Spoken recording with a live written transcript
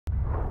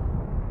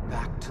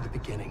to the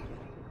beginning.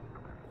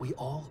 We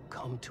all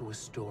come to a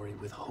story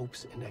with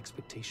hopes and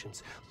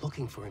expectations,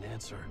 looking for an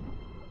answer.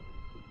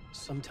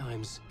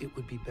 Sometimes it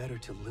would be better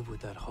to live with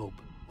that hope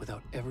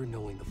without ever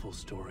knowing the full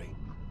story.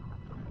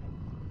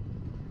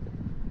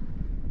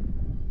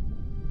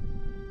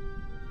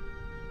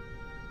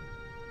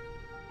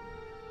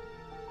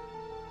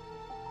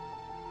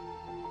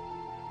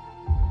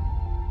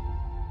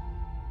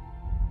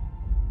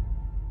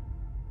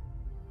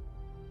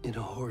 In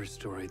a horror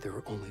story, there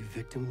are only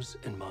victims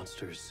and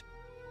monsters.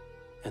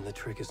 And the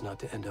trick is not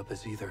to end up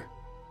as either.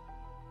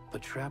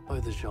 But trapped by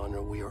the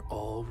genre, we are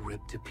all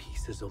ripped to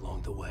pieces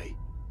along the way.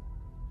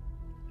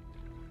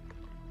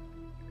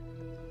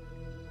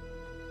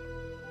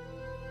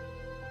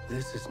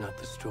 This is not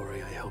the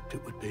story I hoped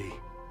it would be.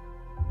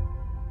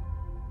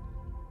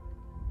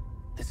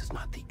 This is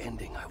not the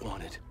ending I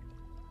wanted.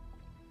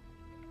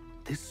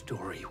 This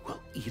story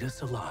will eat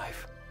us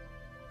alive.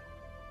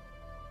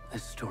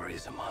 This story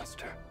is a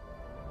monster.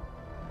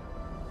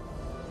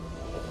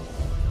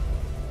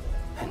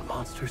 And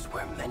monsters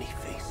wear many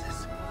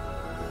faces.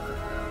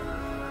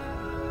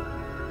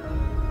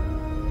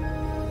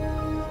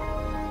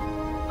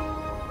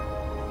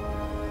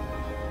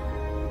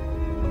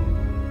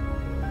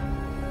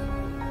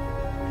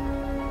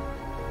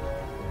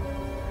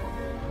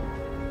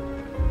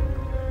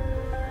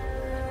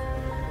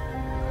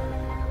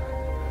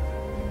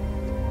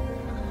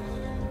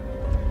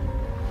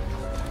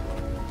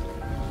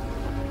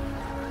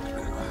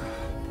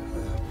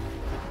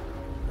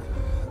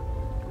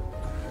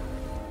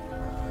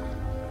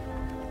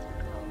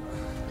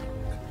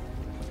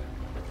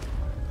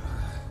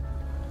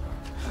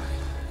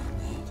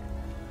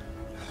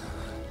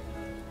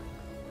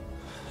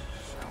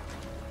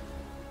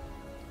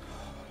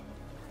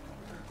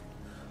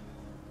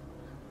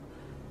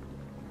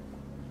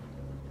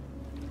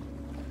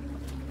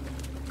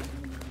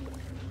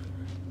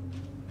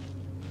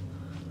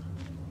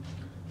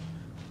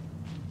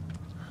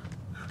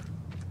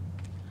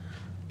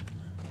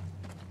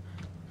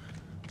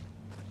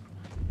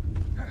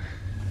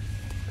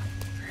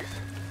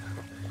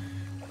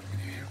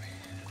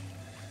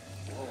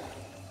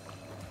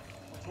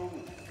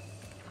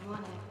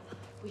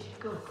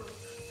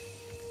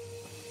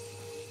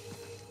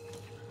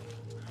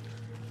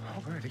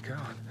 Already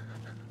gone.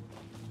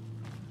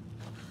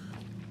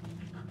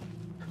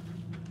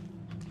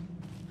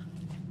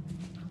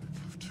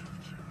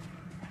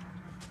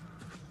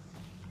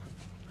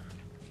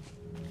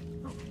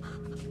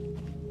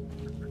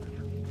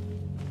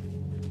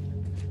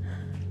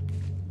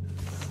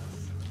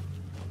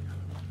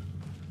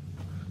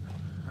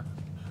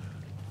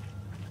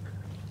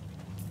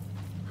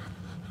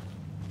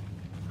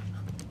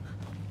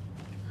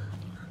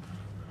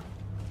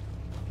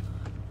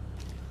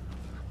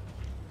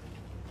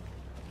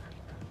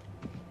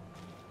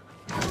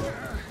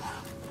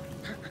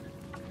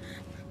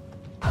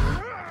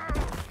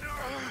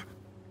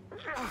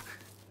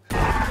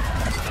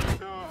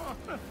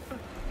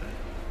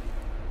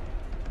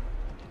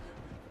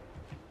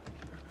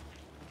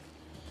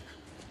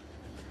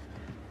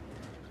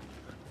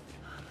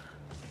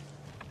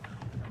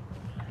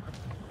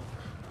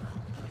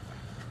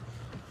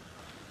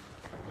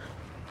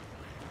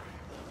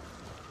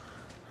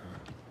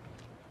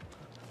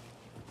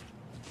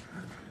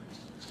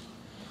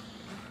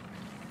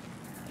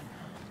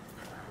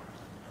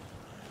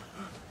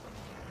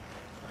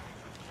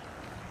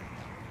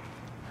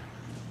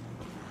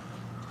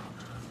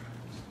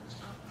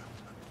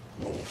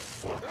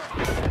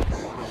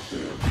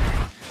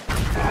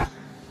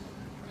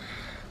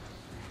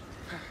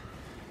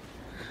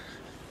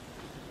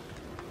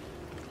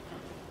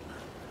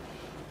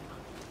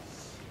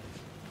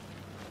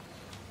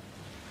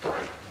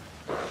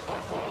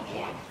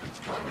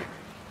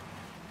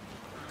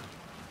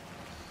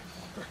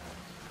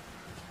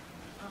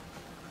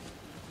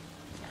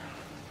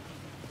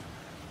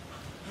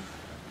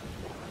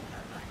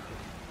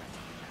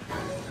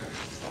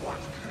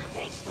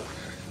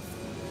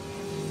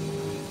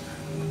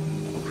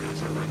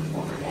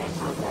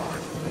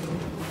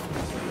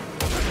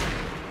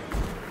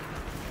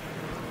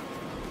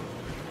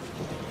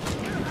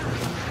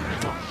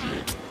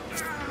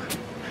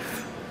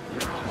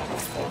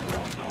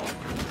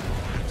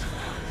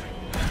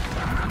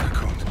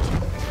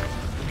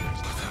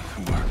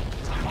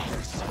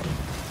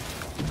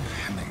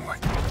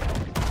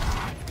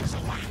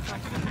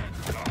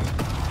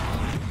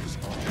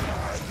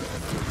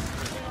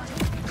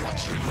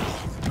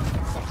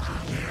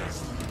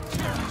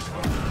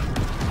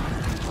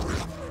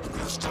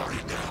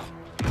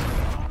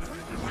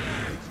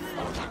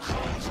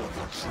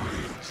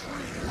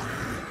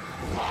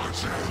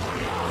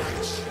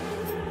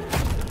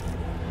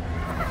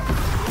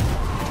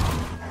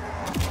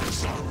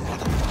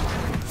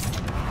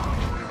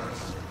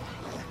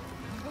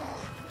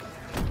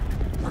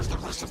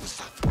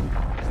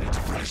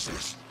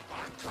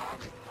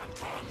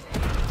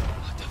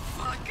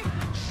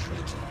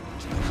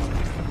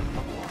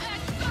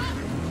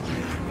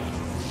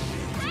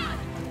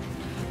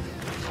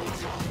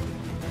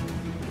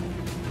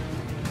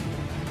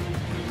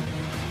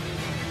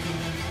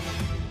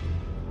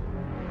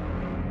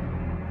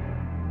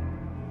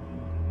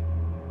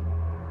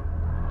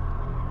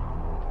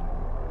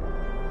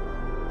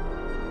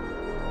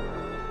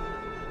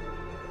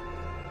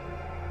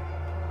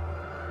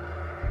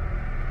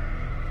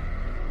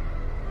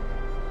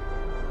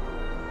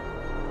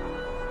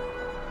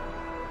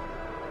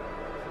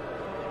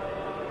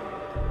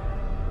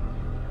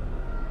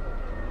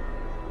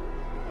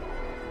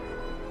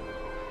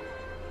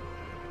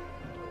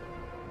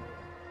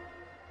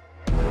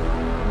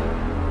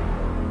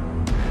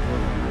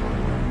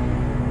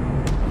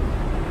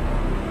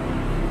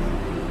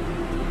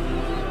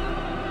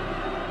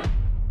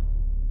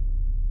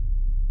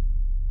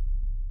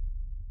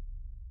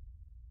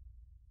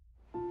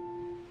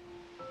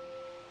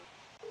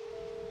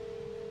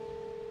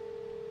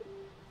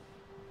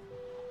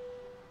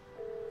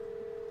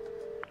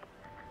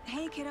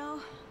 kiddo.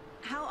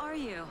 How are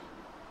you?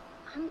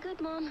 I'm good,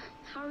 Mom.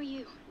 How are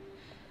you?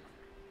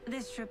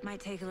 This trip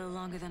might take a little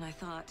longer than I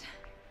thought.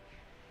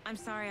 I'm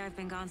sorry I've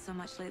been gone so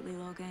much lately,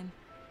 Logan.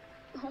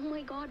 Oh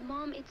my god,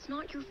 Mom, it's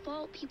not your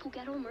fault people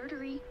get all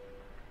murdery.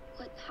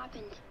 What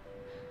happened?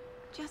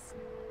 Just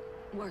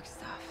work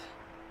stuff.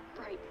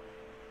 Right.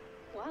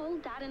 Well,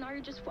 Dad and I are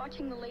just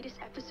watching the latest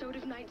episode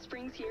of Night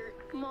Springs here.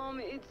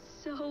 Mom, it's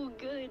so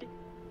good.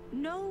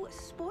 No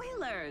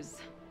spoilers!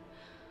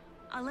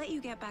 I'll let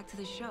you get back to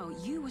the show.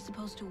 You were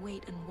supposed to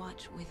wait and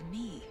watch with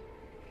me.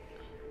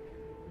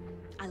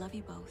 I love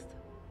you both.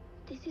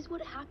 This is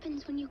what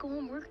happens when you go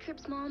on work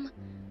trips, Mom.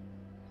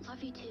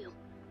 Love you too.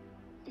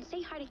 And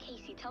say hi to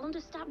Casey. Tell him to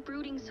stop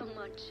brooding so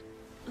much.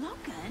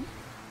 Logan?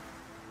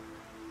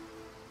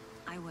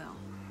 I will.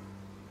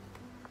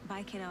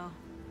 Bye, kiddo.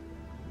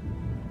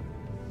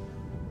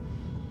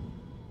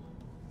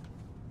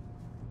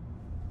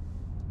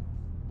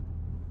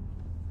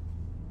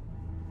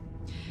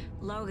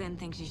 Logan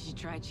thinks you should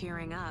try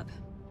cheering up.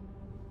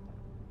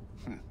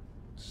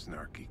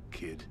 Snarky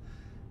kid.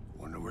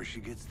 Wonder where she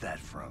gets that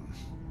from.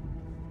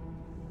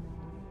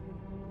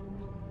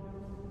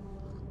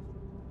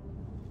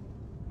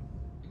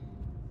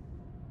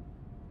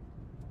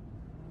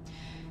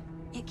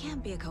 It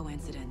can't be a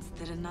coincidence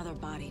that another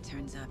body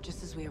turns up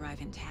just as we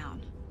arrive in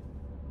town.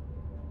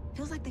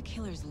 Feels like the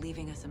killer's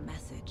leaving us a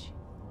message.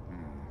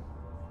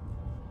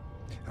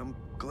 I'm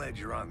glad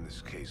you're on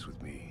this case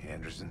with me,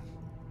 Anderson.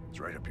 It's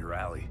right up your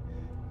alley.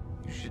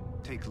 You should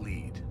take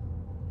lead.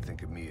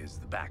 Think of me as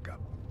the backup.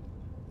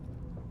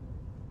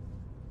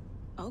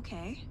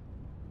 Okay.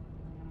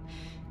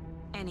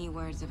 Any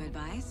words of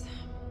advice?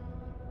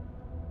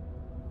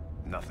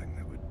 Nothing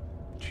that would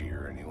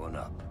cheer anyone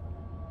up.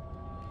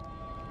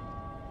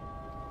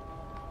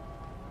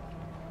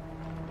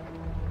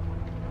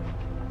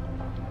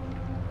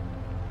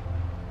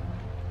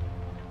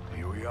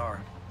 Here we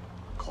are,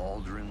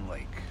 Cauldron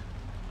Lake.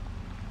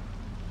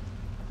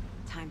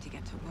 Time to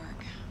get to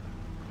work.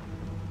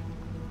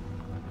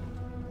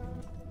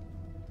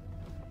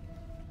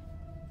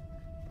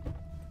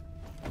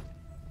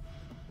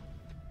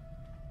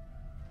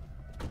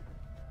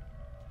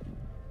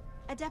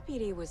 A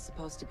deputy was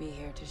supposed to be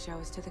here to show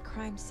us to the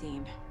crime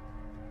scene.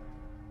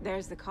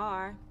 There's the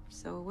car,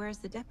 so where's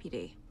the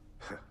deputy?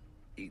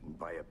 Eaten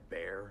by a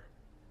bear?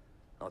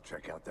 I'll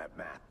check out that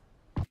map.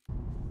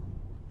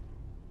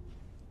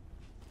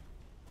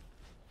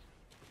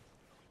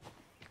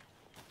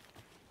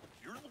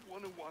 You're the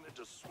one who wanted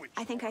to switch.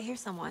 I think I hear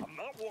someone. I'm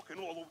not walking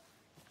all over.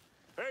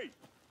 Hey,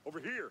 over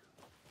here.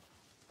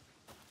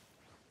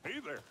 Hey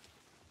there.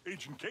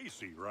 Agent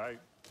Casey, right?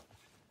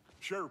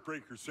 Sheriff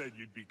Breaker said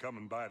you'd be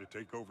coming by to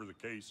take over the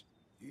case.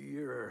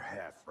 You're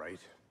half right.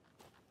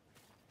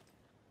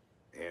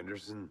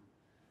 Anderson?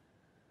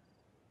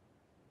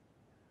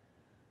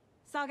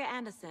 Saga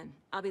Anderson.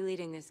 I'll be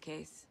leading this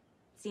case.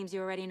 Seems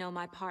you already know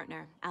my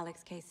partner,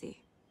 Alex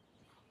Casey.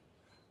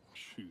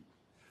 Shoot.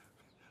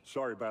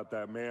 Sorry about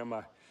that, ma'am.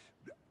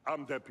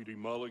 I'm Deputy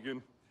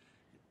Mulligan.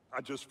 I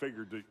just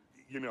figured that,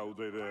 you know,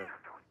 that,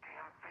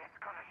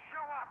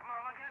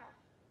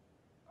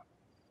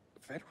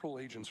 Federal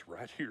agents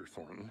right here,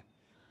 Thornton.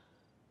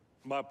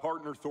 My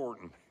partner,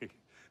 Thornton,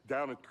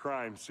 down at the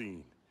crime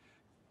scene.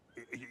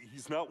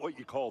 He's not what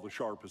you call the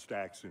sharpest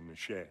axe in the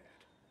shed.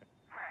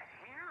 Right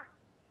here?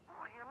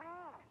 What do you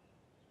mean?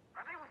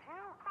 Are they with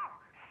you? Oh,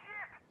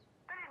 shit!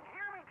 They didn't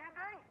hear me, did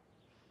they?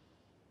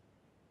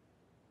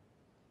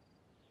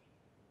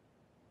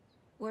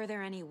 Were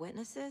there any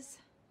witnesses?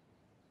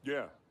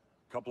 Yeah,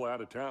 a couple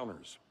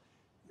out-of-towners.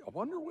 I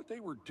wonder what they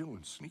were doing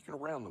sneaking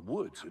around the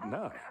woods at night.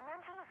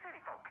 Mention the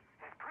city folk.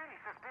 It's pretty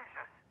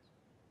suspicious.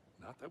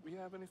 Not that we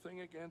have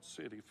anything against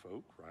city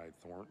folk, right,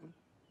 Thornton?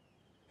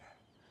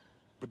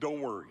 But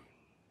don't worry.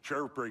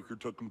 Sheriff Breaker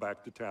took them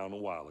back to town a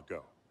while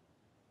ago.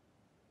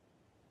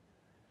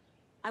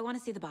 I want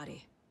to see the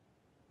body.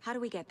 How do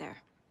we get there?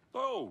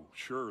 Oh,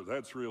 sure,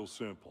 that's real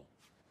simple.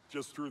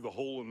 Just through the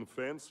hole in the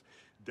fence,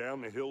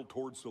 down the hill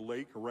towards the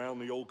lake, around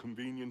the old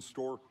convenience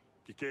store.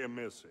 You can't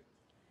miss it.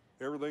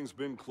 Everything's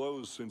been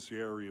closed since the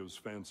area was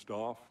fenced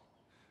off.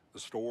 The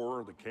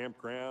store, the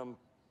campground,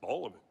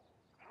 all of it.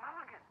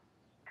 Mulligan,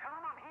 tell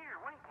them I'm here,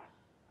 waiting.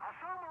 I'll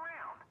show them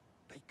around.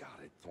 They got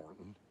it,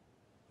 Thornton.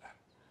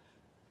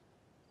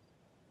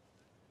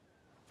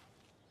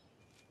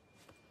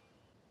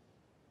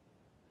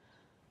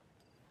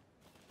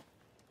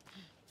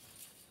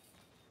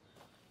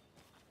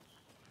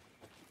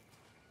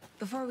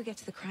 Before we get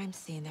to the crime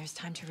scene, there's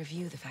time to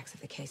review the facts of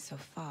the case so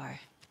far.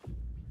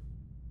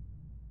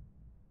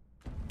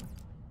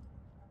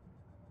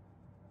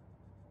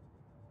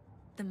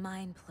 The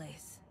Mind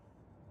Place.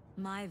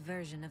 My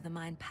version of the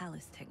Mind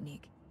Palace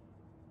technique.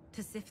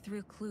 To sift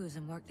through clues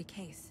and work the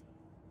case.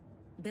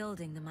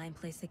 Building the Mind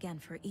Place again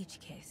for each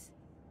case.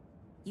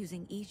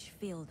 Using each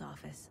field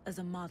office as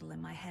a model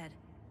in my head.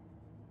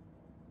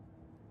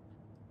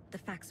 The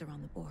facts are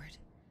on the board.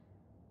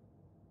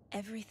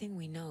 Everything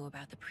we know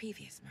about the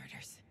previous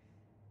murders.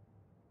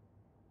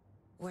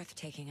 Worth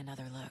taking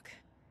another look.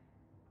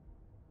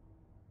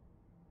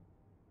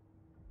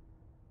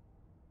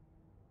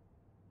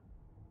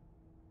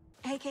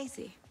 Hey,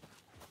 Casey.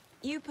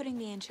 You putting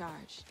me in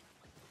charge.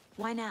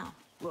 Why now?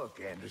 Look,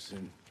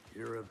 Anderson,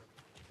 you're a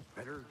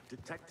better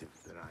detective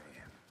than I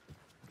am.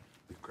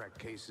 We've cracked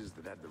cases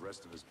that had the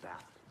rest of us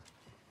baffled.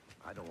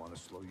 I don't want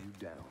to slow you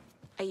down.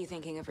 Are you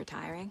thinking of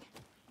retiring?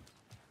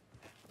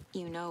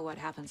 You know what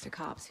happens to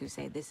cops who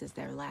say this is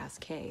their last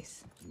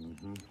case.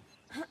 Mm-hmm.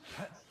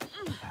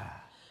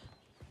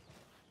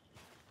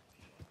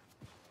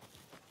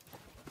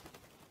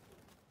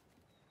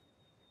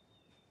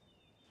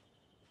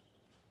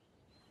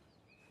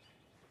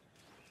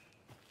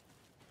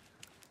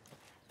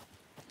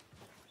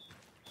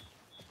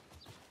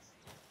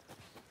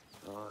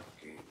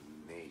 Fucking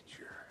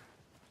nature.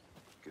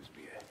 Gives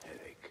me a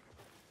headache.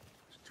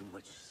 There's too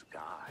much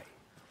sky.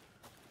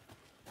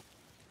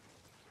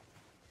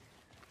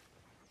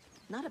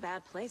 Not a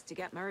bad place to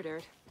get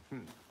murdered.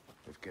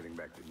 If getting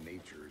back to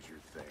nature is your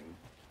thing.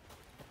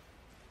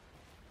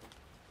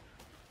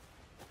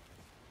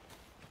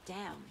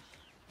 Damn.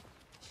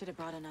 Should have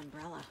brought an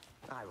umbrella.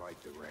 I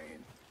like the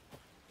rain.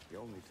 The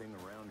only thing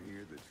around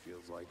here that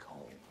feels like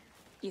home.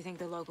 You think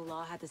the local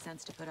law had the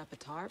sense to put up a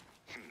tarp?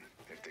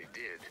 If they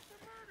did,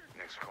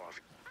 next call,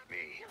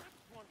 me.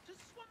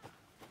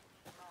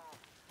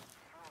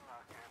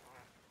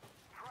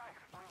 Try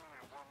explaining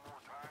it one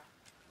more time.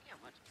 How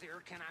much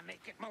clearer can I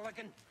make it,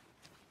 Mulligan?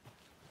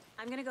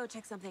 I'm gonna go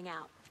check something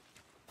out.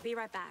 Be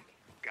right back.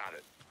 Got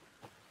it.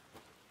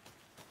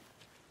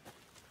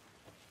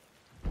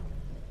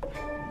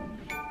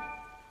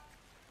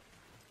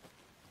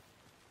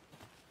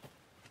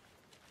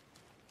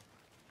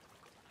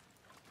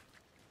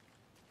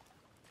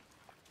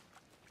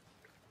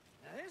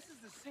 Now, this is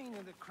the scene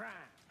of the crime.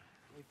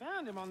 We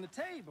found him on the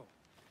table.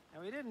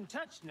 Now, he didn't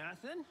touch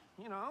nothing,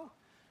 you know,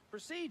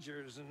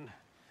 procedures and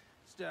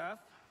stuff.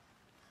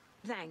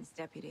 Thanks,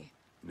 Deputy.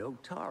 No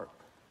tarp.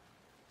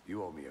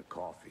 You owe me a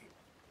coffee.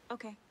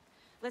 Okay.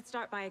 Let's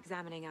start by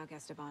examining our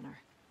guest of honor.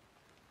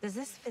 Does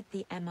this fit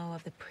the MO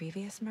of the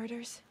previous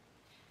murders?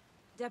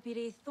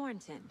 Deputy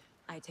Thornton,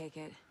 I take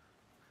it.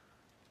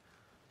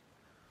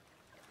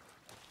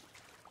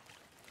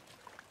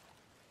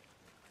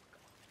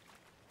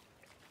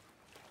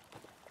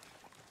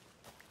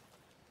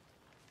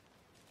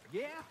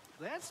 Yeah,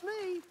 that's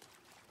me.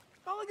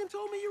 Mulligan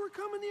told me you were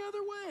coming the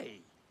other way.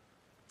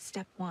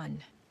 Step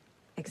 1.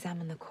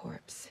 Examine the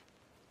corpse.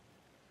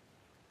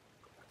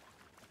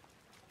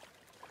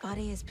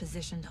 Body is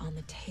positioned on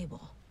the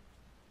table.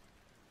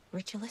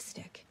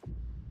 Ritualistic.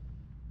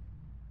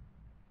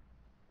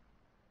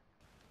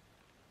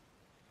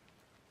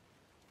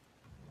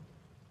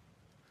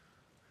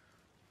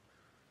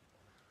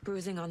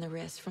 Bruising on the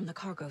wrist from the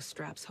cargo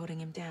straps holding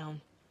him down.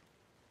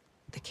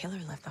 The killer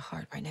left the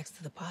heart right next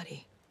to the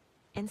body.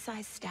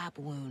 Incised stab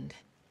wound.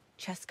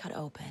 Chest cut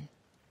open.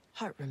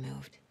 Heart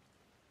removed.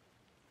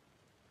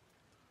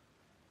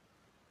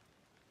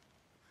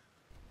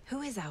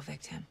 Who is our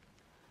victim?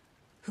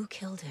 Who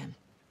killed him?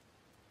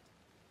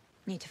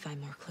 Need to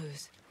find more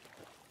clues.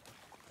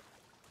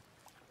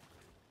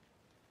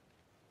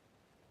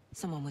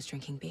 Someone was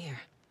drinking beer.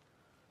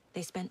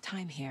 They spent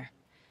time here,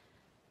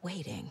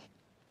 waiting.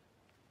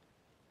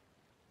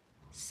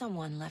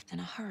 Someone left in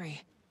a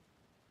hurry.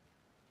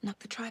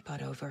 Knocked the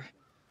tripod over.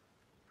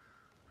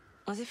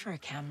 Was it for a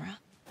camera?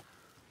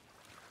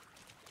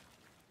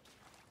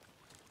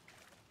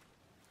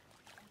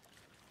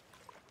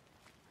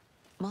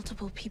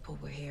 Multiple people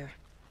were here.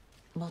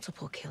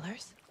 Multiple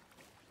killers?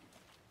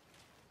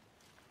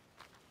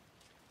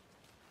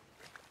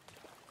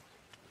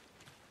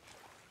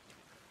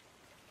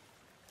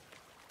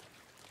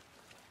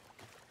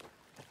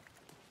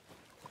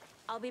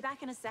 I'll be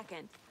back in a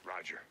second.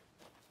 Roger.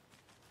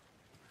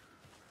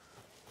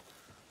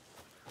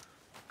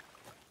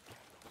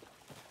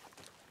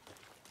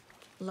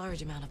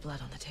 Large amount of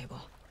blood on the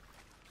table.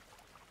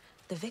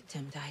 The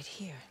victim died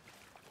here.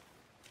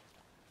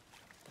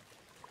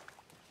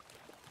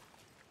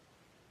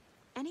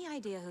 Any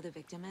idea who the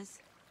victim is?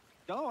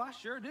 Oh, I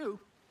sure do.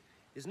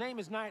 His name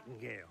is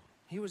Nightingale.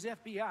 He was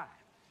FBI.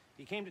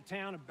 He came to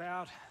town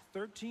about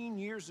 13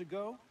 years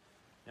ago.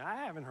 Now, I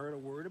haven't heard a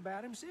word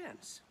about him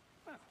since.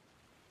 Well,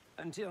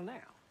 until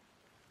now.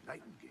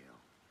 Nightingale?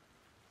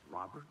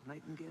 Robert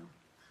Nightingale?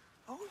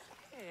 Oh,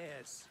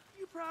 yes.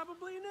 You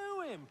probably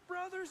knew him.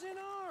 Brothers in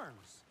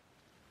arms.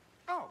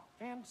 Oh,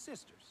 and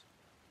sisters.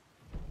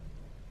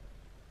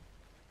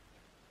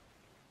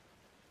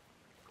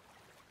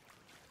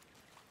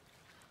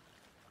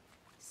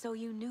 So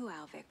you knew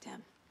our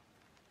victim?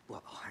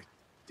 Well, I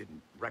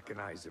didn't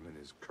recognize him in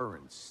his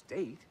current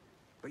state.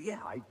 But yeah,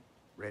 I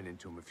ran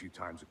into him a few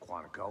times at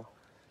Quantico.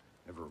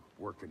 Never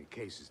worked any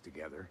cases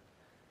together.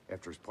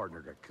 After his partner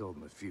got killed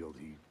in the field,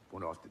 he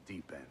went off the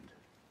deep end.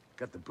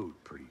 Got the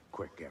boot pretty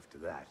quick after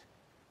that.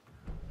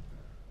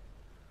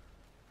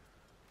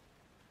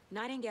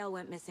 Nightingale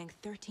went missing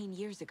 13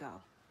 years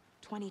ago,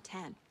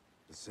 2010.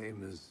 The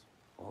same as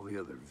all the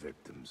other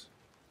victims.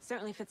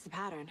 Certainly fits the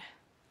pattern.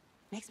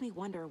 Makes me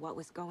wonder what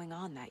was going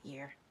on that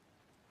year.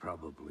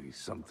 Probably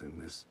something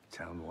this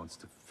town wants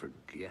to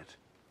forget.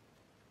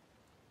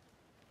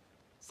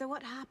 So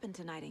what happened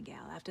to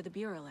Nightingale after the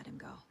Bureau let him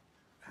go?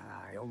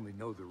 I only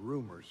know the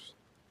rumors.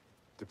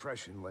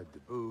 Depression led to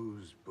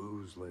booze,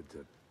 booze led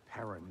to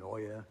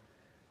paranoia.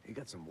 He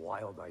got some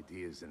wild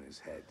ideas in his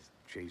head,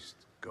 chased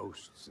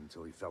ghosts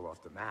until he fell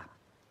off the map.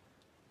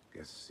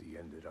 Guess he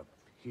ended up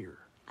here.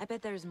 I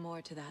bet there's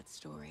more to that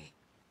story.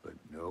 But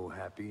no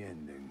happy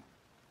ending.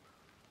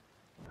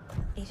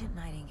 Agent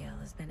Nightingale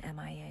has been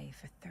MIA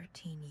for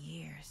 13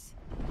 years.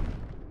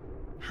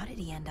 How did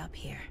he end up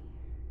here?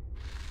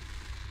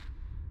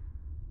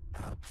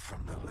 Up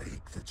from the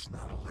lake that's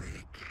not a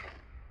lake.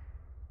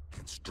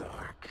 It's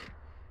dark.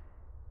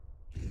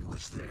 He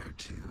was there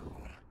too.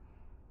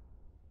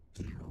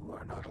 You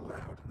are not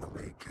allowed in the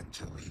lake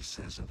until he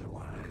says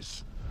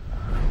otherwise.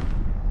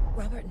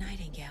 Robert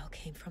Nightingale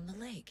came from the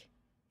lake,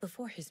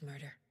 before his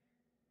murder.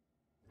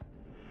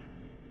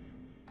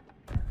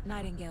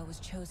 Nightingale was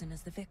chosen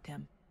as the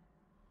victim.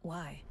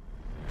 Why?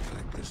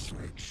 Flick the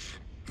switch,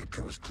 it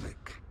goes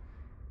click.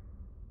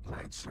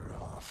 Lights are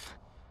off.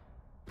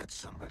 But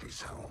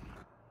somebody's home.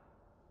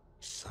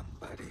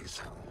 Somebody's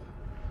home.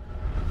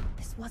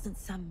 This wasn't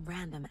some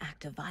random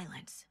act of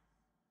violence.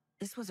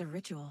 This was a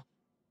ritual.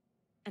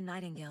 And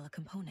Nightingale a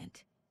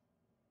component.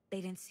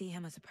 They didn't see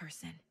him as a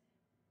person.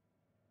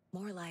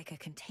 More like a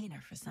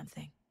container for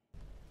something.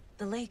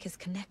 The lake is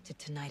connected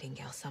to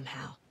Nightingale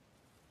somehow.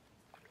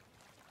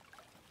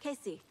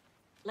 Casey,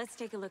 let's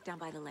take a look down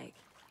by the lake.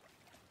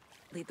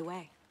 Lead the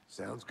way.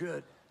 Sounds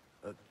good.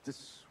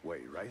 This way,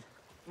 right?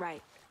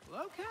 Right.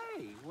 Well,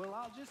 okay. Well,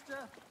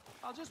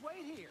 I'll just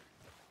wait here.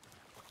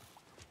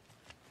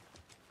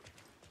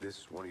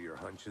 This one of your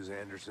hunches,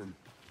 Anderson?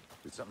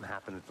 Did something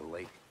happen at the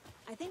lake?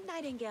 I think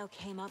Nightingale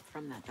came up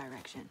from that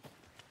direction.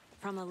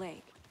 From the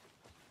lake.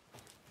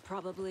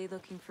 Probably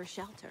looking for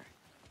shelter.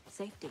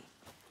 Safety.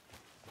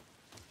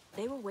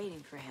 They were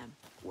waiting for him.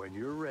 When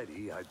you're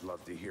ready, I'd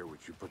love to hear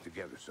what you put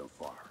together so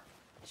far.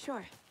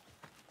 Sure.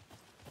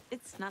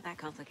 It's not that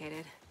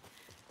complicated.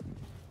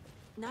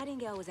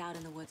 Nightingale was out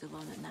in the woods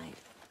alone at night,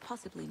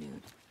 possibly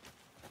nude.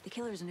 The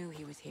killers knew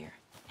he was here,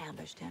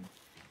 ambushed him,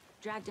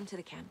 dragged him to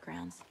the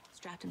campgrounds,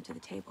 strapped him to the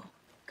table,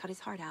 cut his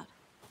heart out.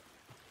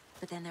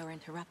 But then they were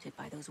interrupted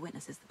by those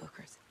witnesses, the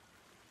Bookers.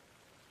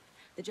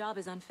 The job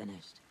is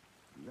unfinished.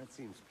 That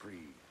seems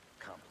pretty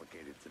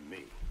complicated to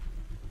me.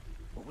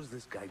 What was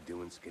this guy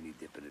doing skinny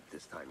dipping at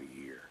this time of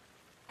year?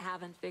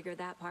 Haven't figured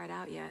that part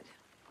out yet.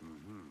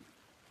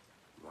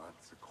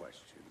 Lots of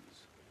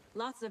questions.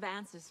 Lots of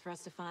answers for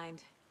us to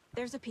find.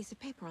 There's a piece of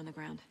paper on the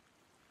ground.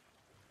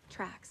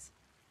 Tracks.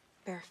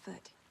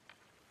 Barefoot.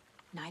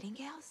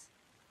 Nightingales?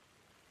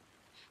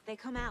 They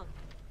come out.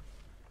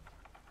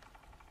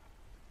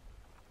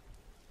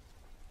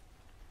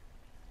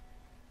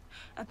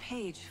 A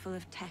page full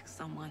of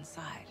text on one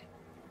side.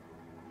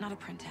 Not a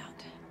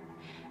printout.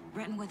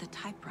 Written with a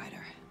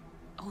typewriter.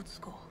 Old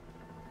school.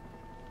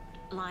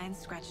 Lines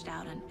scratched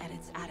out and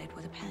edits added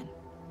with a pen.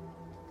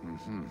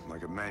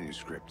 Like a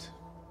manuscript.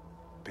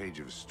 Page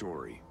of a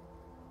story.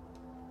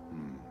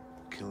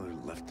 Killer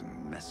left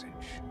a message.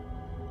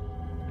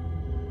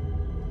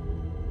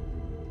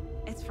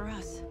 It's for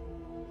us.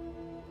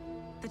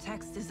 The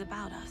text is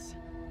about us.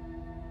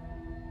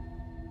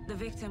 The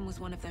victim was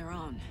one of their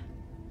own.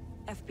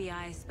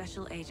 FBI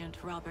Special Agent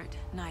Robert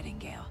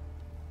Nightingale.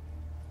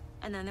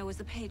 And then there was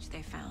the page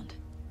they found.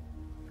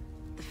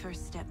 The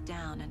first step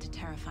down into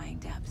terrifying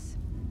depths.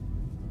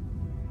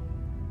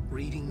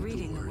 Reading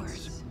the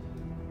words.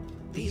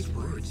 These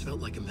words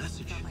felt like a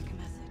message. Felt like a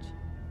message.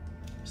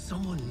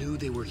 Someone knew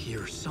they were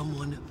here.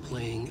 Someone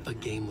playing a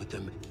game with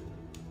them.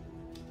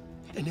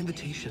 An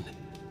invitation.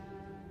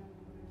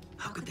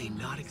 How could they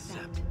not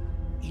accept?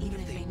 Even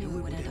if they knew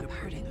it would end up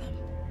hurting them.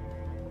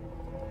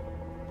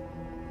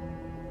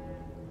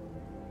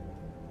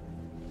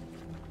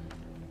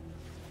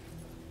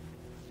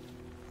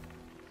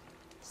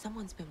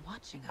 Someone's been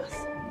watching us.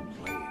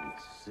 Playing a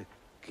sick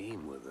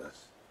game with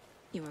us.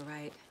 You were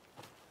right.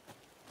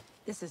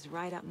 This is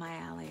right up my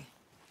alley.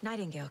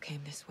 Nightingale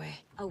came this way.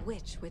 A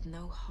witch with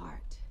no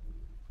heart.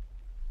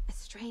 A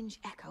strange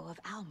echo of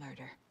Al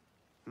murder.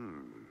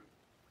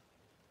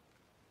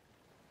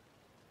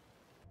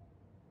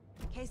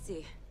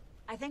 Casey,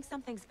 I think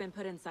something's been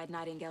put inside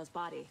Nightingale's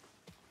body.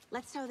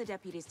 Let's tell the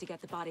deputies to get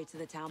the body to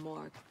the town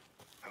morgue.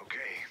 Okay.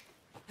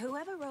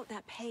 Whoever wrote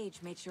that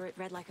page made sure it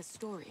read like a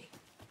story.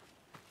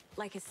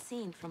 Like a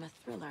scene from a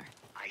thriller.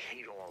 I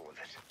hate all of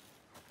it.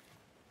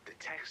 The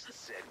text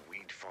said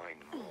we'd find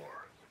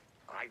more.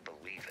 I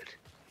believe it.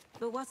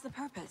 But what's the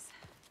purpose?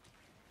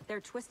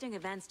 They're twisting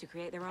events to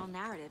create their own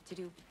narrative. To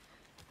do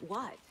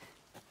what?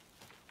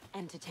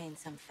 Entertain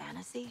some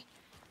fantasy?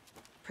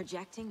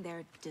 Projecting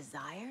their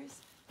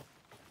desires?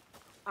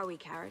 Are we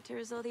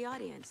characters or the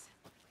audience?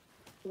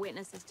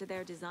 Witnesses to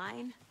their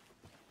design?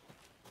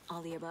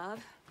 All the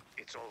above?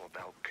 It's all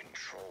about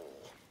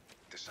control.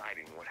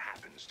 Deciding what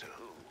happens to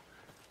who.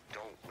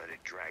 Don't let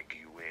it drag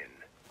you in.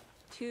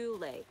 Too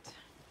late.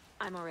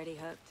 I'm already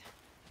hooked.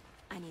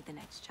 I need the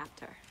next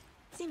chapter.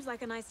 Seems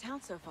like a nice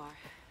town so far.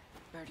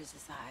 Murders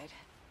aside.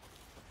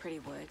 Pretty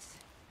woods.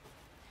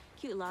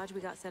 Cute lodge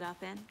we got set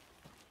up in.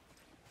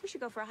 We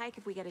should go for a hike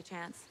if we get a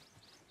chance.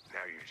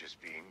 Now you're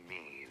just being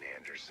mean,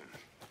 Anderson.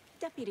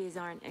 Deputies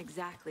aren't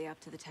exactly up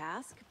to the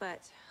task,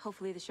 but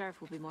hopefully the sheriff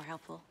will be more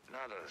helpful.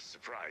 Not a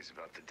surprise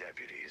about the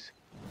deputies.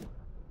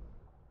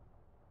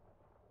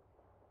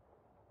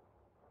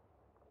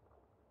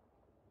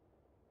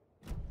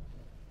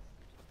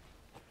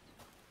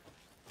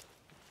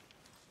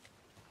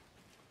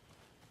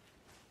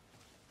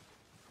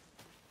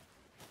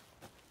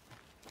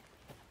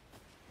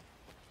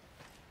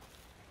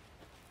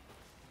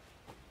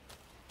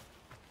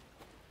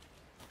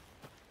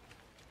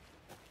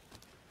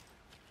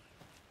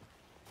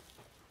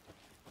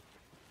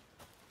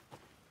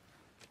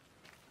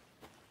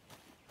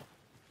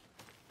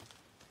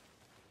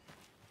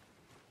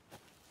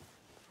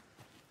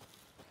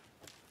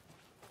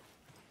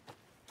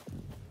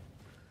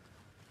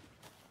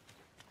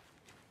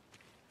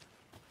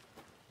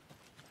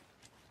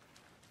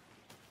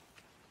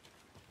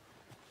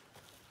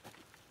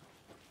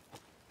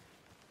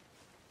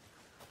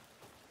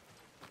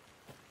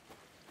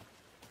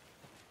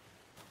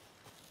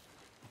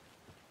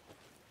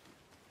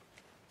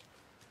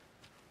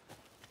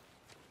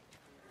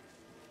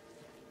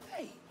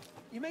 Hey,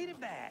 you made it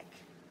back.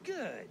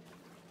 Good.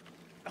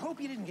 I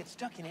hope you didn't get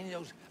stuck in any of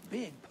those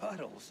big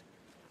puddles.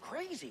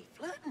 Crazy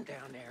flooding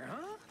down there,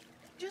 huh?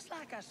 Just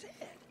like I said.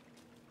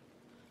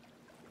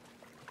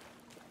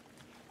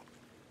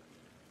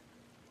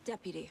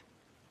 Deputy,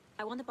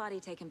 I want the body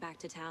taken back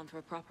to town for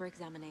a proper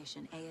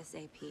examination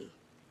ASAP.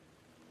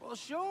 Well,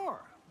 sure.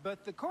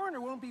 But the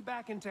coroner won't be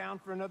back in town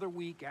for another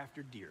week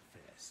after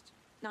Deerfest.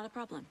 Not a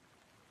problem.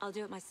 I'll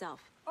do it myself.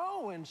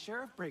 Oh, and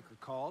Sheriff Breaker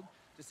called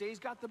to say he's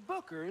got the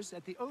Bookers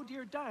at the Oh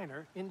Dear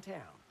Diner in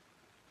town.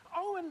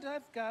 Oh, and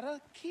I've got a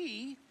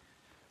key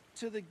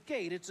to the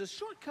gate. It's a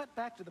shortcut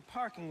back to the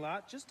parking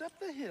lot just up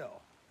the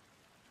hill.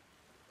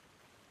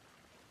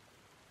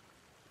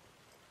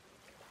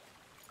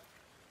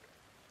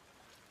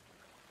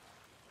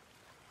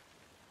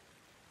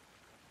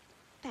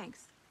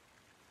 Thanks.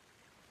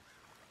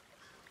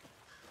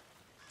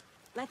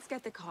 Let's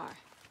get the car,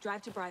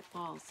 drive to Bright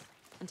Falls,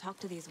 and talk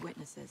to these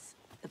witnesses,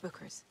 the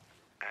Bookers.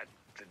 At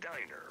the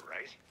diner,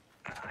 right?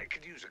 I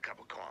could use a cup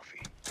of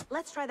coffee.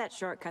 Let's try that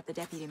shortcut the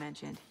deputy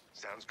mentioned.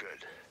 Sounds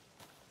good.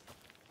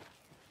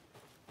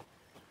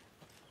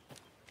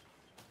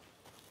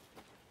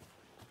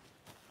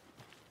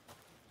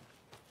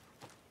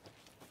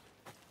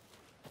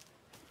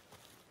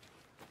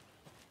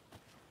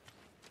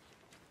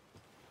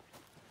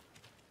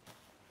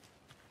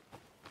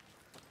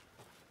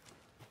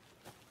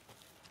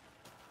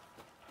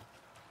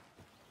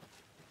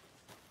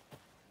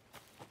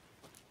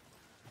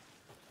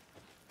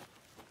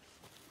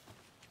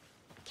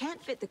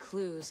 Can't fit the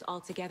clues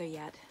all together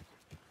yet.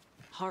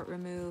 Heart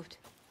removed,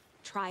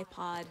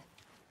 tripod,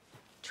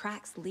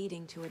 tracks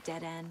leading to a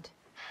dead end.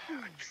 A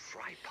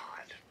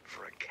tripod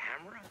for a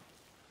camera?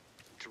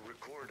 To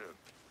record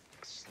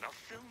a snuff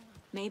film?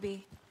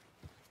 Maybe.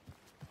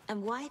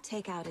 And why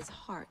take out his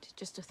heart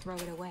just to throw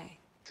it away?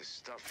 To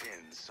stuff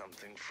in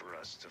something for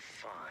us to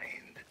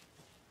find.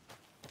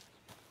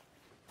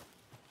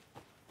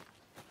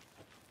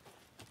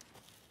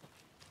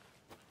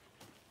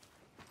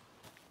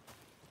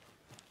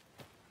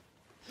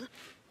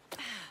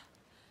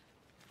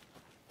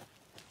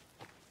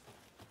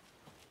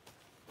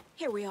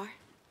 Here we are.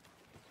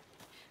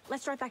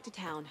 Let's drive back to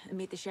town and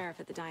meet the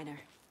sheriff at the diner.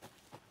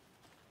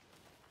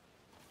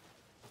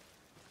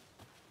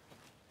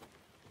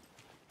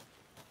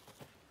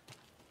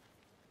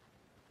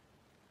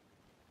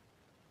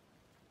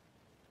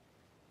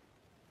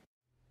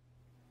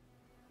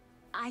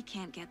 I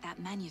can't get that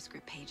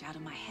manuscript page out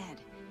of my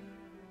head.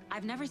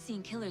 I've never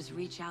seen killers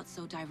reach out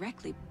so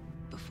directly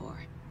before.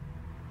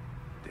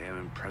 Damn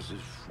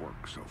impressive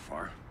work so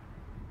far.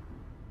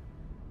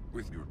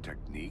 With your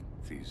technique,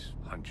 these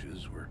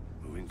hunches were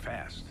moving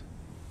fast.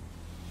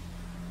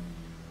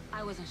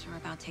 I wasn't sure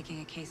about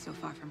taking a case so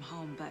far from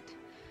home, but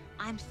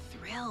I'm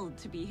thrilled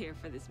to be here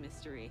for this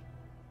mystery.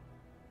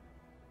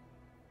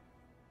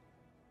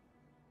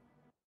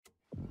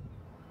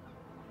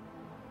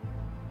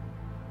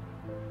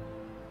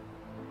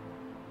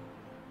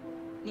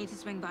 Need to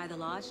swing by the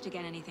lodge to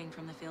get anything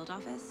from the field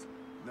office?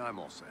 No, I'm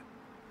all set.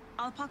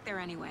 I'll park there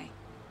anyway.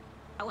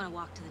 I want to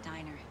walk to the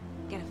diner,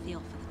 get a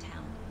feel for the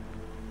town.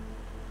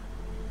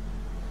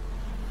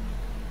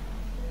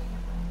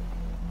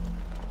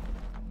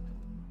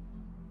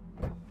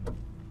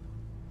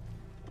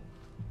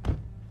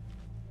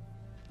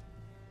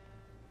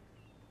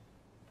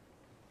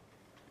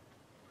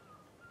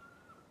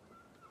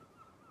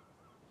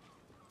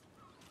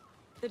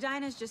 The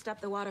diner's just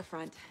up the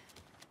waterfront.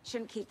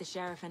 Shouldn't keep the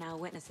sheriff and our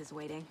witnesses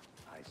waiting.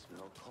 I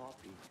smell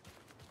coffee.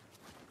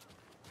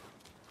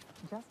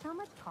 Just how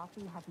much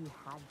coffee have you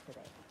had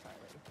today,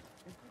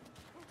 Charlie?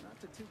 Not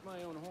to toot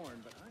my own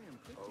horn, but I am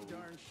pretty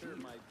darn sure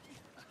my...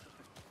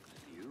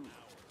 You.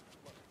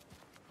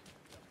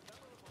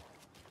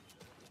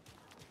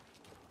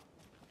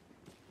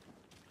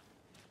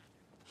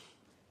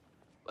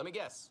 Let me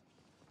guess.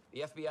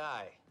 The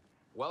FBI.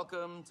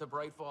 Welcome to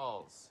Bright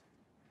Falls.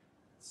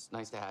 It's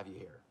nice to have you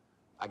here.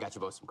 I got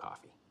you both some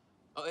coffee.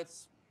 Oh,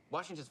 it's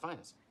Washington's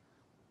finest.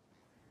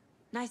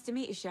 Nice to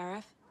meet you,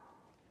 Sheriff.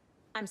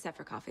 I'm set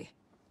for coffee.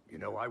 You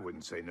know, I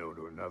wouldn't say no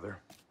to another.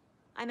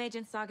 I'm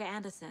Agent Saga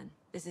Anderson.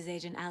 This is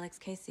Agent Alex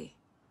Casey.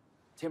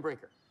 Tim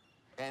Breaker.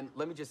 And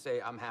let me just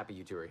say, I'm happy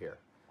you two are here.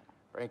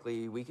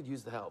 Frankly, we could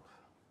use the help.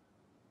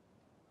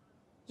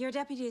 Your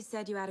deputies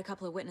said you had a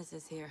couple of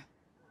witnesses here.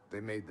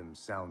 They made them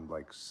sound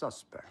like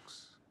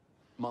suspects.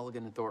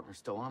 Mulligan and Thornton are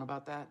still on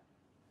about that?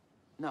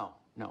 No,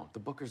 the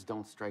Bookers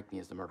don't strike me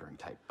as the murdering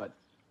type, but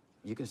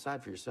you can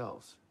decide for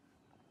yourselves.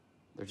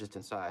 They're just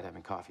inside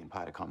having coffee and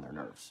pie to calm their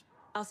nerves.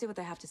 I'll see what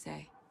they have to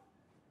say.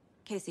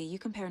 Casey, you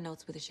compare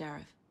notes with the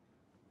sheriff.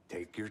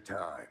 Take your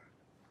time.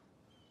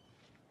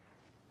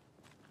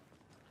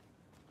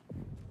 I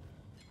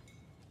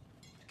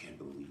can't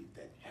believe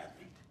that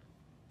happened.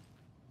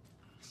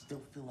 I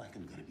still feel like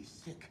I'm gonna be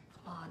sick.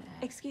 Come on,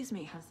 Ed. Excuse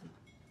me.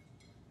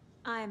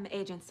 I'm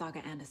Agent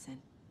Saga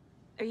Anderson.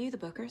 Are you the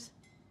Bookers?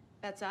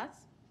 That's us.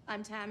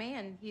 I'm Tammy,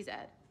 and he's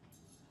Ed.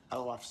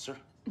 Hello, officer.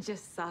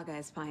 Just Saga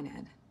is fine,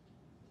 Ed.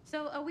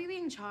 So, are we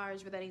being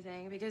charged with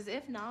anything? Because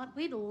if not,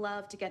 we'd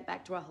love to get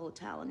back to our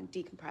hotel and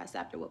decompress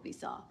after what we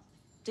saw.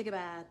 Take a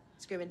bath,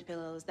 scream into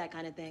pillows, that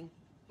kind of thing.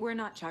 We're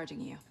not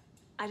charging you.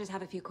 I just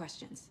have a few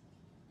questions.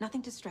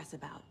 Nothing to stress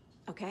about,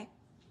 okay?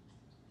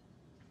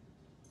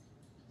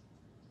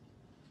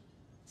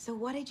 So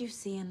what did you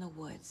see in the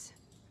woods?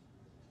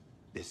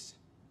 This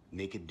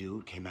naked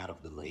dude came out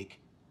of the lake,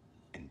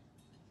 and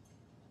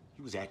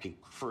he was acting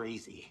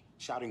crazy,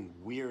 shouting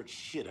weird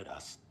shit at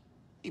us.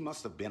 He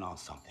must have been on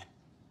something.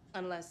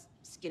 Unless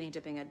skinny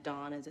dipping at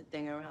dawn is a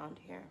thing around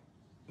here.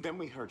 Then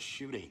we heard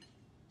shooting.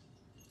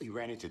 We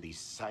ran into these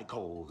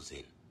psychos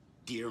in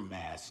deer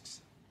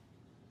masks.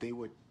 They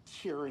were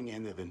tearing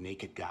into the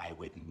naked guy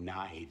with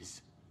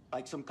knives,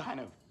 like some kind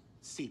of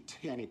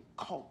satanic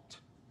cult.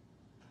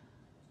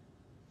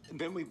 And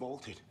then we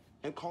bolted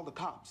and called the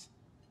cops.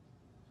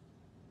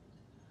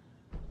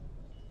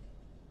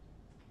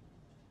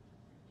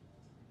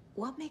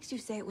 What makes you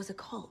say it was a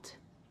cult?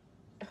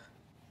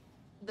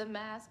 The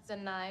masks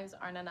and knives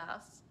aren't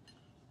enough.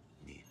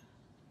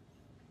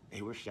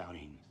 They were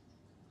shouting,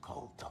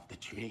 "Cult of the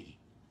tree,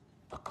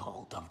 the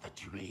cult of the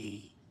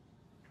tree,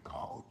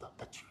 cult of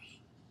the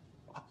tree."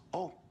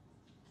 Oh,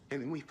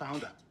 and then we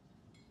found her.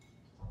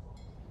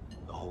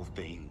 The whole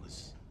thing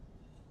was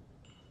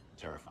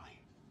terrifying.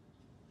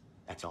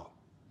 That's all.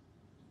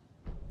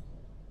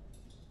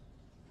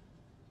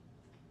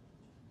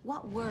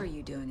 What were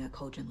you doing at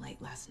Cauldron Lake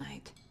last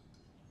night?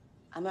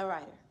 I'm a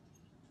writer.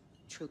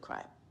 True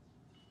crime.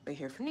 We're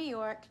here from New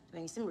York,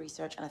 doing some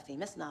research on a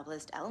famous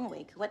novelist, Alan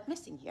Wake, who went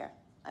missing here.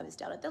 I was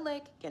down at the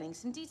lake, getting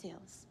some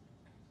details.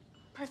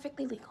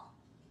 Perfectly legal.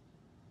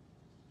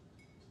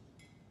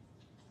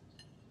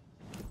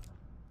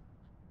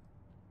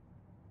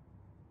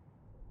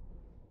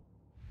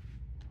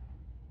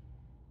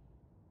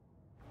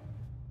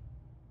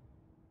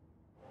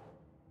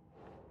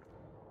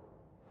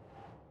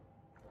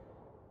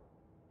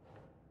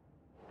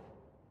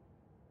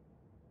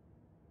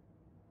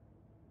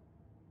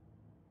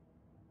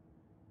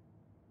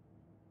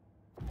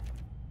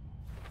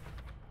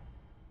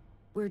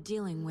 We're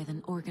dealing with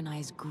an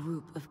organized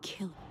group of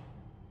killers.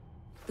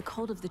 The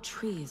cult of the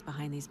tree is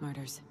behind these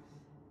murders.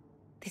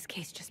 This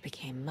case just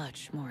became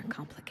much more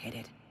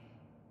complicated.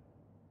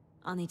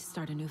 I'll need to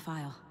start a new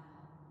file.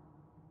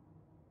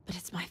 But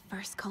it's my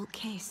first cult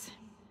case.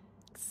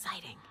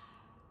 Exciting.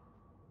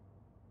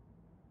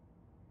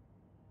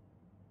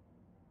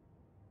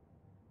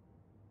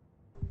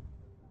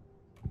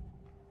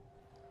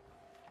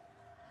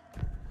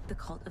 The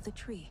cult of the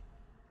tree.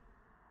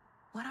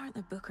 What aren't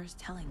the Bookers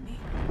telling me?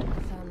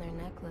 I found their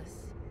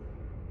necklace.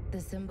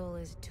 The symbol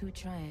is 2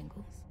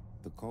 triangles.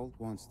 The cult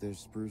wants their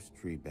spruce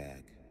tree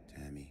back,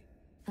 Tammy.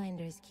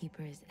 Finders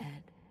keepers,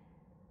 Ed.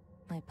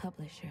 My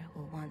publisher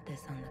will want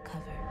this on the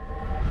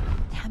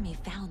cover. Tammy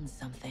found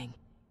something.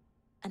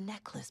 A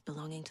necklace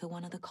belonging to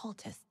one of the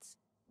cultists.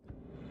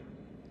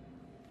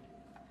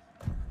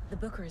 The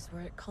Bookers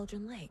were at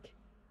Cauldron Lake.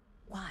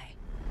 Why?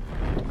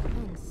 The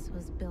fence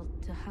was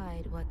built to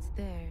hide what's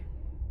there.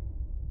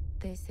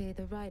 They say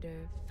the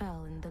rider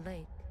fell in the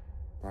lake.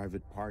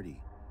 Private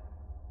party.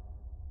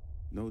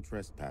 No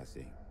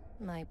trespassing.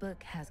 My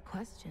book has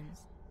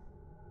questions.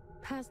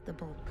 Past the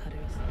bolt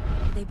cutters.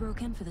 They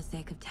broke in for the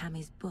sake of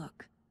Tammy's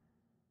book.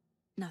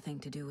 Nothing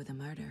to do with the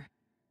murder.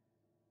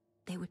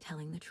 They were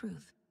telling the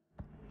truth.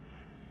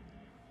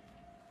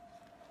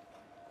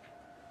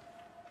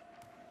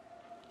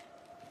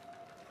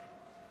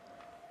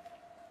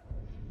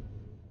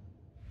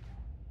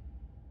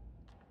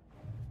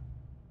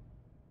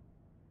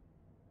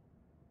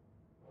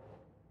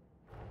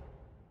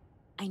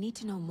 I need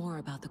to know more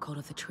about the cult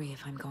of the tree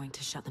if I'm going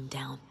to shut them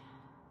down.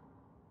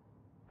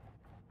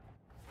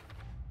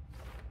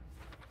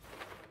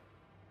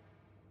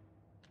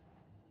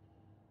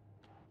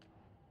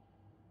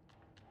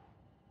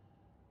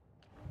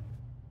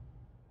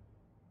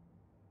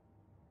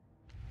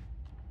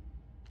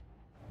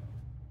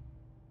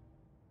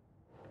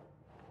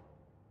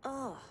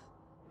 Ugh.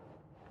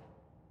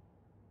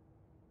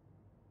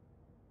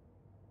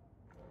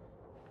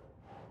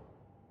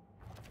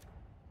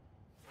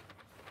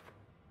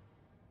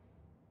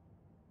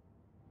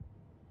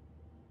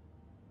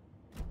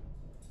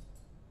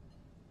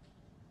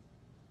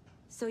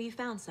 So you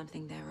found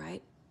something there,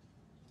 right?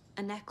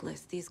 A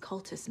necklace these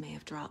cultists may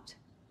have dropped.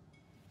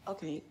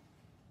 Okay.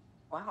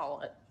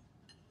 Wow.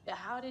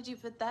 How did you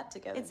put that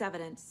together? It's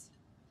evidence.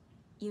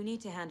 You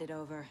need to hand it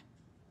over.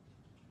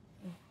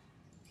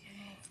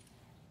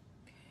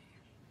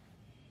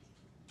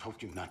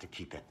 Told you not to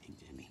keep that thing,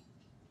 Jimmy.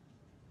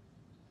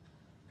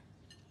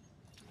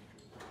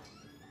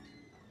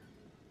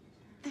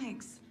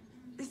 Thanks.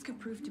 This could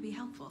prove to be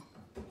helpful.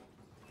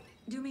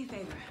 Do me a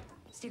favor.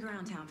 Stick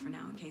around town for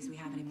now in case we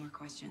have any more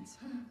questions.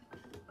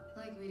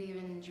 Like we'd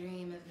even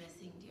dream of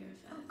missing dear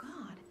Fez. Oh,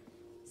 God.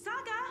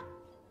 Saga!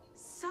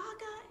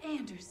 Saga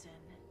Anderson.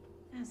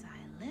 As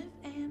I live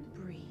and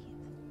breathe.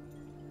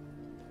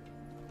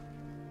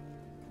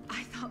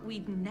 I thought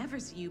we'd never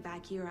see you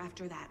back here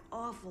after that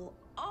awful,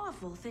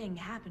 awful thing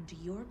happened to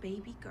your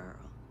baby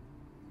girl.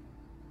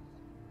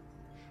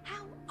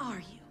 How are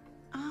you?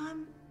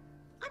 I'm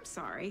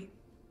sorry.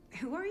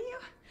 Who are you?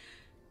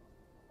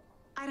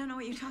 I don't know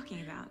what you're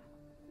talking about.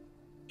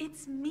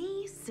 It's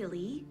me,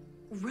 silly.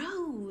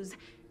 Rose.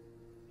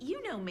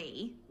 You know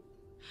me.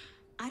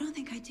 I don't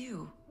think I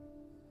do.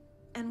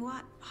 And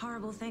what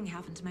horrible thing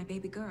happened to my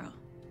baby girl?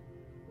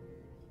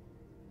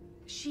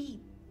 She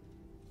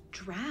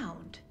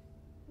drowned.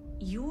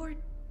 Your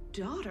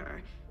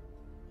daughter.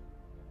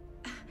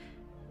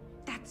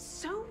 That's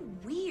so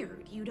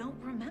weird you don't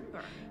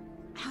remember.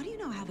 How do you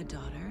know I have a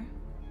daughter?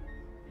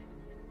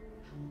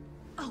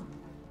 Oh,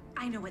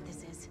 I know what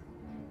this is.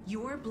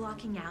 You're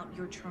blocking out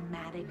your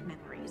traumatic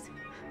memories.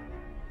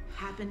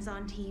 Happens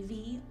on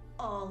TV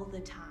all the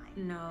time.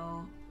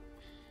 No.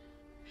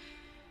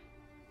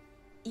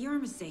 You're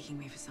mistaking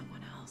me for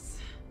someone else.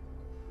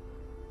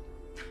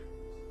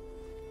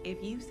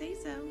 If you say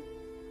so.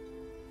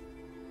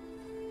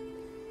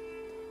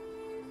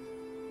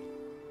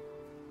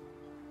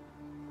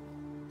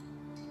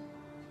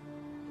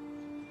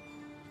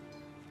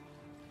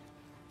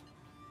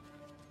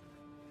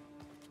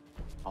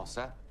 All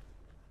set?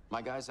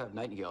 My guys have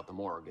Nightingale at the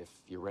morgue if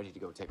you're ready to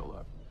go take a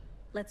look.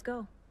 Let's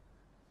go.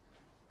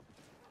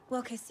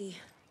 Well, Casey,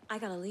 I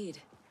got a lead.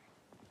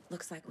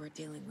 Looks like we're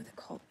dealing with a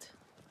cult.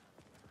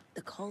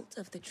 The cult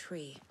of the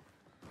tree.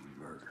 A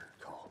murder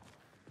cult.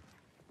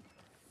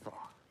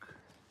 Fuck.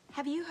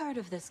 Have you heard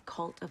of this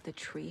cult of the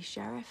tree,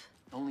 Sheriff?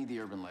 Only the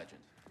urban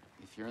legend.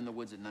 If you're in the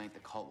woods at night,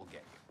 the cult will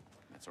get you.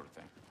 That sort of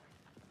thing.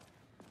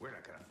 We're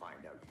not gonna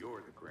find out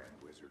you're the Grand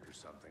Wizard or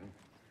something,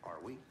 are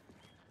we?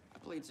 I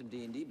played some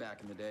D&D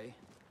back in the day.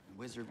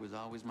 Wizard was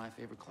always my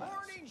favorite class.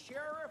 Morning,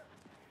 Sheriff!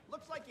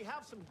 Looks like you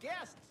have some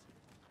guests.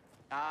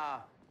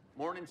 Ah,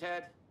 morning,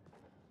 Ted.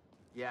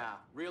 Yeah,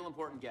 real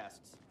important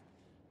guests.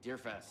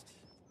 Deerfest.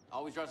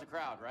 Always draws a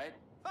crowd, right?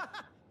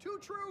 Too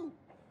true.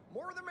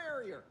 More the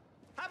merrier.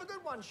 Have a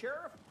good one,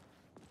 Sheriff.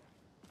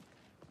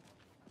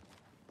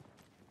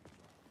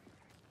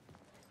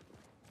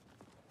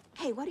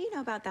 Hey, what do you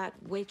know about that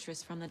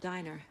waitress from the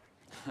diner?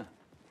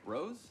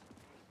 Rose?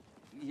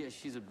 Yeah,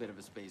 she's a bit of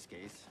a space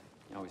case.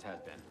 Always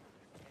has been.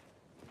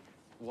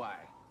 Why?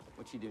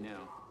 What'd she do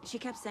now? She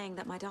kept saying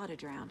that my daughter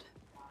drowned.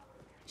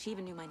 She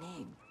even knew my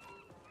name.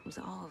 It was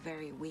all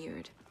very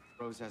weird.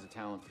 Rose has a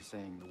talent for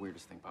saying the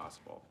weirdest thing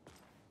possible.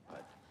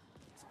 But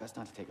it's best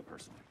not to take it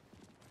personally.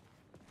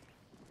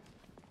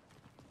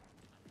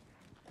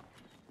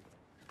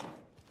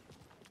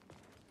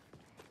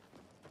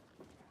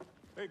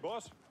 Hey,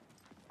 boss.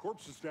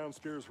 Corpse is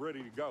downstairs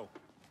ready to go.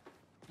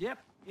 Yep,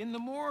 in the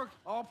morgue,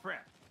 all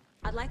prepped.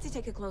 I'd like to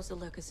take a closer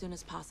look as soon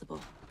as possible.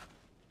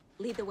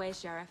 Lead the way,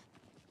 Sheriff.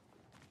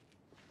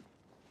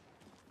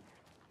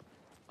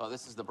 Oh,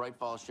 this is the Bright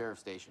Falls Sheriff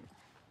Station.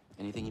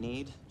 Anything you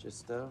need,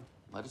 just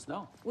let us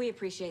know. We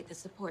appreciate the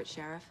support,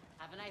 Sheriff.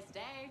 Have a nice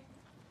day.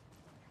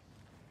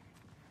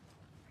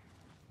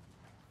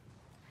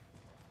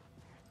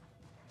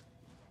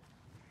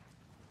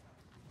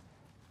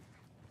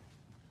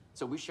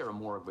 So we share a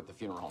morgue with the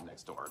funeral home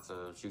next door. It's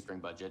a shoestring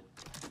budget.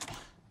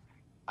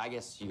 I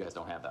guess you guys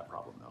don't have that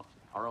problem, though.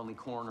 Our only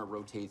coroner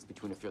rotates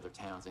between a few other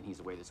towns, and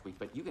he's away this week,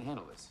 but you can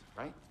handle this,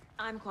 right?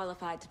 I'm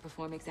qualified to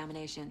perform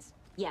examinations.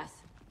 Yes.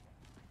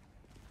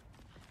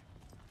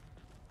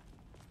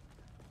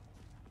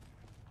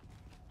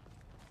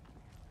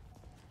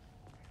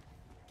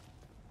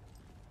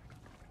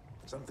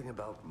 Something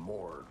about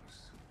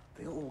morgues.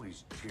 They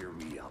always cheer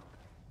me up.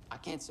 I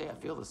can't say I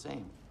feel the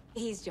same.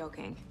 He's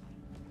joking.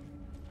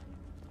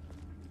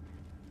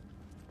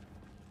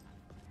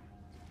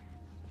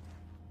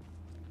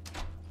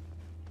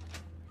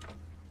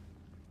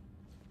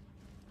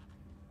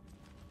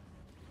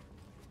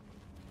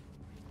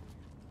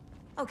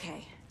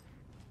 Okay,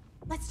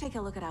 let's take a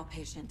look at our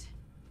patient.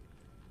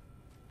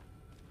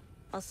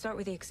 I'll start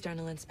with the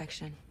external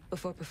inspection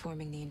before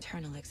performing the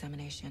internal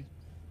examination.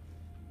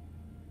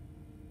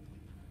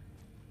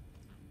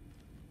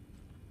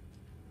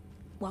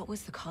 What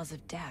was the cause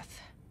of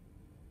death?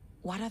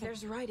 What other—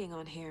 There's writing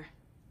on here.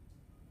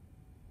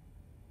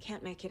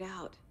 Can't make it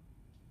out.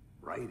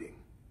 Writing?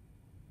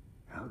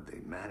 How'd they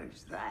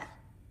manage that?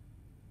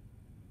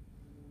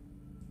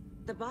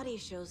 The body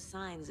shows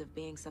signs of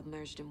being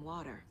submerged in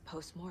water,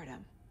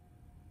 post-mortem.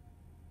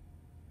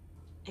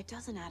 It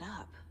doesn't add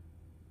up.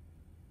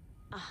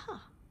 Uh-huh.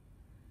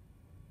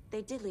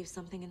 They did leave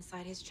something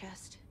inside his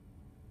chest.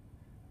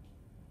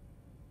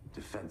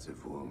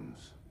 Defensive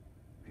wounds.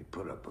 He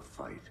put up a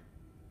fight.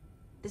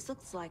 This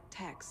looks like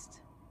text.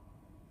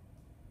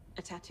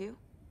 A tattoo?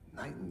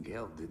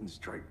 Nightingale didn't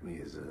strike me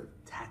as a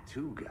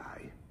tattoo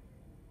guy.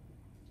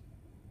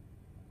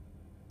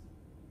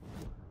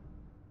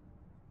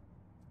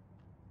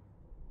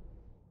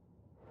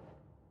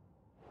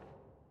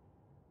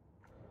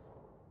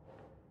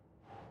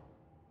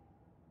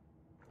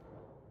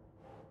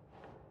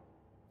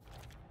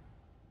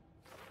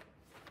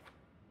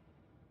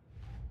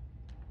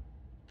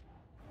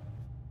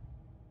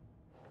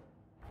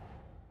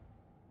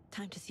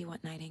 Time to see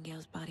what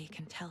Nightingale's body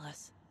can tell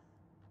us.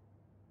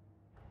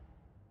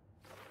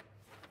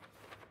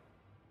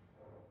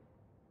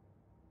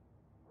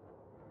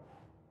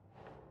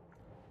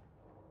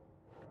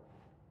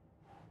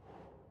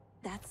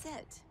 That's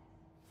it.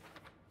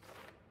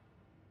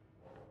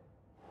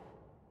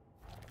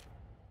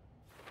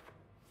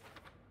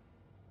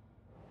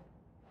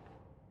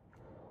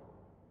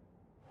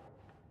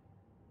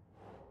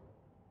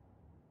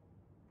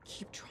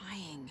 Keep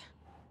trying.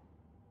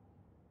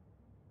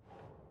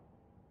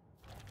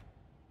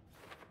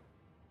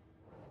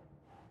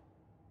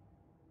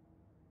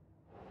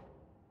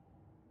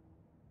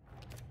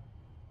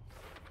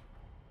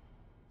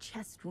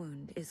 Chest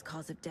wound is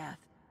cause of death,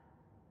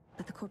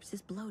 but the corpse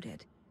is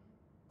bloated,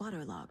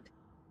 waterlogged.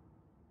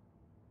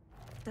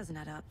 Doesn't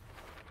add up.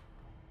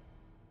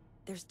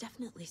 There's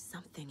definitely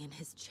something in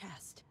his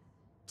chest.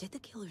 Did the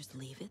killers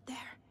leave it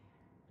there?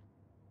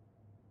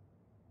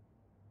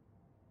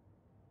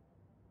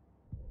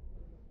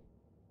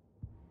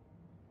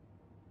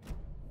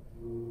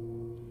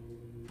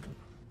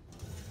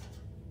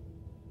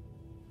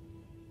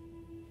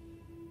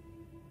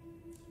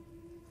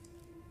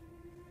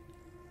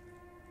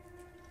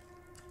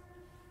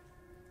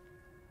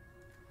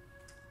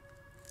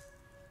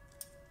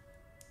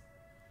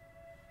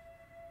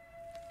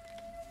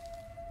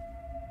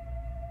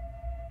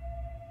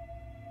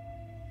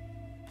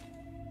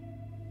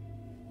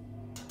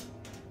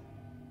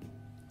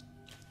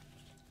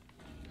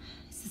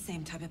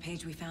 Same type of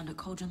page we found at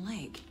Cauldron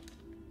Lake.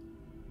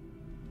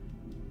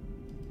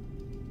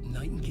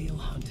 Nightingale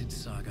hunted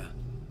Saga.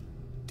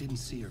 Didn't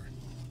see her.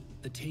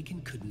 The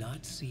Taken could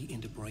not see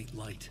into bright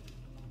light.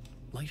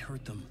 Light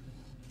hurt them,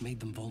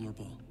 made them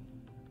vulnerable.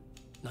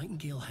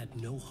 Nightingale had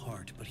no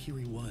heart, but here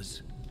he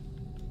was,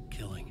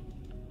 killing.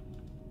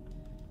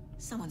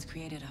 Someone's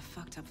created a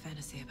fucked up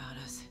fantasy about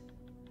us.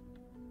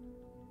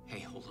 Hey,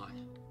 hold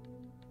on.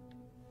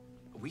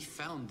 We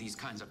found these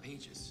kinds of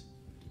pages.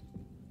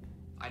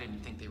 I didn't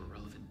think they were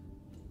relevant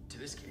to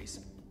this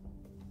case.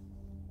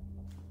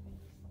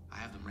 I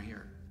have them right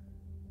here.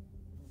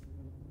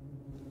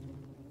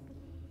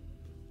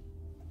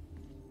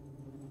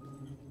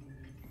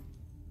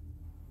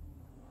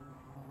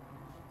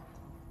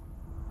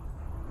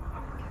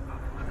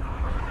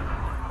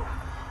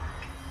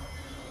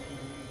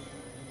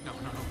 No,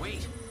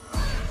 wait.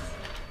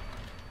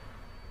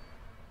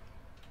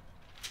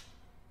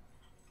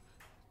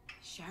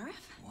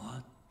 Sheriff?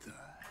 What the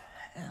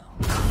hell?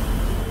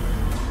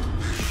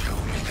 Show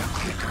me the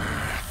clicker.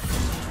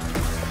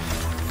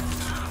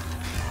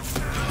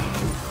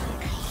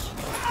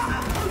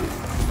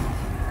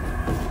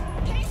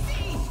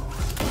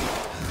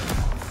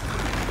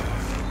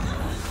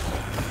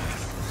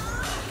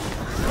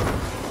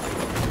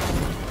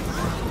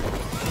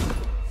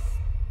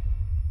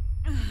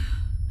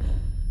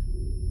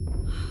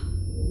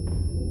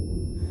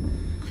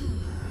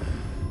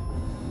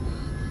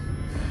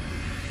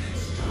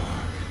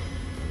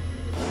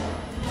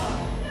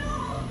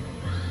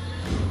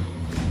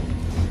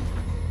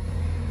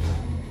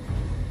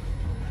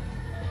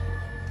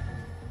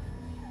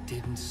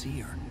 Didn't see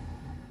her.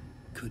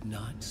 Could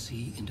not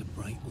see into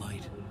bright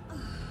light.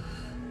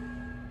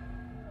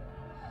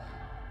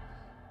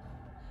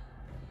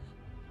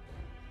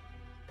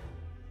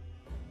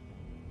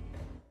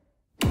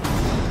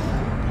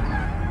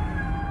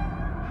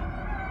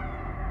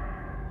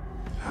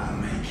 I'll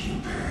make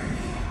you pay.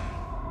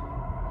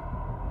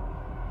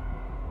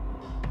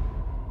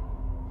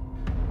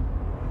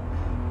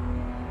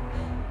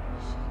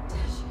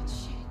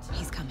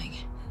 He's coming.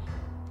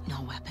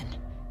 No weapon.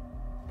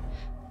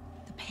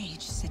 The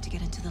page said to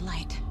get into the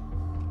light.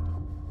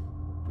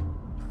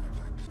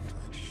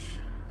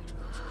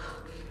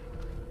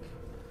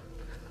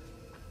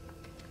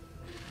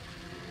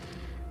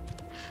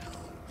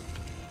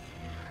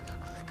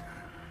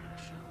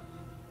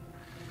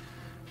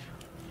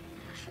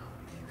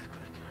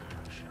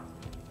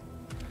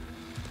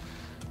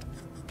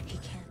 He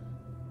can't.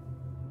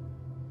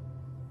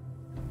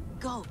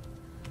 Go!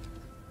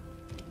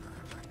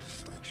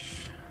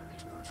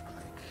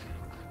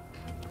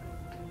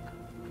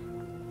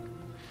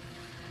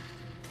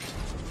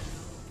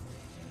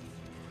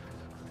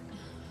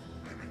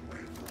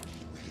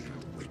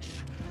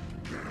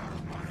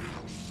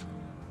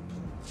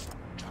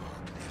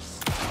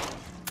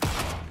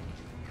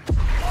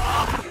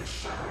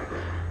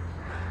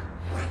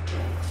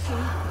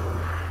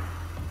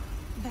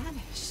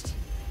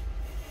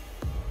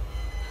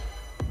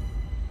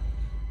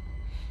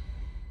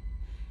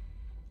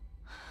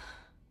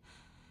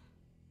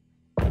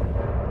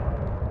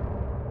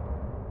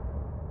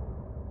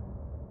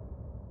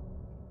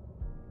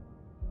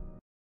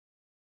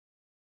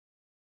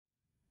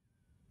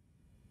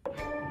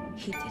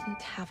 He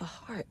didn't have a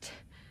heart,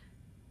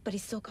 but he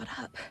still got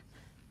up.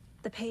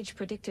 The page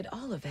predicted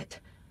all of it.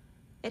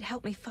 It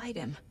helped me fight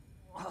him.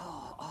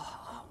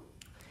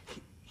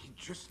 He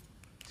just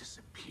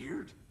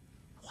disappeared?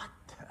 What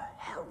the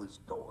hell is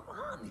going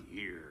on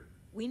here?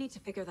 We need to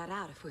figure that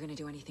out if we're gonna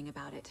do anything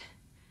about it.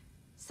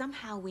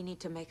 Somehow we need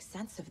to make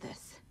sense of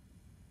this.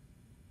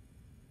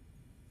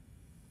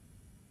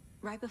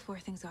 Right before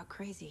things got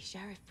crazy,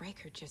 Sheriff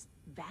Breaker just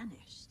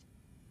vanished.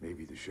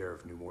 Maybe the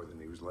sheriff knew more than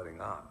he was letting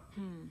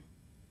on.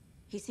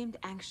 He seemed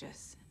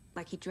anxious,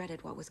 like he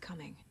dreaded what was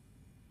coming.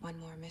 One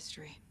more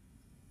mystery.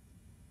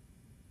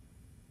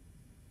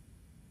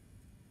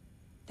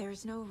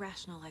 There's no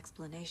rational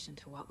explanation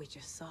to what we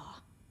just saw.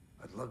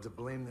 I'd love to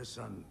blame this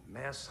on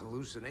mass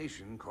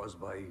hallucination caused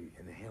by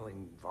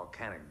inhaling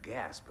volcanic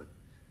gas, but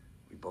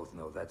we both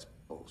know that's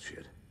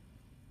bullshit.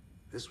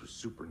 This was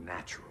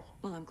supernatural.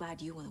 Well, I'm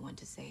glad you were the one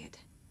to say it.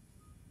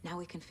 Now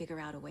we can figure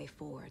out a way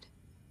forward.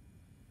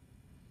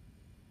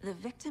 The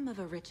victim of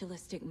a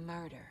ritualistic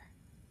murder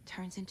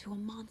turns into a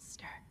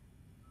monster.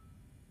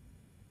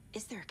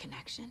 Is there a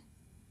connection?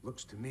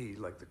 Looks to me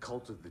like the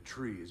cult of the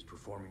tree is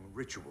performing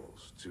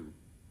rituals to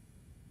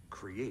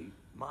create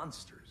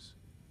monsters.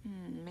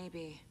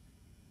 Maybe.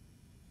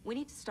 We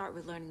need to start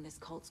with learning this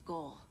cult's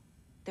goal,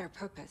 their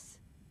purpose.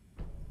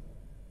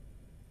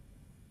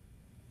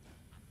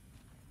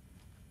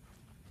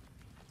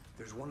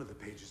 There's one of the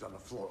pages on the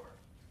floor.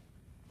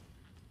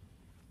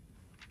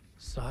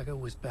 Saga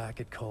was back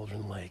at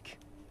Cauldron Lake.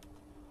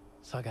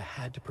 Saga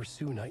had to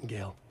pursue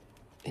Nightingale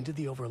into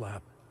the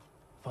overlap.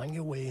 Finding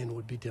a way in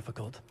would be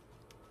difficult.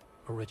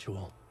 A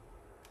ritual.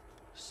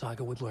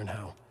 Saga would learn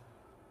how.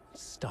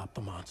 Stop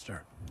the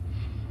monster.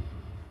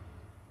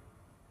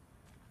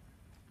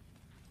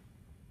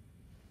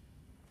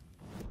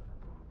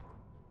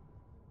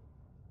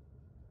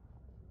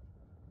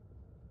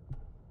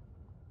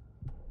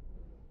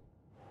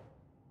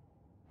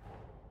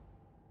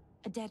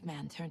 A dead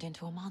man turned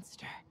into a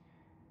monster.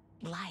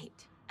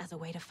 Light as a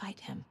way to fight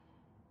him.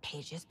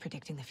 Pages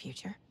predicting the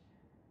future.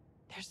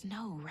 There's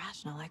no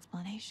rational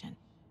explanation.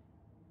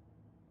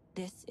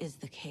 This is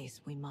the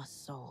case we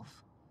must solve.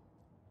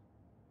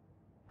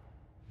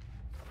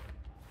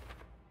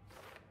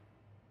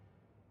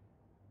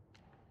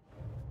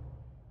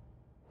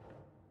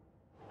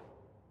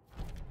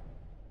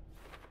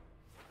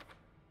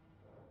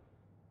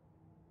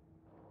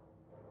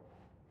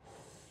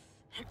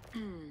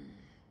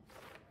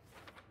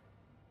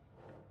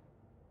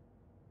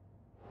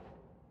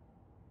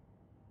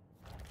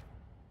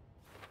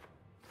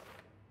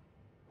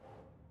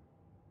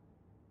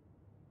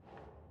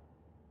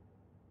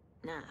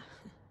 Nah.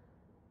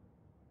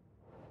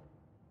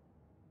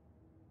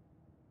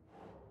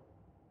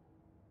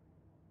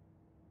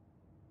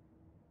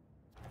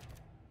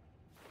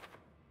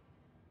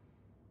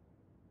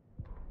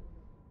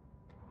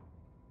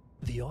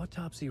 The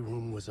autopsy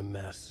room was a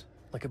mess,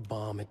 like a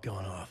bomb had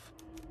gone off.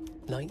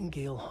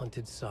 Nightingale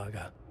hunted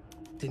Saga.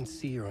 Didn't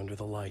see her under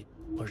the light,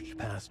 lurched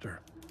past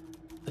her.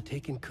 The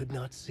Taken could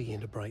not see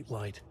into bright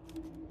light.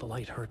 The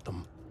light hurt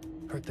them,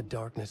 hurt the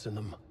darkness in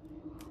them,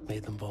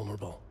 made them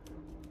vulnerable.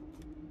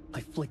 I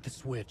flick the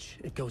switch,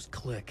 it goes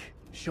click.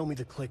 Show me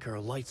the clicker,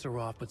 lights are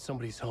off, but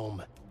somebody's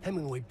home.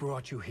 Hemingway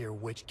brought you here,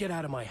 witch. Get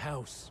out of my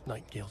house,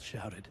 Nightingale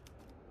shouted.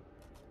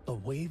 A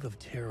wave of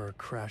terror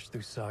crashed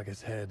through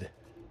Saga's head.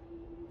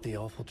 The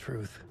awful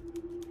truth.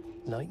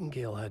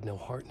 Nightingale had no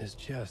heart in his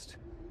chest,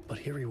 but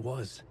here he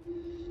was,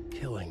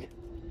 killing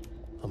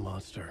a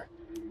monster.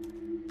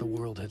 The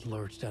world had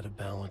lurched out of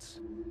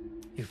balance.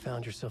 You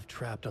found yourself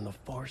trapped on the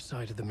far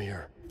side of the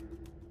mirror.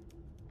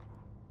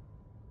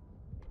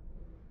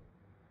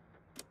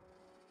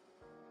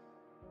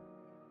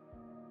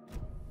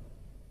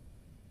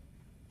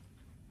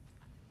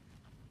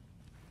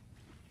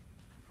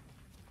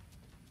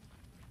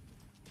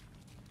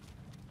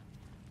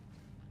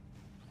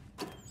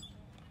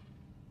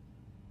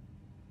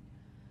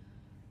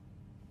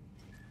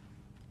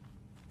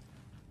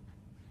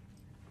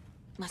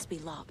 Must be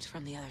locked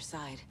from the other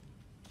side.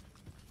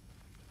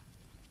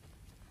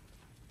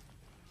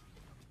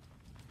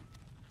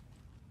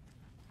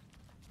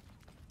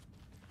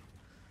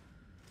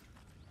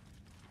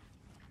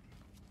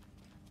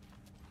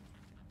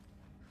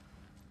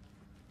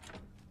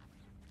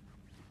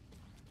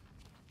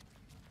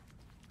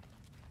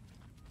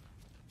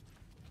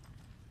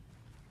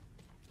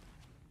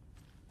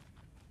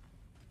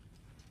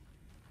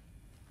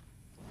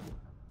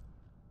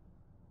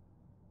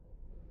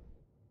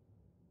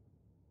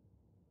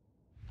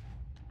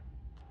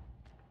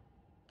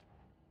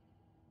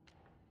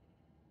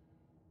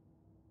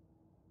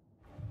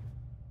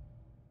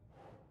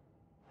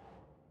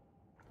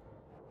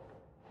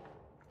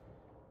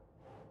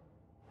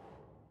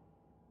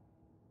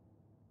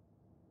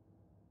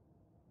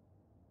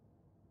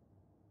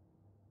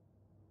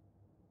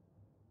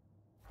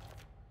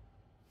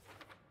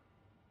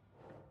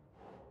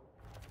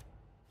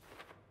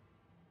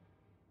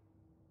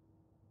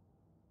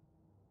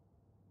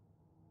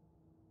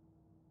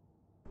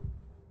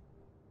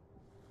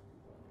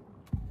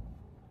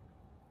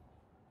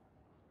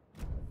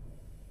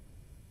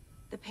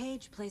 The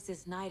page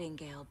places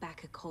Nightingale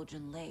back at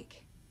Cauldron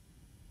Lake.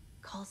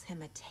 Calls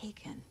him a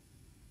Taken.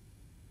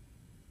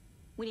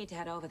 We need to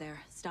head over there,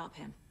 stop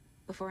him,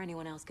 before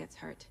anyone else gets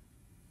hurt.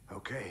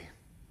 Okay.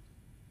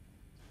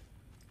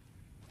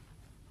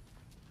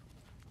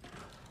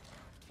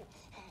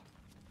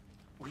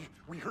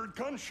 We heard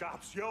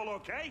gunshots. Y'all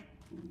okay?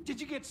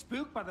 Did you get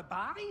spooked by the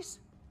bodies?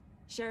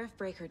 Sheriff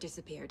Breaker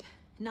disappeared.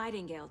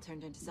 Nightingale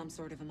turned into some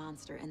sort of a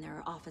monster, and there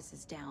are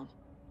offices down.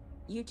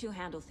 You two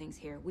handle things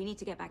here. We need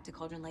to get back to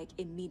Cauldron Lake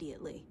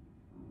immediately.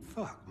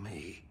 Fuck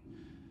me.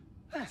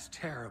 That's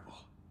terrible.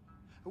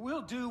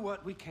 We'll do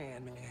what we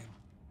can, man.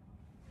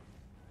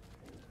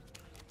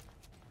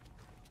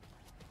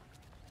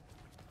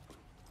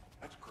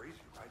 That's crazy,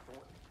 right,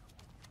 Thornton?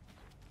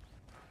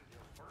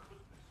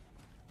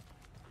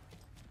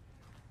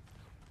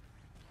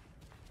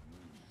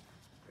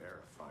 They're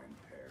a fine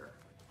pair.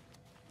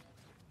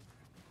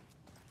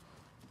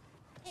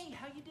 Hey,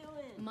 how you doing?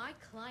 My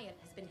client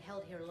has been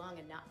held here long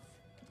enough.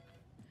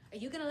 Are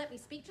you gonna let me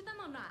speak to them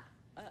or not?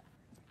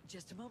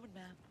 Just a moment,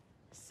 ma'am.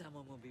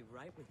 Someone will be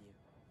right with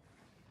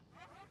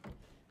you.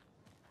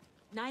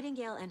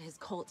 Nightingale and his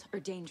cult are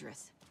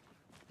dangerous.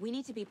 We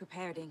need to be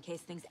prepared in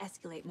case things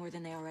escalate more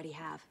than they already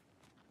have.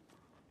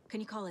 Can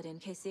you call it in,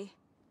 KC?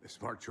 A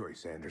smart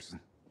choice, Anderson.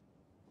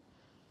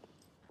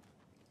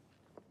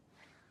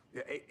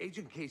 Yeah,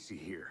 Agent Casey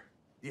here.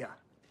 Yeah.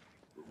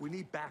 We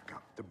need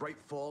backup. The Bright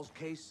Falls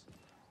case.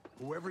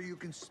 Whoever you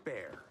can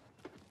spare.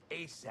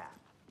 ASAP.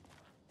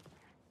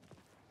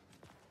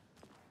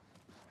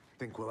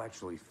 Think we'll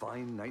actually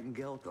find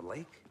Nightingale at the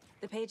lake?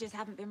 The pages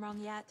haven't been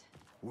wrong yet.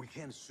 We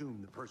can't assume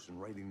the person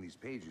writing these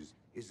pages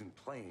isn't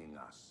playing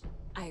us.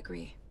 I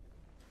agree.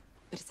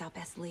 But it's our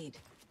best lead.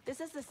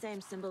 This is the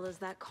same symbol as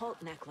that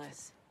cult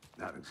necklace.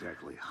 Not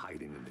exactly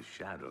hiding in the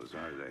shadows,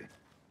 are they?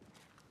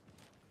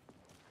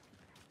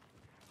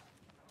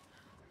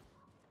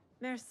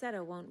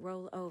 Merced won't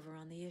roll over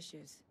on the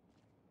issues.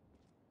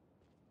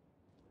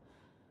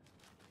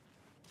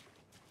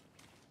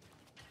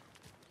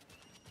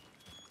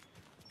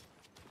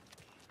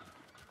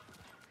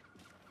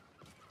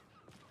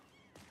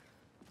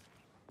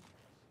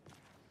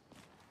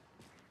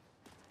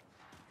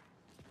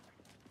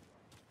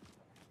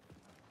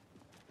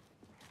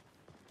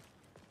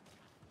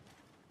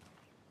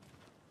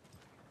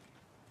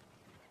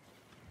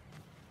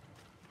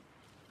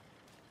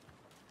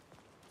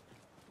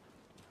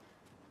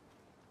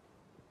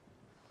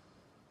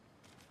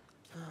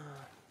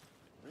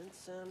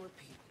 Rinse and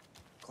repeat.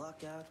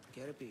 Clock out,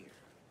 get a beer.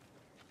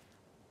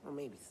 Or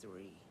maybe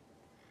 3.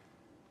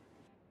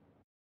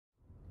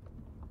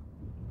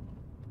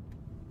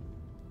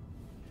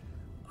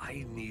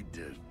 I need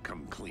to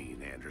come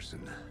clean,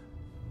 Anderson.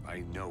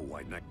 I know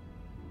why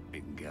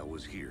Nightingale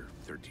was here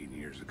 13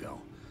 years ago.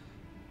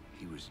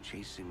 He was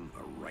chasing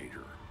a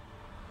writer,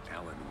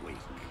 Alan Wake.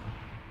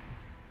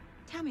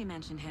 Tammy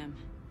mentioned him.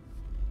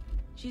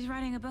 She's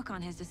writing a book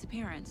on his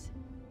disappearance.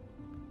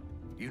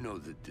 You know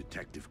the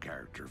detective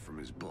character from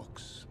his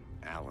books,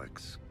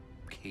 Alex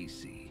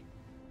Casey.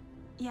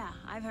 Yeah,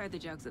 I've heard the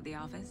jokes at the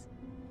office.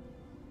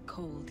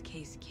 Cold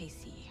case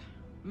Casey.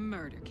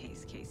 Murder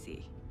case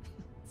Casey.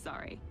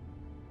 Sorry.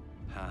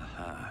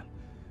 Ha.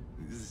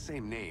 It's the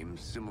same name,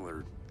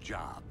 similar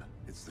job.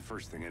 It's the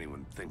first thing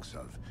anyone thinks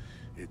of.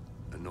 It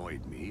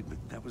annoyed me, but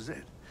that was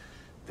it.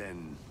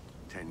 Then,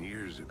 10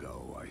 years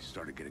ago, I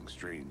started getting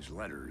strange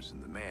letters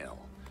in the mail.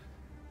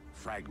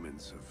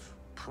 Fragments of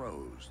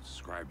prose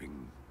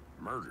describing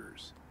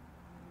murders.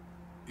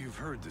 You've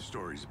heard the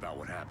stories about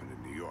what happened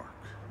in New York.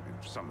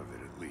 Some of it,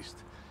 at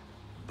least.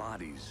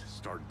 Bodies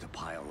started to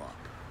pile up.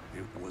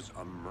 It was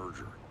a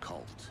murder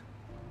cult.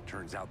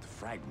 Turns out the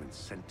fragments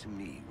sent to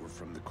me were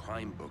from the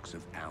crime books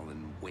of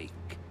Alan Wake.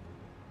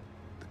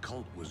 The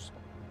cult was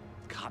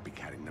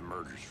copycatting the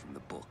murders from the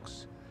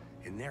books.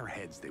 In their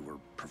heads, they were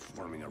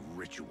performing a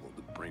ritual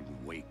to bring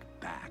Wake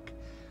back.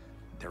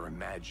 Their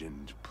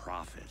imagined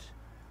prophet.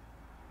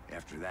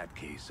 After that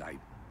case, I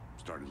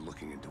started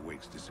looking into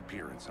Wake's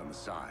disappearance on the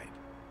side.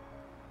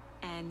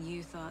 And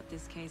you thought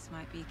this case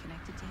might be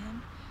connected to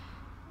him?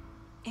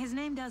 His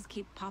name does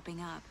keep popping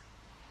up.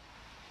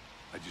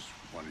 I just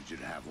wanted you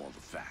to have all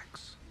the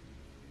facts.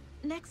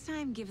 Next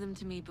time, give them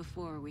to me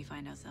before we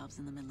find ourselves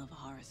in the middle of a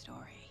horror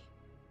story.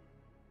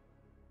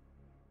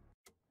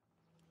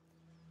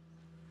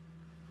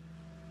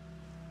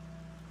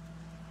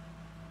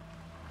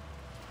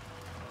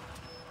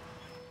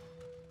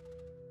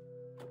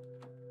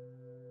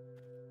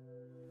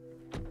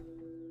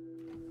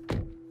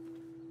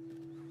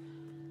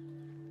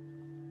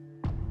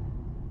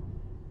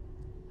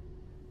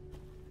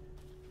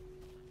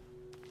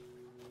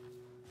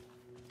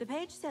 The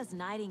page says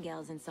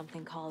Nightingale's in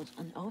something called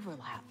an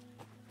overlap.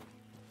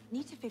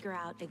 Need to figure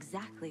out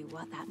exactly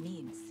what that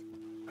means.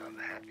 I'm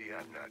happy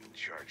I'm not in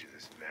charge of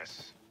this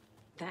mess.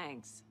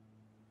 Thanks.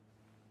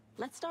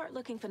 Let's start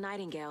looking for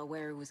Nightingale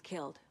where he was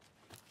killed.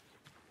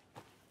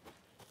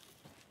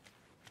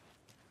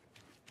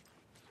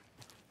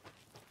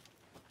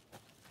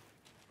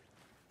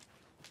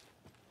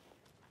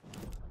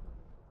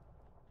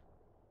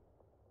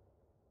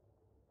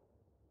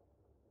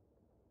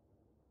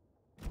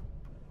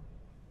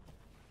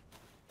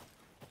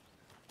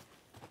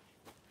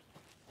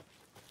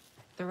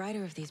 The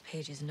writer of these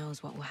pages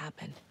knows what will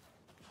happen.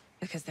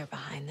 Because they're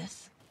behind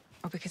this,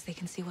 or because they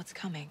can see what's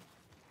coming.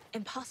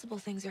 Impossible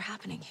things are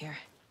happening here.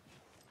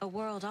 A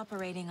world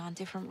operating on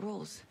different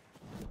rules.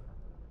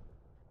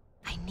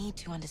 I need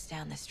to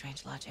understand this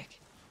strange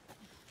logic.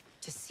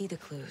 To see the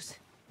clues.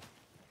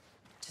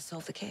 To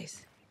solve the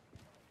case.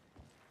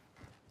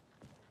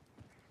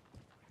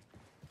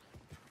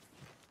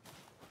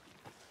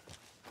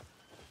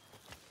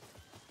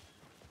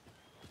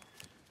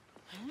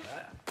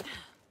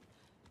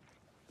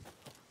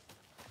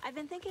 I've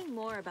been thinking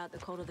more about the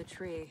cult of the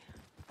tree.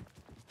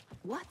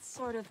 What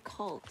sort of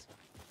cult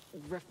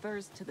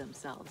refers to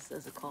themselves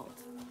as a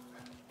cult?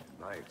 In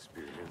my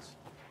experience,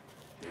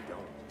 they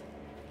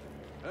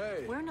don't.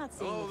 Hey! We're not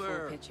seeing hello the full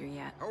there. picture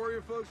yet. How are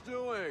you folks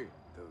doing?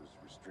 Those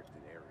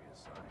restricted area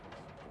signs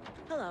don't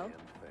do Hello.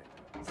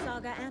 a damn thing.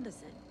 Saga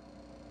Anderson.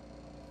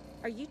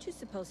 Are you two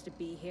supposed to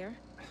be here?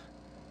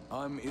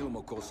 I'm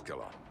Ilmo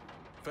Koskela.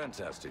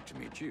 Fantastic to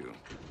meet you.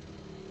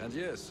 And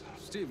yes,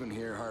 Stephen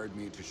here hired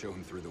me to show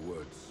him through the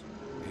woods.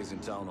 He's in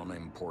town on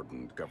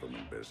important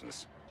government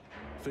business.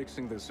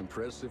 Fixing this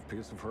impressive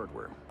piece of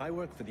hardware. I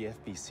work for the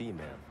FBC,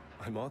 ma'am.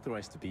 I'm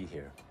authorized to be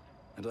here.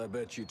 And I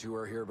bet you two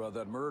are here about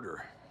that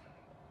murder.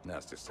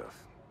 Nasty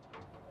stuff.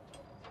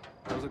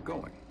 How's it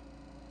going?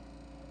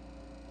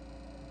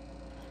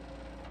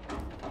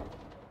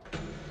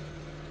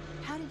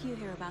 How did you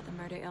hear about the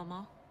murder,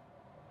 Ilmo?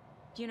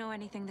 Do you know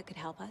anything that could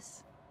help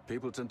us?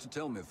 People tend to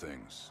tell me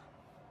things.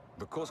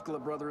 The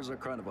Koskela brothers are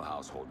kind of a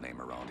household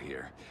name around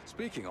here.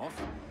 Speaking of,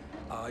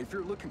 if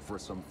you're looking for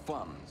some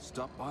fun,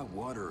 stop by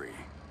Watery.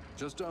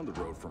 Just down the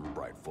road from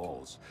Bright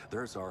Falls,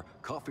 there's our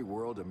Coffee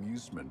World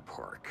amusement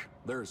park.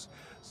 There's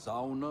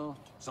sauna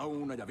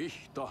ja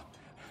vihta.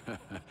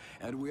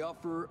 And we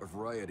offer a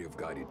variety of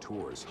guided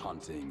tours,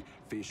 hunting,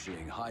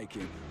 fishing,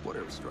 hiking,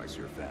 whatever strikes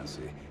your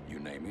fancy. You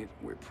name it,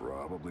 we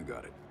probably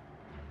got it.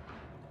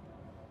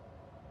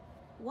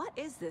 What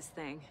is this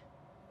thing?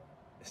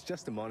 It's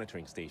just a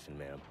monitoring station,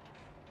 ma'am.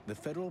 The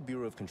Federal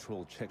Bureau of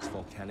Control checks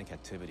volcanic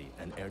activity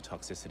and air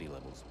toxicity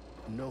levels.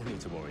 No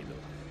need to worry,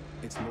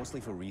 though. It's mostly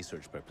for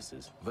research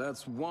purposes.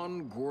 That's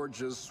one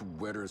gorgeous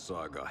sweater,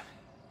 Saga.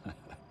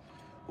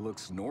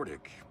 Looks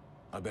Nordic.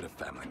 I bet a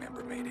family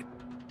member made it.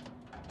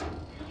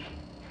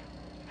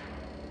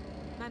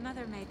 My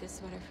mother made this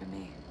sweater for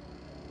me.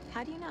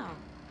 How do you know?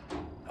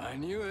 I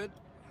knew it.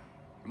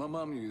 My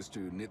mom used to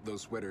knit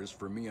those sweaters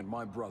for me and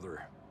my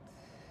brother.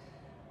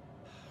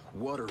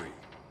 Watery,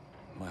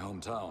 my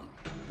hometown,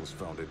 was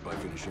founded by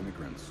Finnish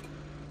immigrants.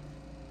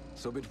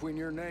 So between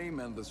your name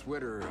and the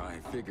sweater, I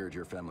figured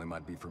your family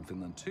might be from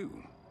Finland too.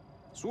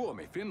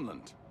 Suomi,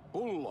 Finland.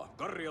 Pulla,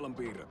 Karjalan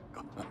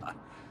piirakka.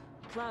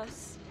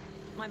 Close.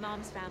 My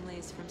mom's family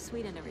is from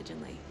Sweden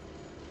originally.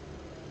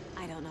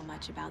 I don't know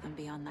much about them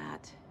beyond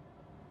that.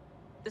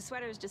 The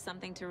sweater is just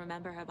something to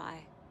remember her by.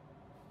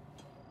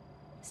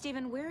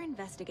 Stephen, we're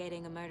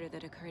investigating a murder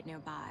that occurred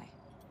nearby.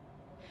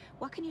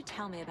 What can you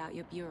tell me about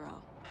your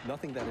bureau?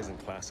 Nothing that isn't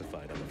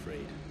classified, I'm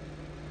afraid.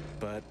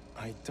 But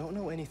I don't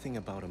know anything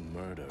about a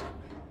murder.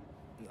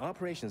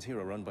 Operations here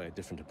are run by a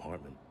different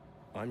department.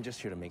 I'm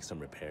just here to make some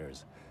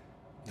repairs.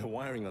 The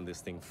wiring on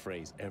this thing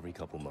frays every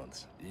couple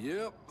months.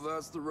 Yep,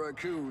 that's the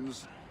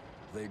raccoons.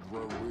 They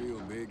grow real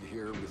big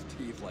here with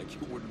teeth like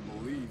you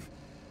wouldn't believe.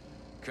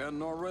 Can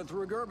nor run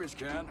through a garbage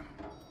can.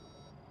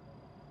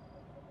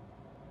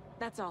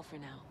 That's all for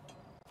now.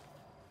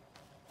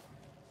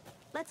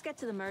 Let's get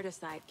to the murder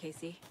site,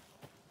 Casey.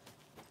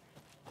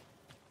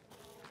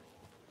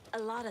 A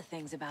lot of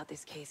things about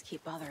this case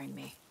keep bothering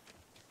me.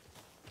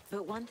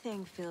 But one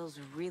thing feels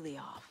really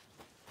off.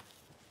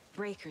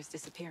 Breaker's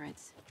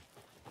disappearance.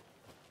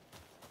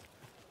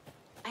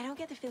 I don't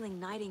get the feeling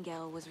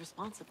Nightingale was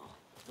responsible.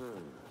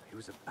 He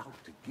was about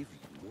to give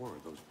you more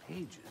of those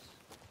pages.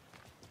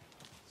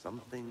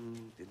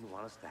 Something didn't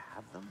want us to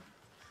have them?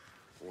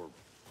 Or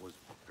was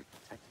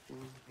protecting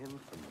him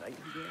from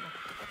Nightingale?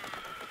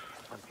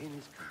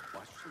 Spontaneous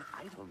combustion?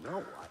 I don't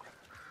know.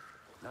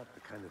 Not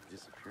the kind of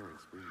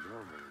disappearance we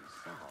normally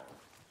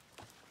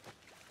solve.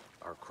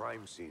 Our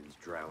crime scene's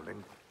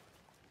drowning.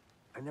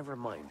 I never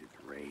minded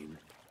rain.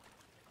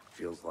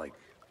 Feels like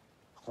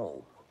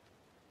home.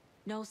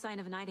 No sign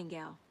of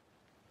Nightingale.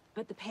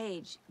 But the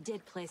page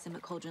did place him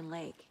at Cauldron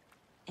Lake,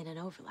 in an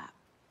overlap.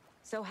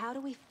 So how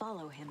do we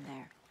follow him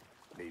there?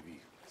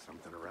 Maybe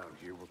something around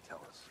here will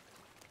tell us.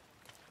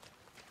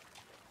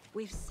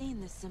 We've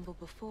seen this symbol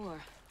before.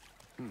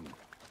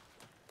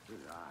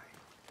 Good eye.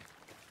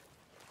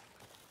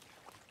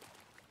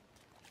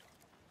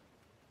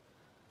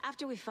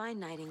 After we find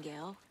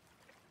Nightingale,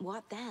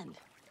 what then?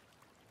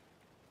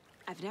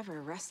 I've never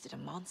arrested a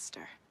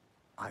monster.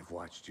 I've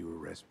watched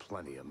you arrest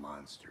plenty of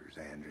monsters,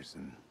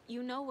 Anderson.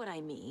 You know what I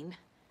mean.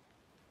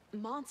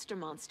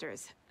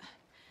 Monsters.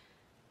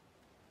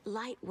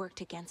 Light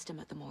worked against him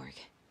at the morgue.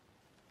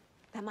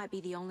 That might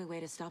be the only way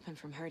to stop him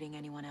from hurting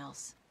anyone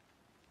else.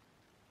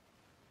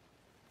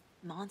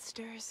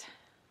 Monsters,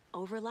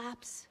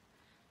 overlaps,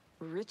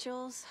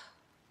 rituals.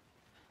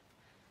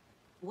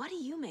 What do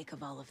you make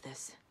of all of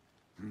this?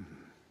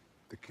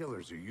 The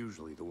killers are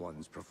usually the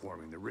ones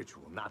performing the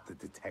ritual, not the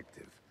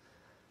detective.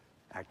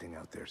 Acting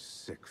out their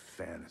sick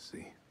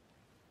fantasy.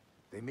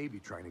 They may be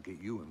trying to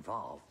get you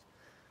involved,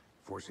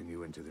 forcing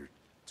you into their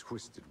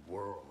twisted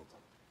world.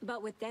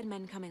 But with dead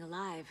men coming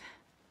alive,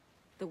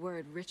 the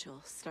word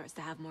ritual starts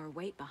to have more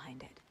weight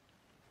behind it.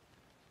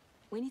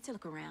 We need to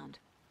look around.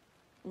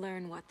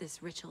 Learn what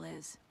this ritual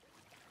is.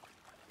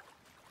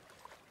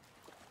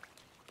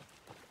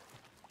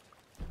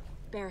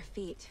 Bare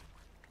feet.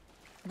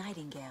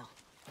 Nightingale.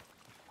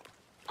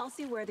 I'll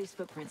see where these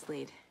footprints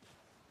lead.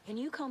 Can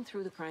you comb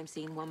through the crime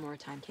scene one more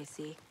time,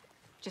 KC?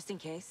 Just in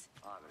case?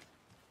 On it.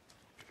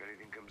 If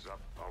anything comes up,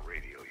 I'll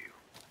radio you.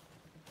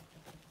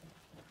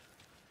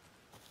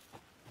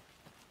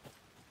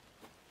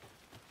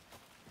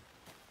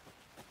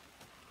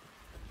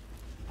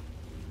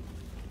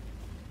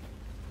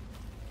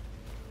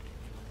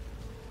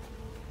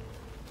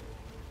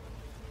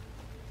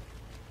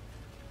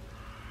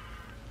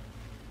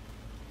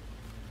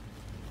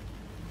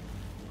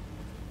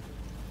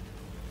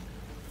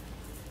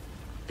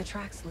 The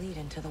tracks lead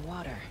into the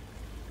water.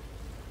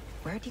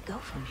 Where'd he go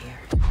from here?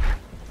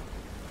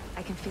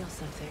 I can feel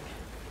something.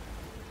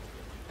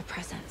 A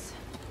presence.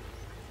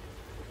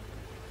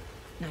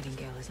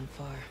 Nightingale isn't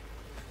far.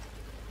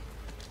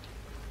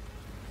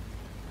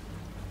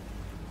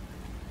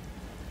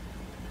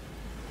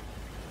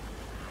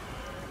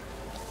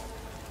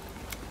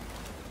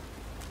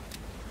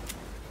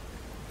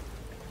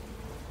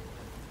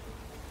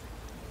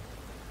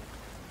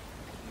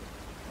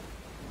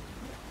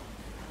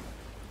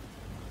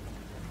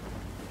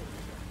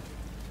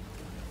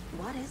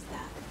 What is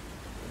that?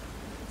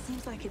 It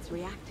seems like it's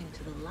reacting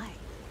to the light.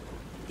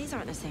 These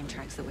aren't the same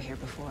tracks that were here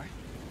before.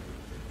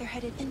 They're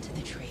headed into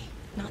the tree,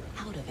 not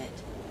out of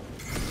it.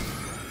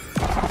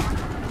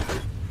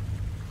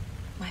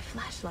 My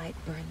flashlight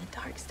burned the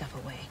dark stuff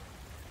away.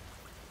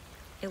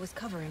 It was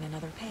covering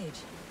another page.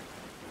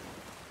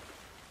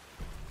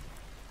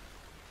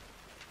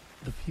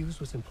 The fuse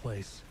was in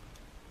place.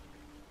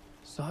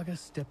 Saga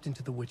stepped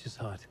into the witch's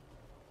hut.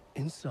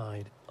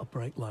 Inside, a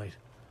bright light.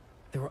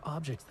 There were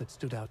objects that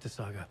stood out to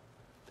Saga,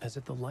 as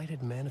if the light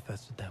had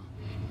manifested them.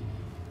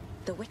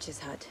 The witch's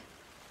hut.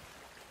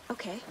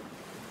 Okay.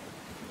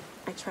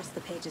 I trust the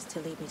pages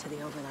to lead me to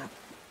the overlap.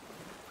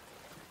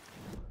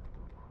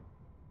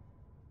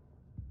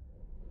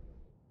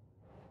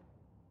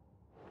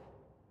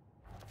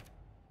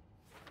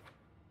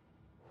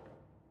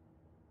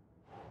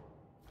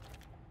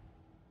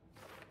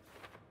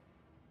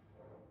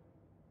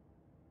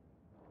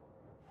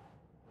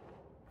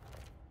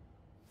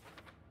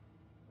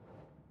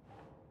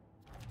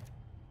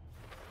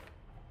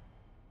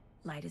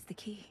 Light is the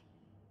key.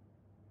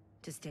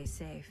 To stay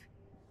safe.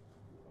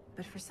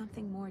 But for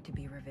something more to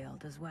be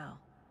revealed as well.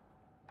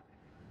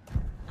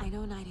 I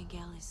know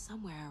Nightingale is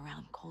somewhere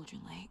around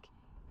Cauldron Lake.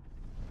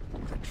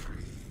 The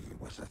tree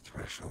was a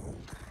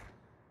threshold.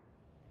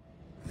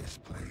 This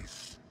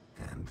place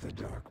and the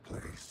dark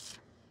place.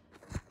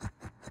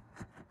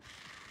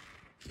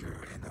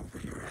 You're in over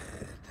your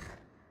head.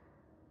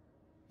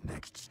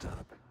 Next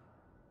stop,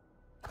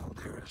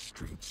 Caldera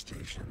Street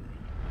Station.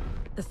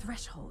 The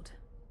threshold.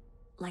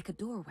 Like a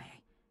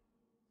doorway.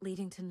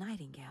 Leading to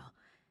Nightingale.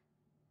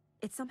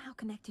 It's somehow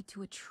connected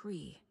to a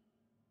tree.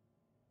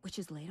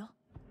 Witch's ladle?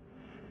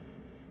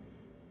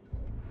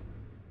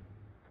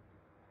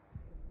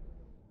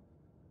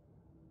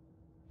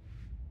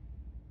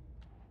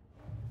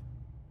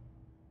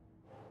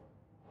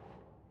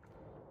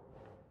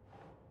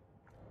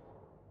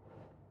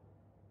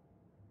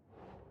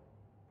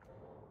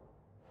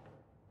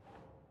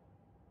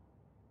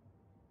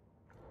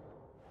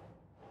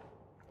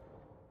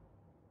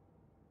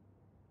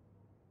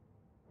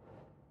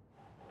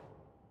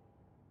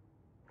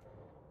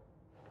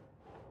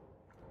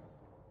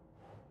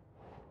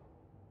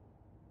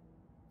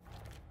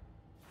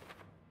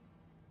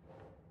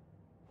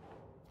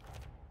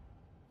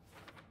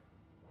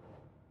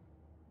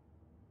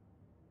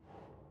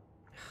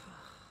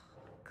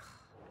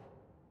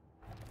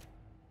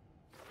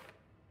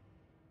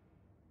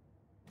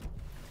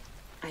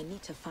 I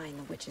need to find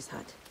the witch's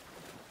hut.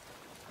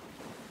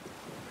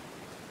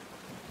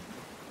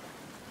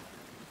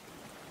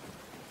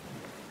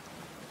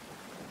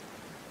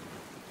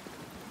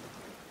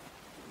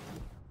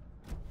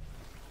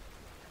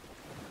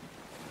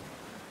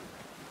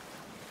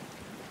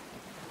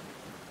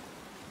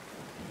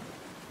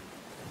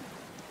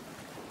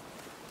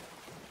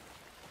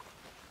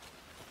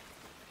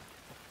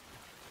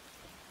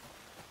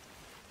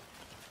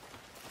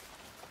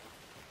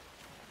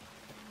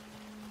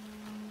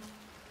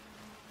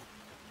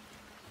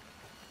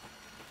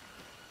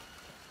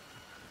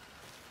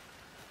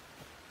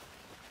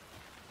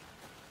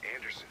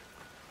 Anderson,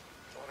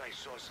 thought I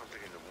saw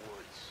something in the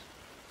woods.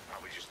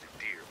 Probably just a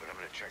deer, but I'm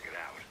gonna check it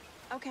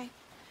out. Okay.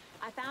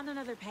 I found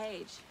another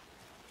page.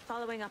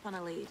 Following up on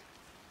a lead.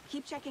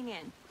 Keep checking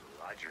in.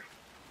 Roger.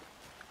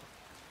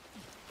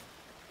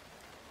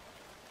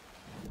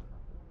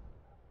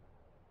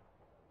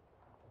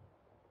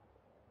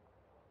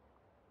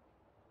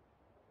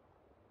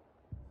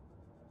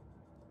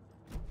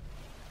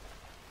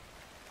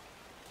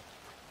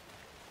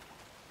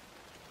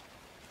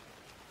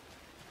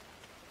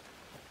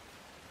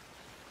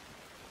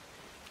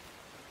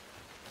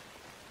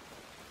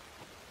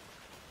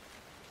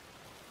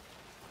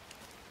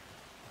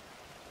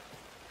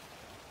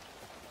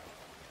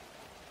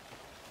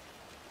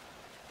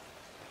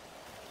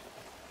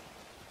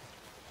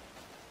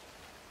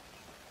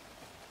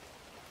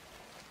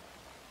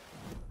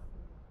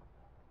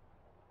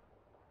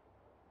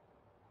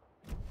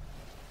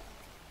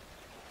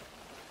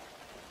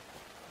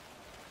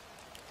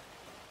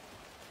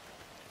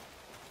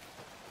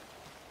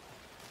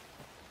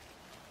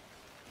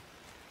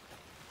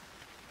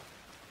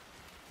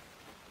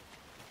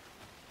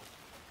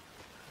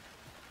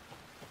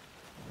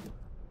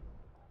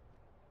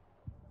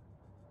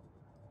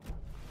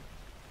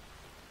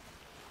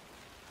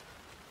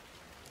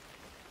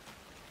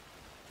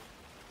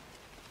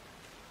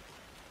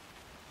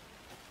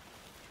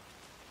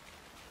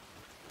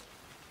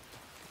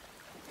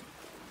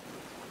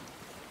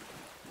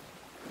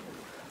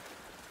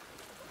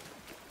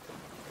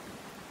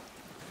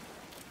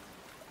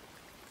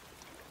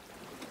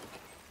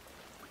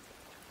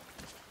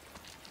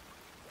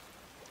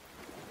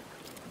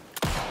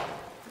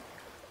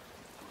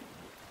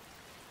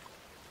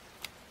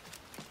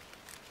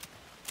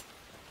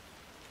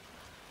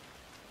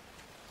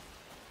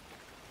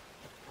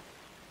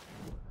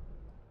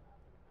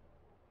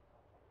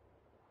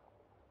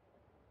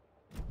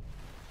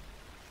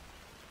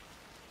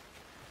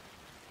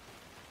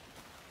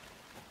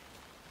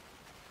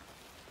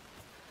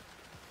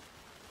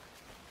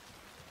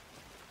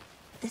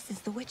 This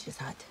is the witch's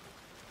hut.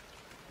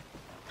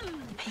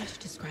 The page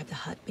described the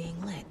hut being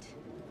lit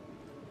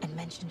and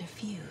mentioned a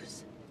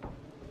fuse.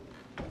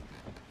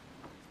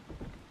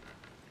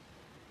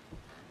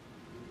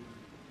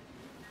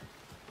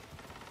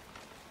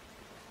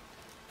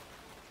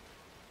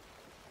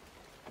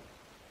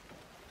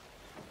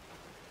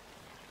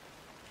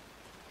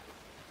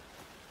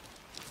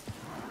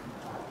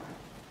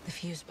 The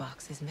fuse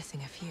box is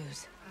missing a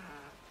fuse.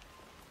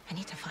 I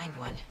need to find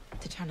one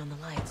to turn on the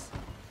lights.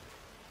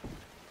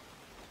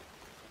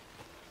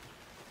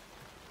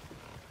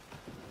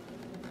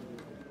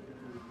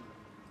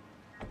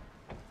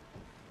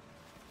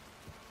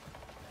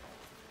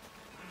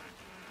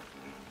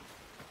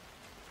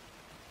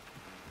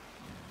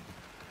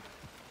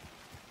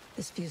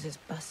 This fuse is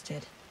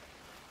busted.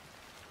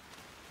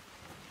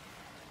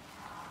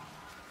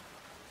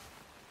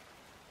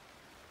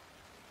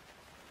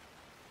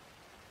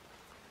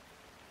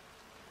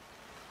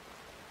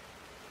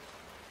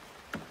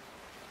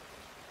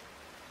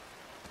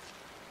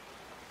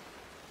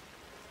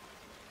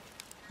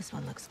 This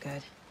one looks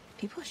good.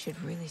 People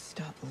should really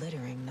stop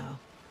littering, though.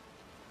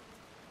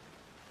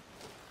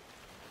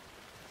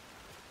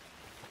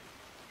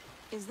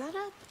 Is that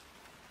a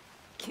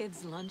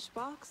kid's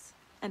lunchbox?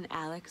 An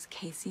Alex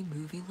Casey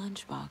movie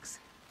lunchbox.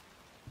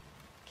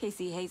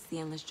 Casey hates the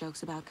endless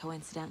jokes about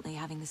coincidentally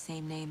having the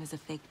same name as a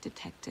fake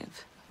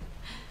detective.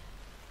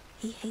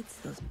 He hates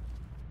those.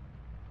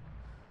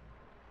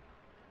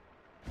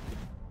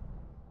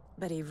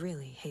 But he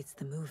really hates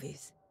the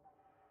movies.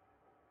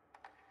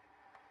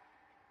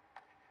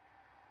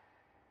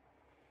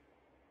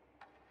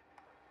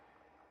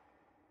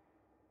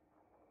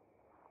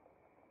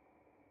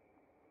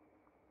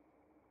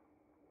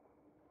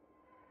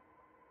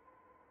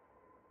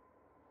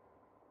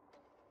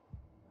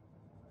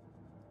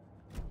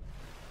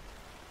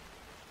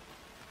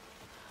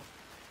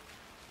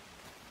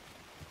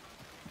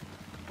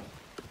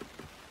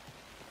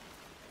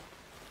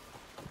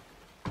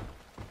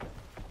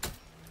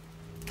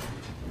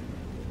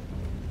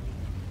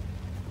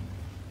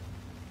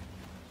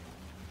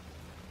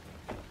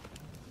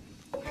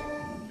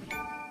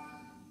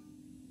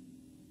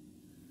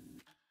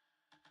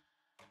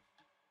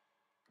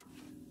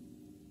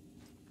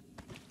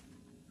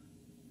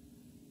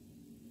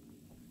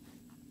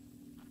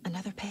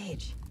 Another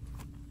page.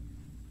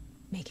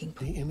 Making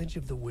the image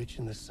of the witch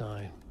in the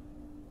sign.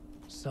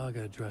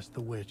 Saga addressed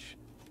the witch.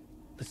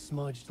 The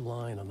smudged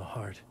line on the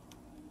heart.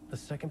 The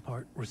second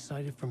part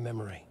recited from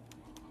memory.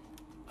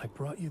 I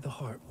brought you the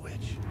heart,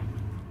 witch.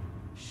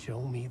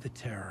 Show me the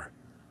terror.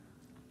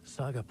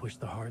 Saga pushed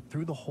the heart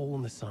through the hole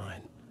in the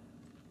sign.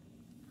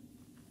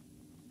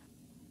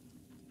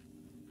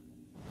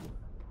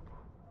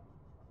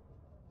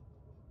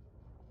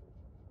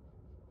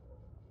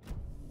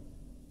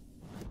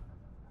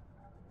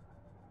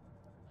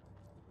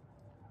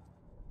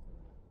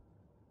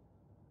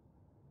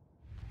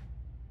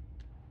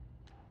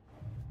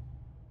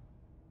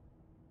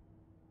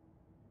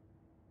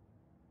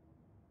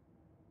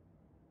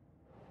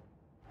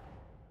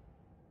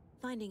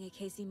 Finding a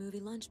Casey movie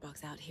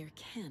lunchbox out here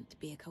can't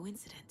be a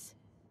coincidence.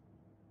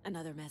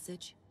 Another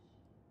message.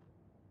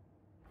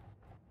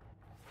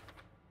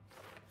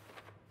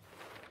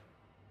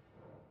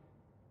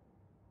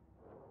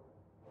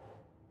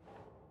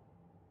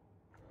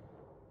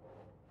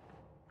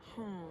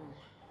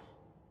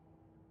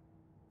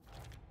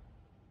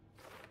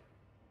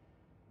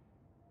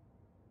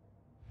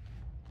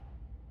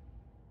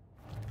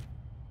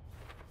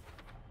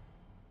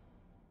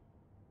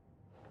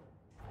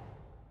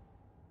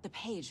 The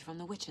page from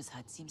the witch's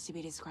hut seems to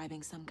be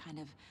describing some kind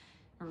of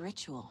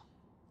ritual.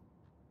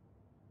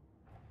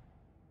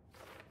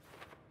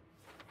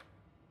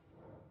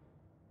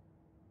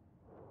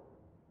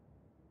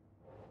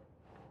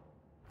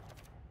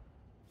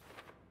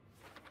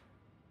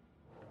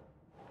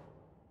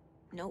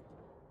 Nope.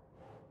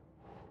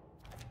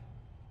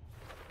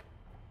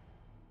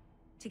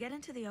 To get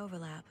into the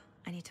overlap,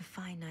 I need to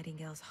find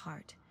Nightingale's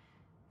heart.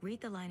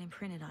 Read the line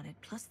imprinted on it,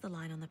 plus the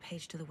line on the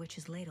page to the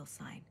witch's ladle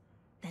sign.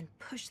 Then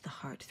push the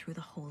heart through the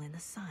hole in the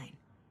sign.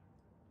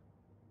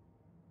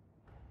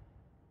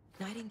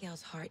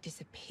 Nightingale's heart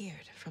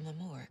disappeared from the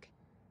morgue.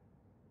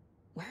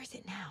 Where is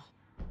it now?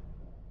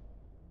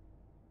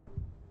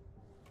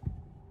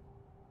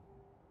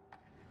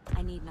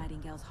 I need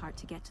Nightingale's heart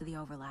to get to the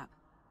overlap.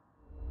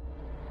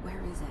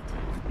 Where is it?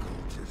 The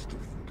cultist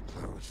leaned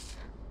close.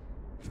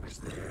 He was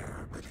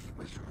there, but he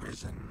was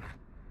risen.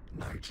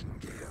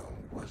 Nightingale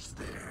was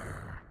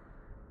there.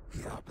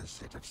 The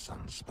opposite of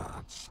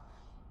sunspots.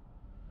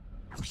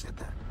 Who said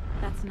that?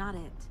 That's not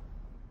it.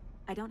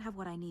 I don't have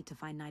what I need to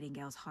find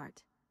Nightingale's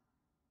heart.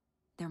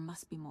 There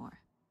must be more.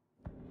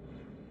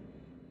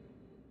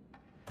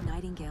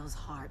 Nightingale's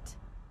heart.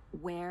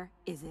 Where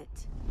is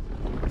it?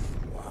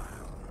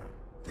 While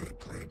they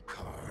played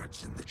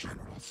cards in the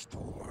general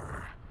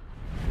store,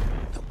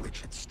 the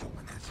witch had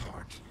stolen his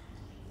heart.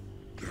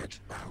 Get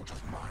out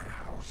of my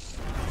house.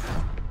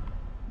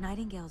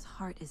 Nightingale's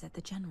heart is at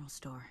the general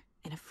store,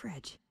 in a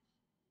fridge.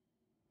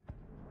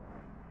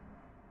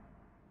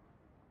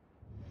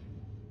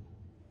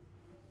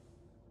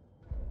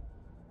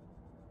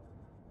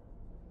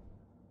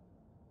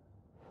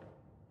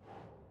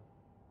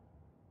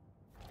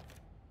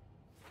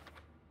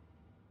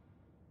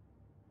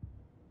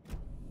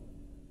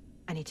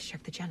 I need to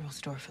check the general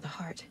store for the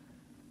heart.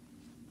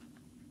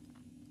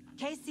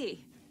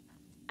 Casey,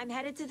 I'm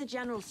headed to the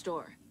general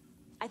store.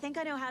 I think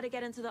I know how to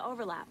get into the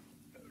overlap.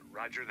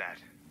 Roger that.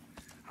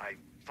 I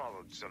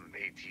followed some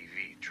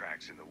ATV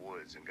tracks in the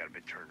woods and got a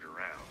bit turned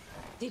around.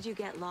 Did you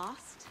get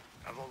lost?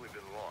 I've only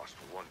been lost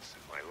once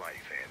in my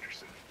life,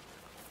 Anderson.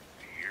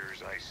 The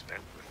years I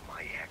spent with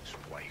my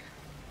ex-wife.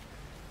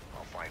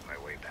 I'll find my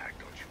way back,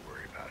 don't you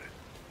worry about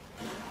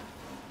it.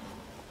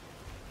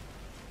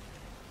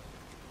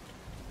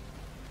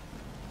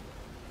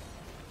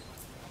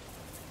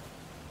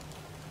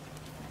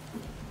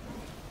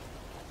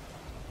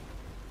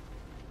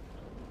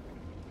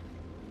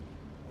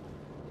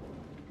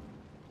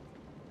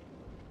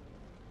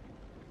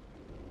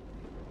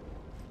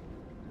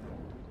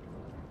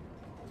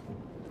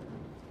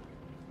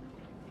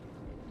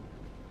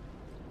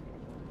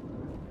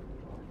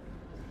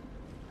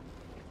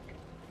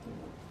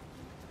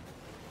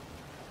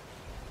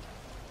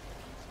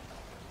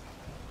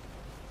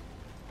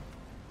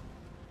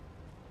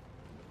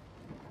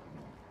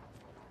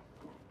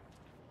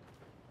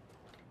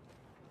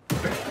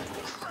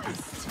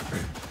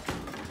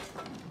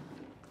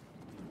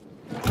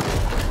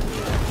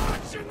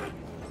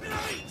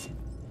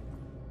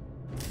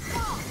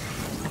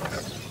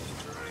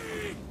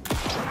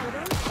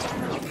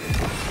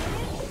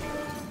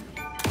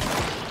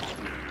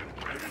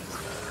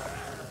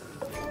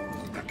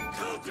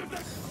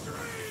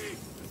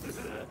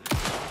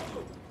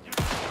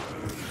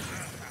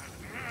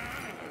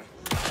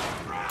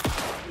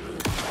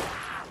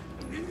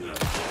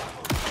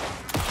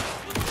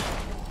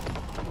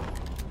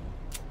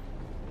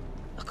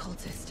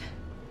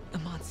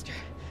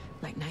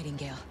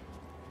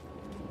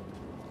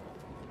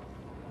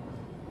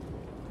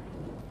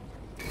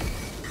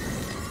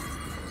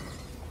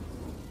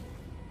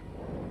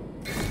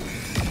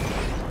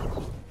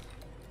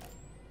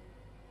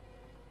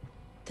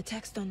 The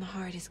text on the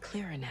heart is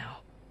clearer now.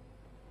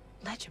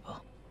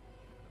 Legible.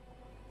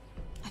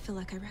 I feel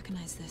like I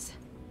recognize this.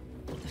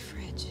 The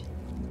fridge.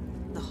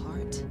 The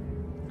heart.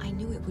 I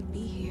knew it would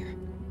be here.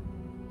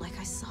 Like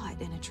I saw it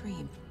in a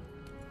dream.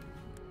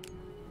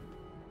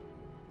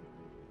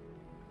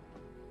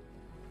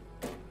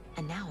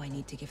 And now I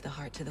need to give the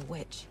heart to the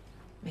witch.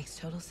 Makes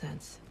total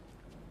sense.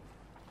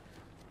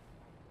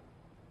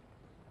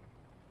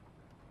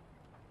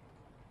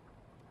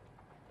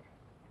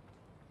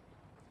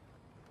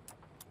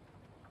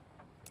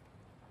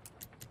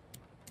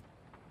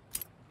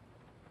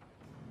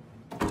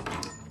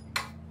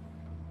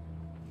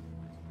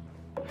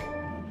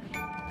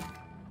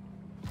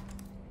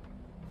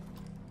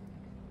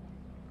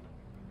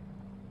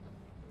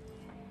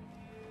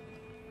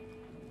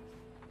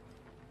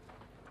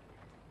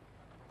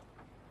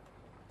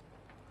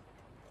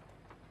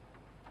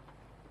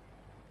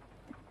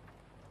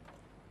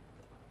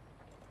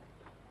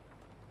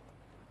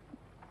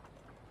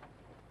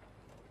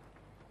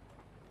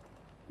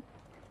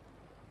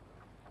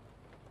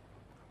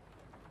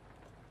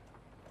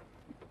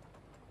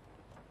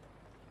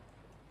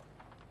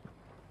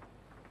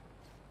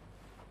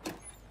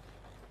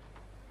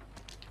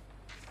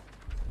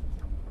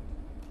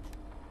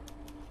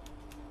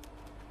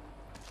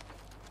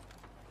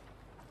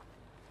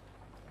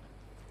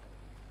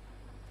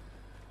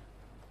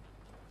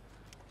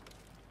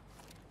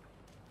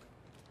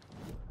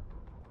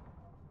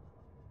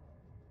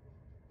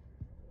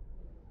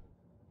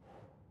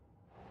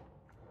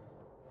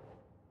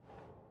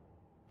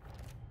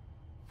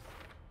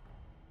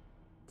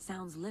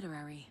 Sounds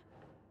literary,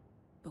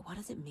 but what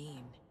does it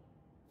mean?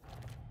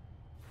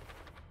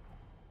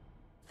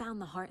 Found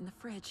the heart in the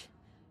fridge,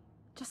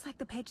 just like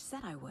the page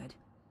said I would.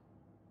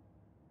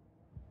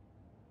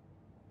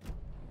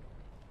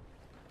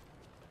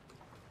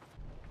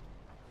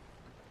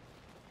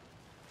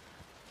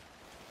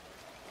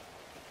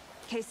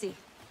 Casey,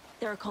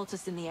 there are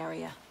cultists in the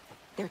area.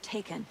 They're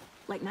taken,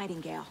 like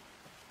Nightingale.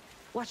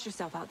 Watch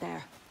yourself out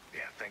there.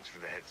 Yeah, thanks for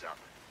the heads up.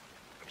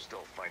 I'm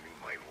still finding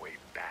my way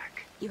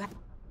back. You have...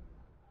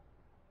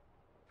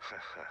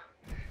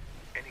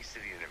 Any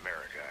city in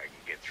America I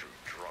can get through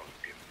drunk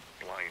and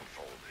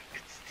blindfolded.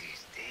 It's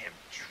these damn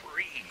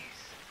trees.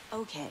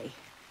 Okay,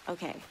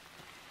 okay.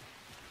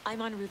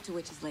 I'm en route to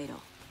Witch's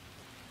Ladle.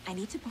 I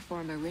need to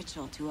perform a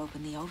ritual to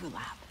open the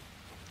overlap.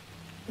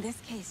 This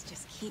case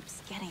just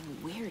keeps getting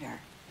weirder.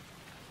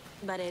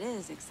 But it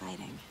is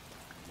exciting.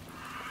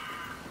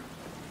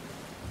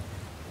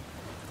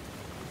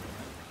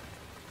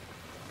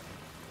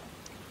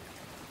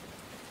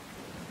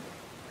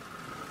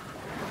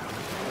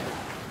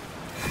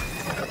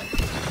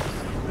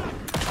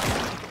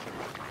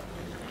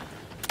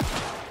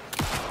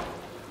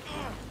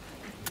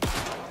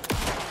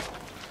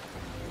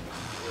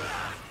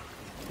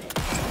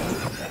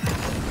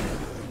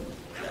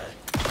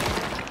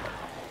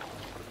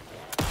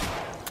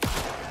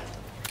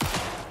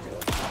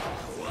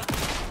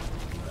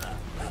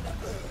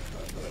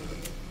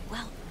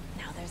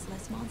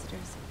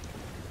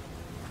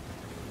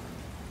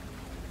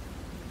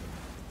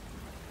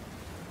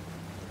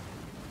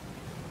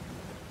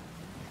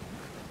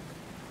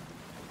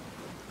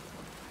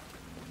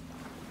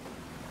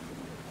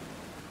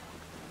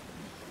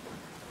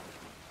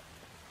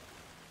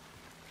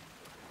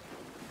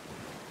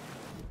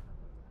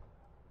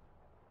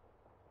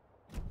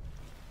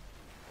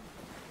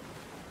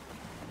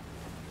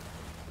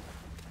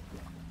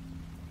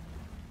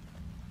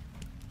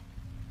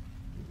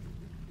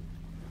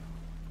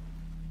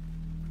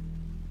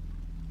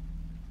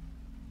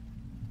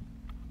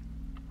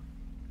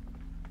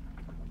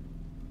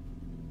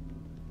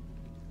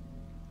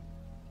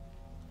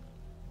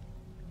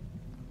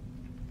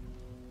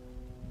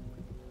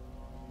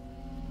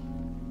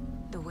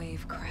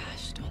 You've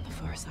crashed on the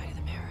far side of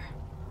the mirror.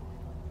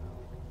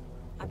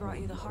 I brought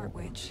you the Heart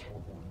Witch.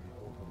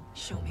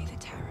 Show me the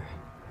terror.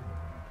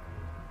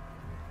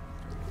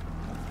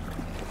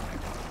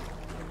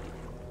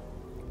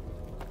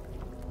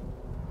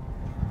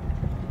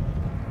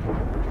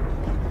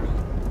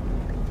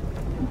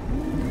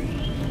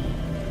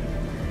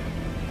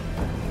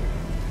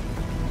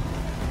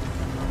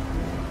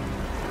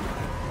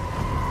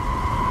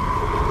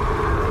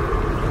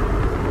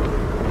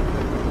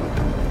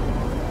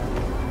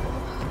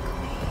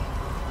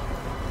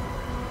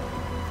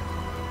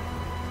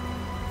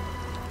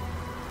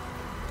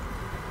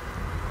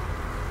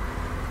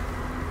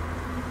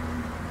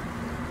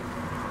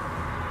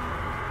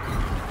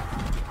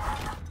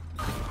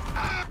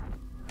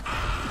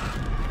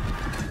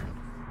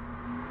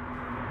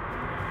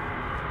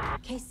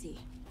 Casey,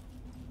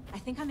 I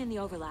think I'm in the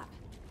overlap.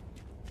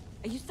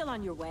 Are you still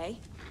on your way?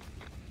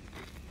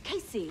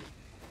 Casey!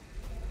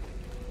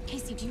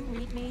 Casey, do you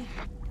read me?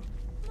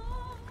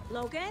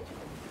 Logan?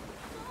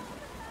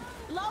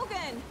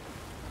 Logan!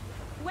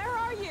 Where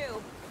are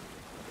you?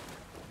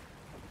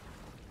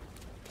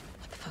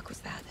 What the fuck was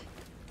that?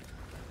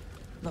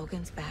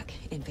 Logan's back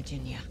in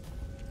Virginia.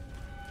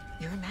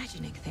 You're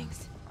imagining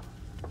things.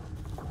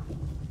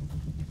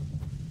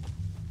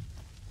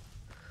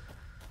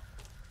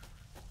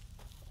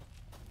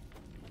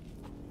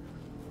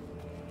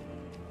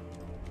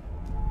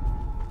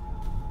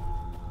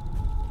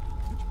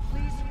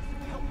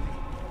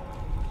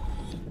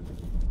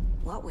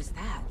 What was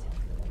that?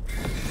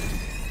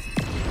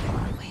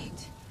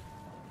 Wait.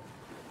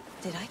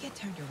 Did I get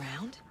turned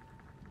around?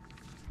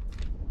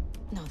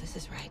 No, this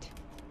is right.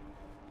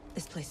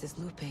 This place is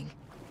looping.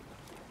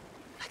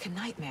 Like a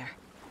nightmare.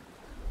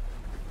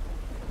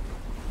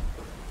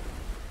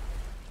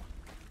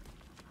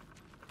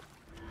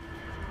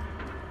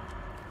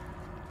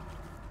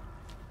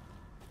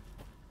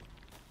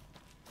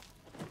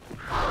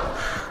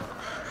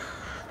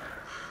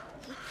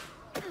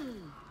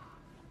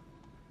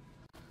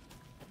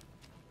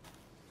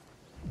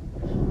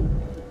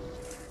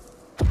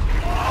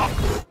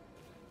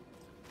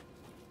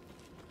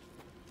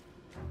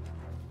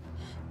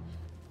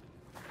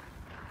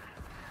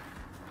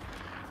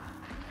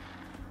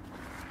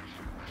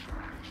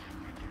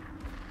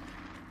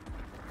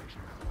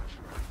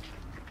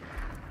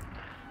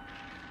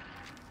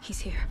 He's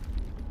here.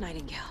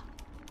 Nightingale.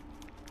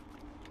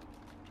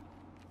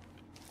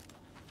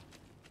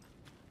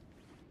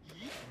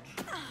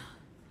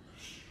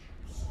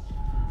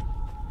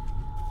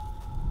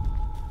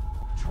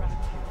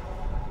 Trapped here.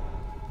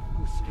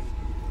 Who escaped?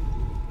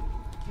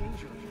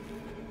 Danger.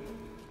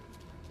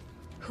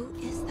 Who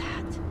is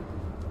that?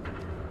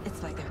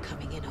 It's like they're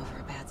coming in over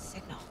a bad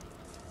signal.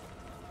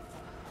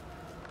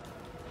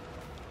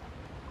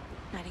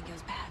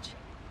 Nightingale's badge.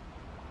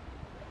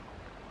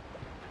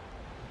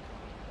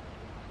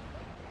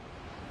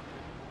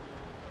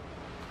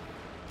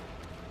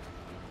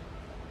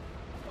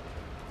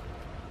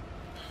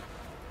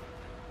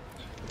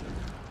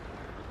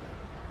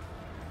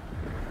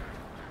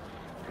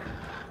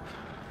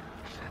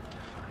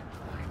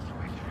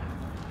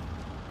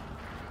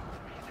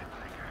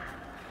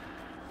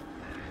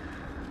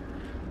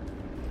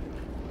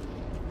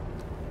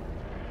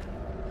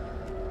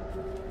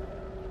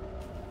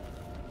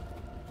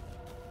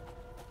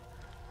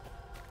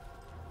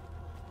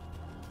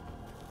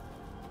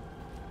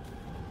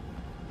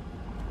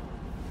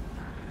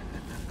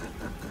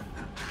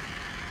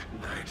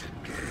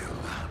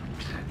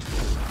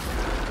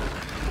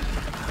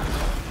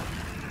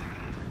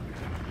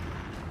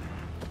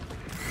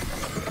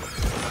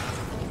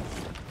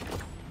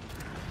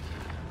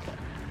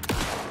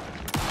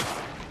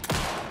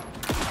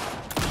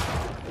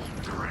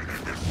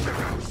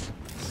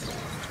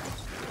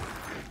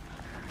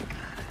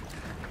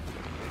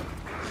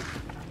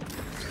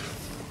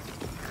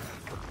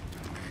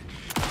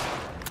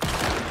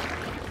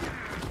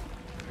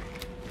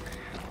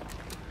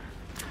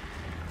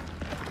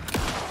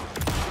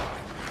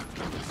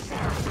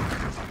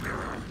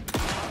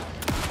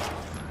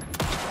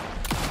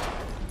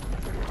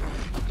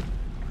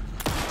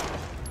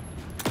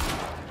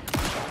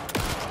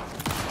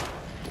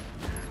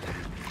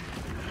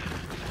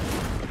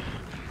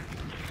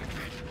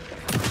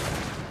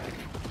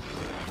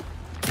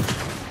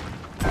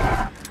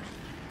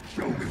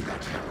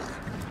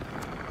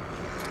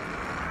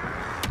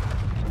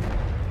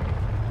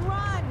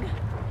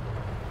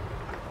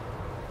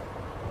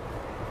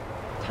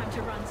 Time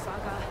to run,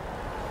 Saga.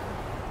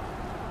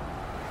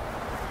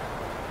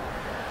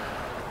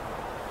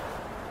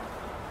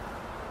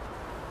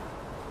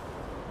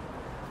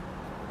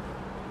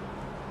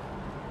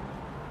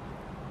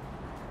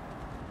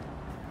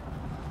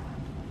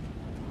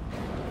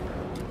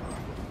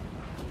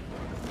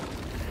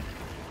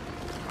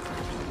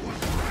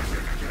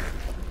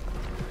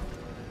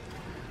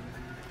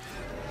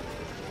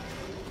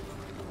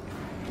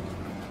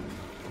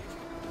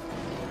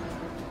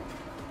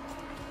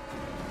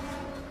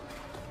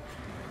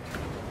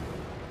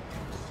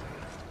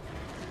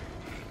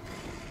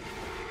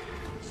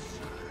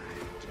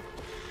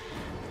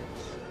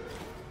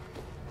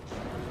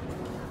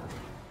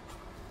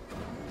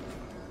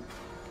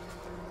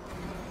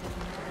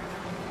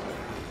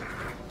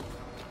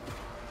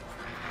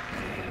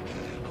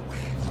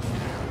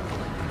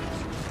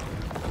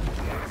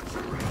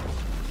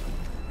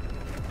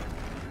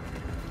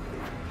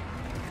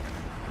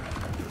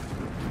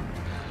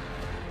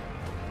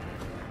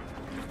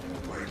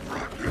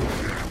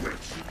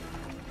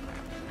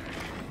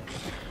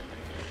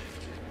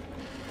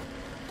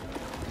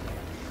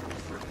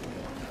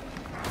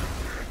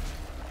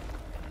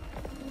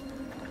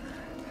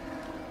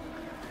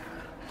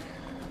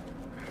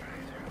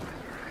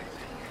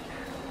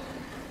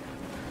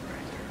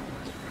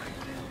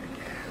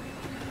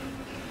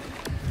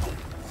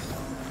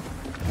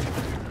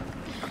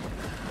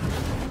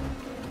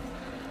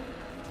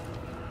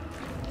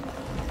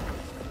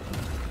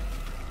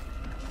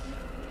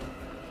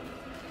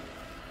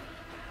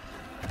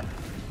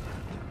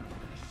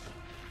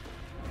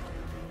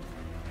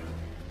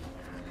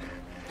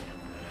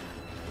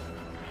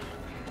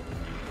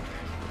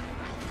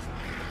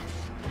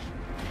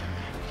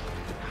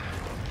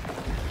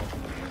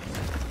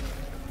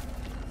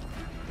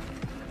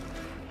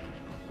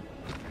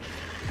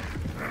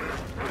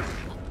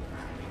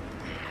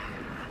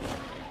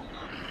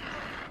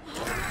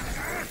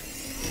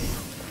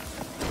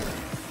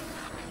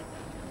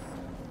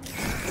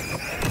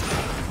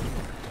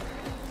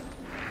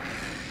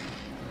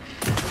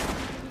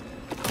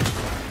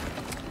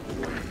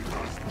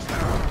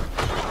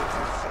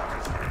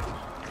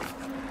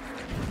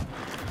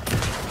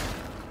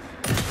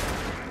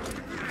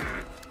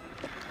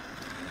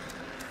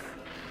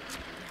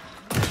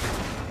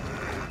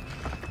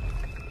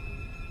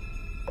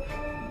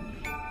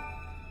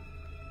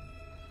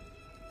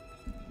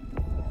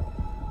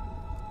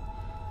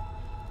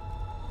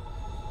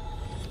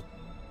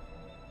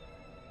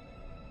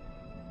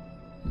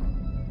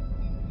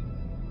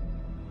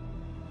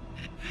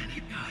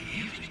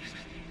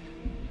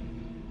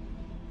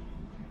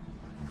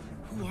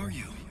 Who are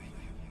you?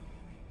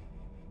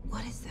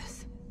 What is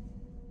this?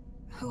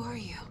 Who are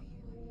you?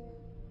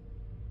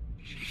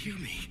 Hear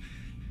me.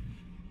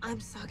 I'm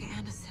Saga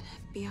Anderson,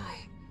 FBI.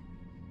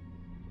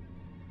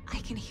 I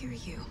can hear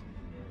you.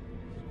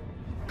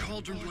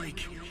 Cauldron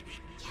Lake.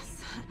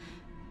 Yes,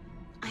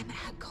 I'm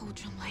at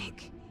Cauldron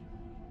Lake.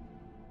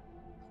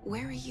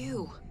 Where are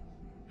you?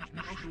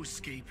 How to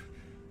escape.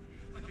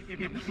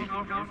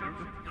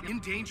 In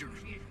danger.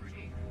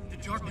 The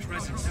dark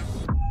presence.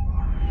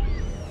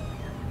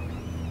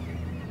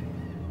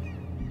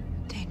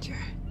 Danger.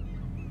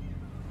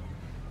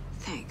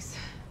 Thanks.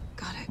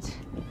 Got it.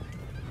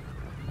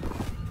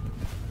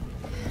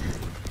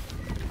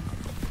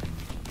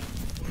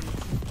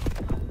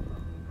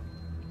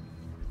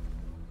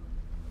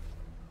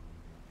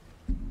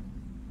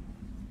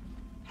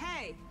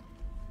 Hey!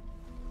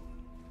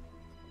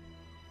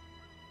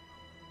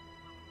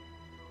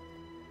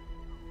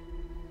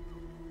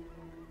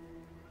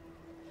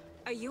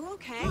 Are you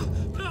okay?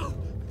 No!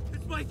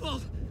 It's my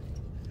fault!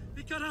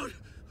 It got out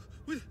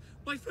with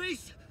my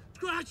face!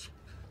 Scratch!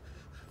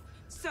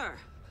 Sir,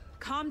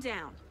 calm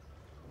down.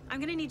 I'm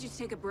gonna need you to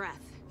take a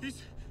breath.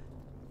 He's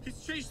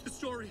changed the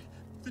story.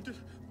 The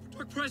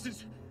dark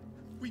presence.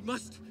 We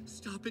must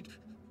stop it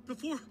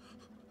before...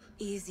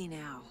 Easy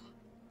now.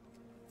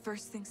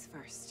 First things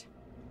first.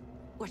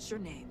 What's your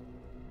name?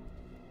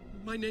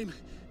 My name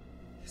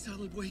is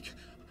Alan Wake.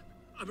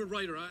 I'm a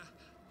writer.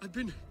 I've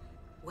been...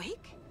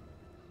 Wake?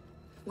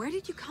 Where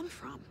did you come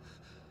from?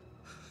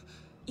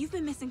 You've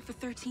been missing for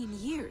 13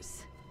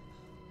 years.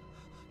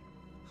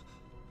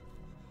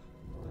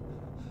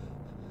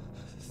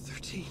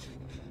 13.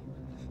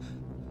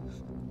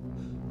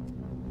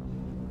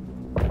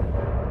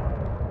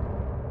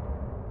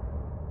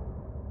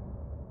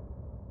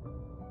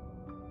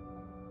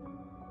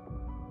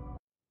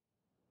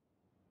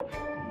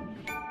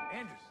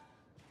 Anderson,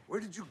 where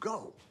did you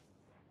go?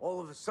 All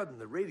of a sudden,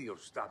 the radio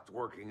stopped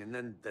working, and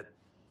then that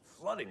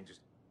flooding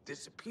just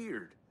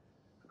disappeared.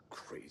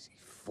 Crazy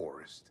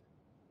forest.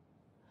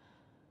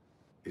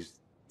 Is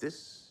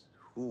this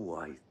who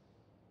I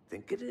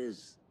think it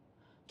is?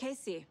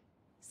 Casey,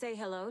 say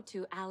hello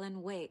to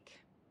Alan Wake.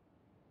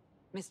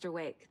 Mr.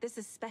 Wake, this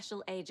is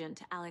Special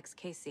Agent Alex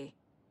Casey.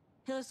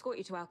 He'll escort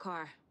you to our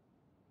car.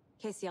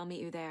 Casey, I'll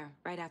meet you there,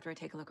 right after I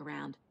take a look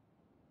around.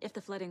 If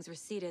the flooding's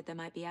receded, there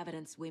might be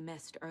evidence we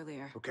missed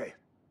earlier. Okay.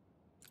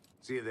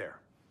 See you there.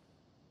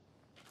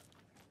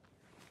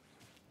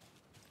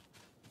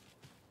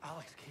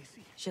 Alex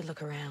Casey? Should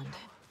look around.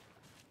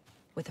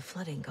 With the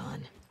flooding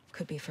gone,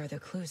 could be further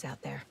clues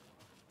out there.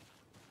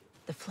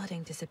 The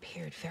flooding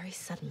disappeared very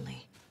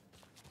suddenly.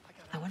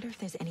 I wonder if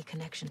there's any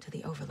connection to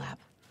the overlap.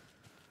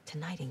 To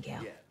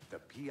Nightingale. Yeah, the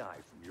PI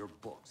from your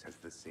books has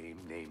the same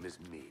name as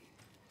me.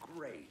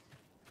 Great.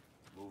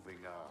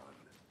 Moving on.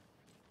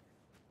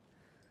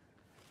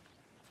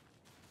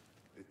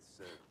 It's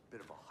a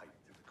bit of a hike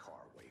to the car,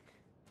 Wake.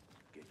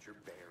 Get your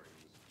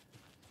bearings,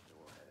 then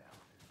we'll head out.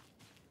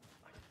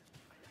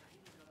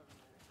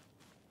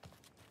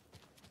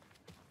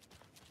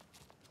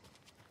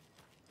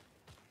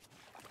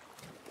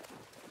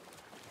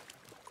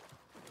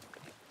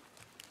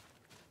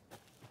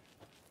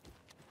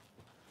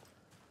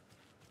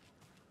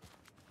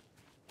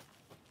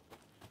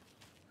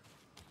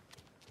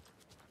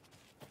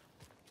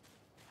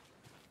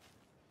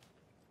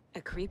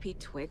 A creepy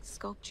twig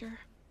sculpture?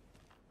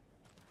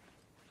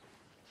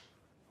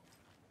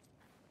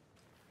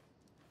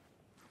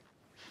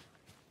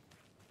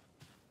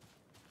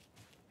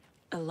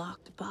 A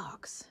locked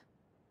box.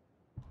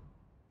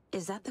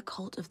 Is that the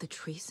cult of the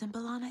tree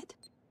symbol on it?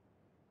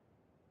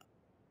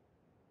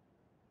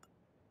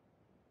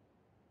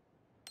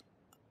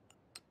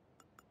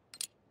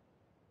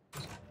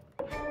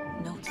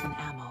 Notes and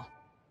ammo.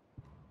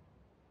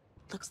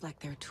 Looks like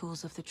they're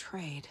tools of the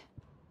trade.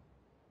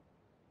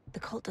 The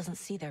cult doesn't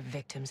see their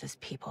victims as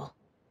people.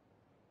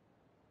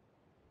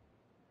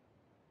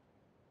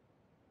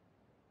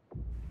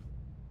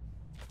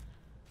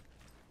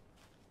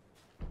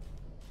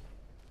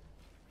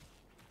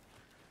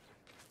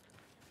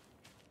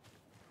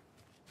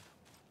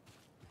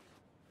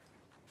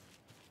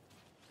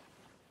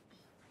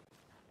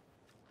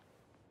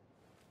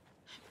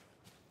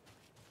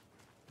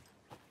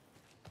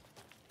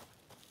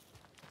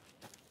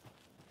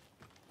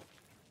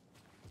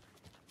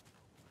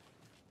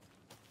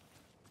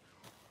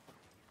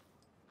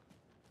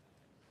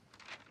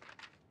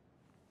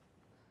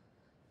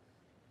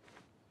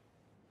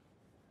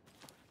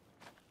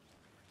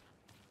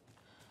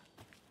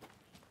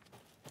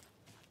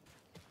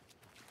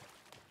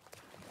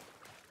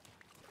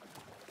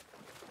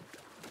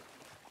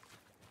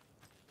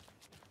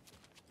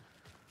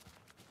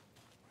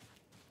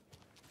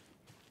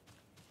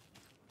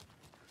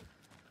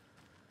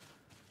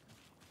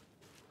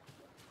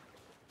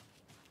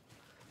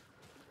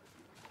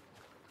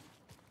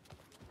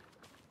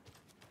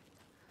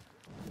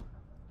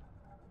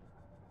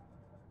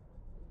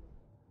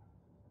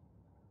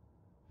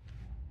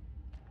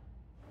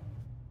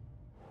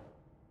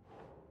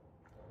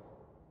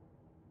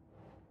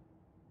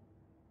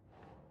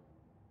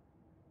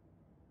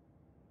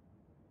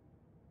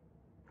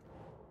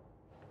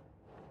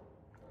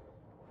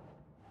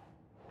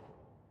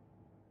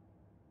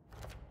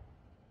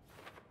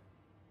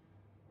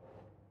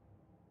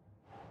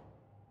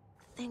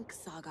 think,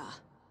 Saga.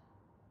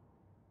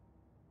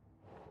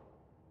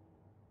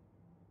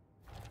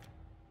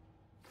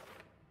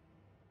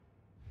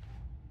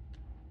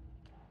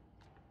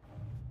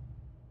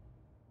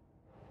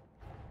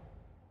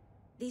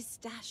 These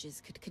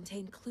stashes could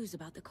contain clues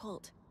about the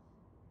cult.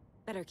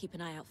 Better keep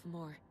an eye out for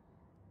more.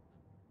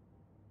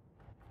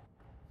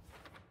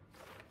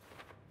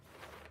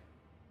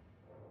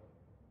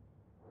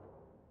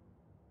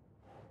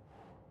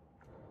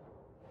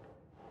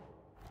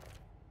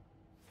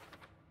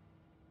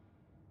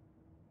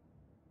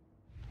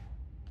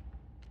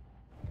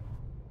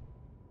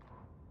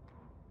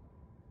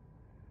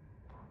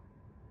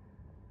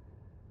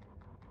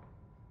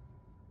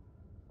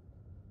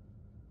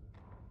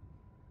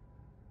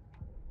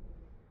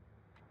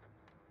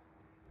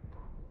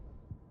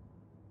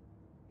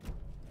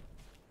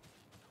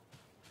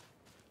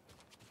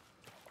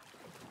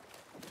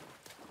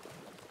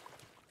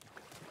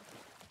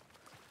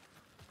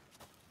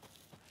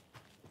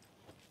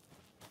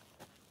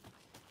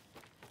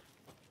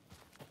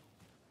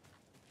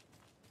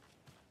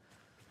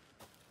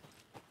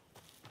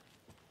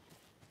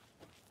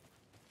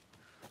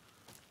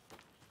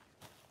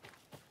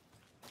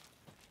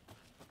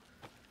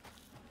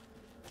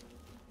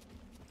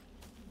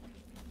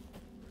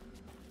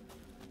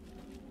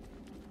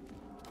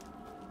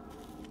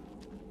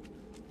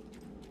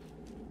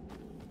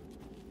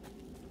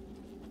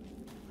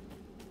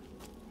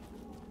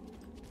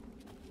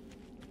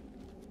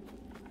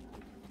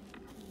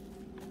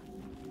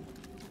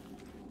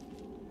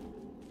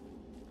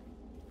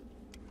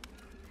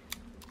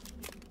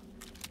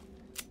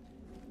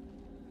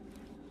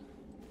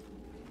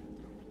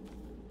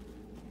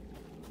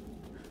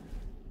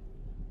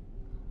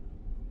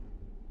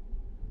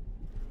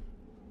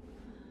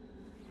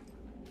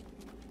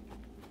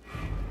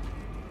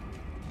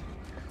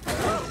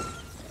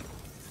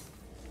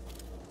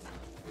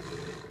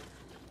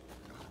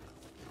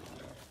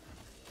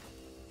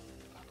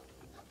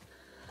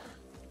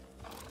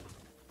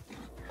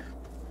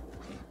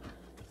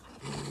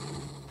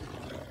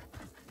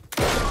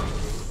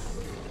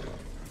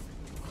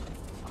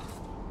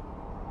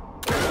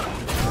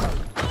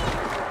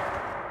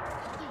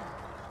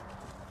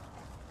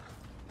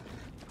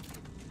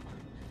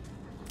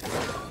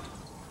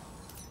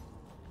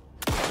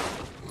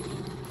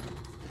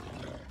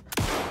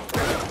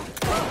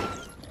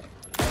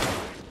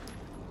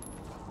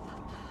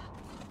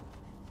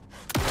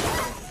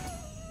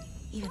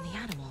 Even the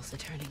animals are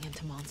turning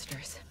into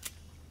monsters.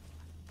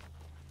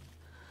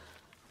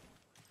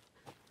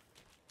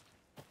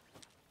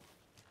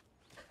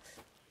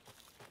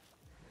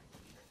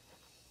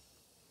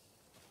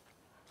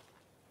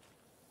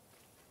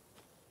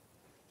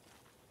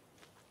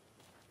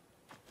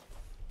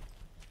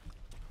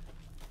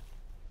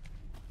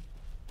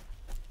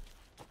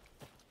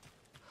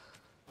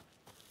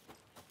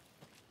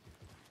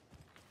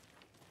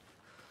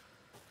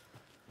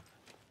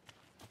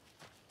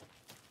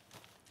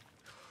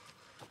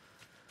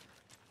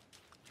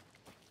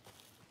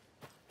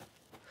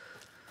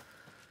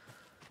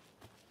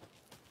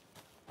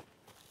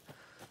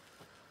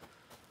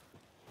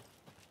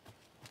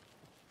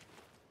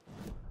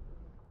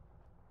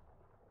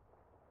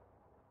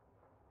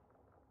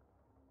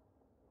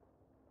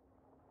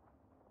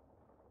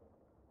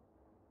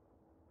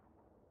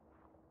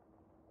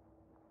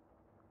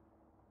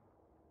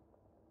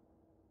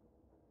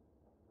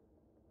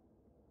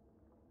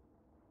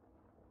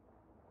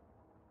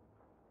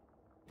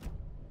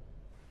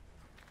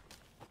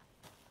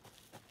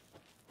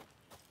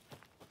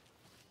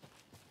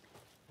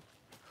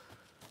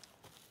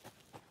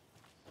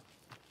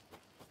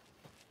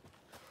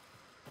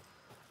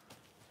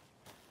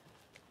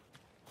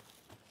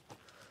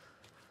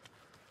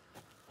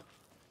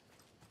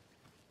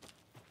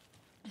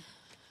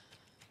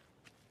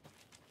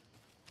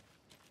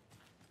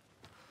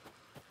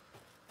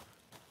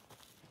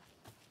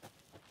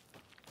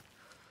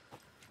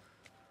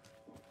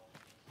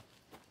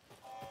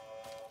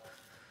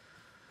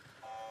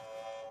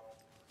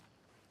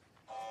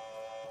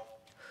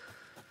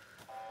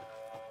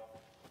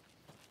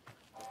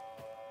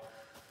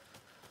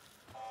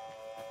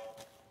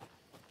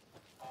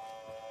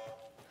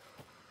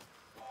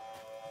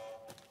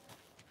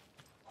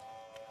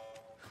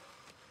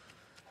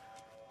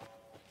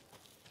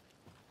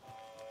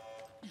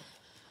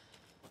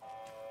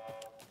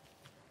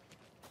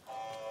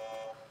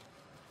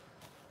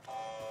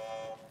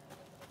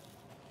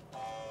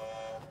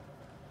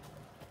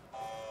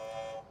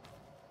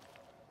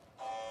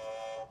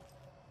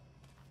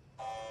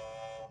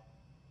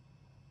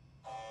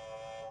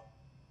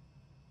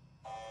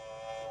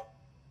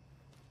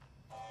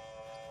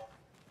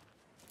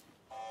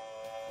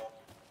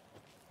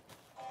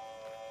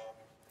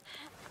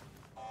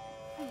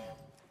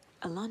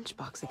 A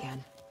lunchbox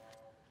again.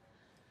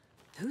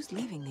 Who's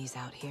leaving these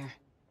out here?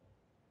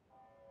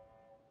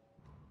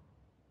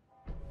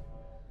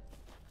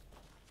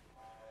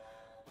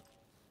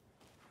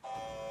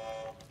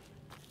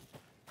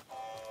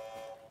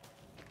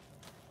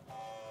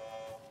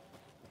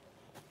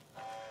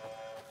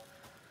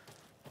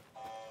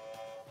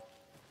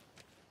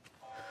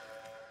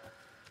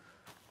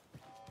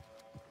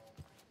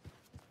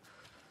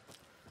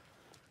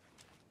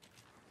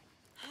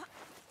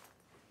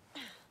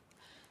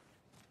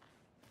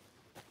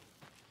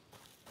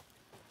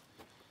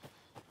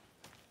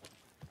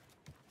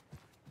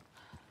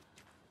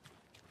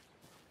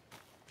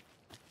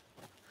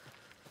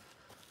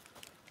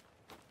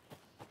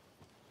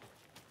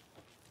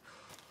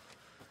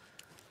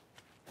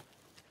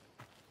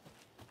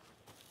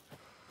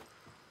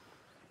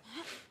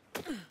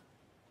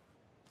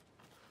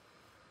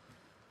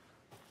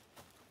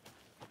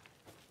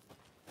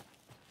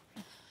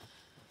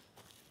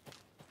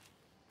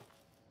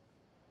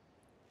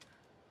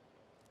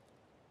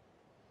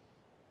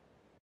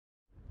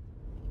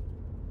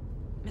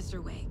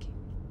 Mr. Wake,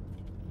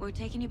 we're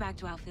taking you back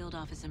to our field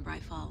office in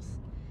Bright Falls.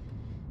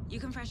 You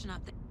can freshen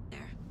up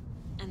there,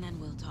 and then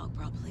we'll talk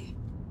properly.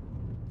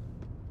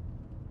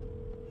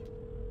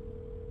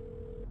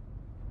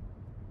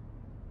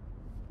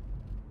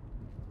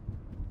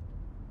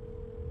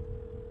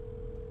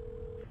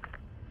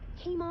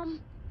 Hey, Mom.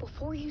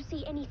 Before you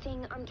say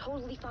anything, I'm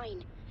totally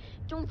fine.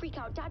 Don't freak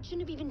out. Dad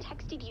shouldn't have even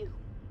texted you.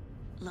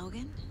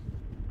 Logan?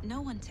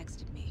 No one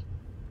texted me.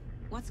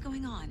 What's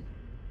going on?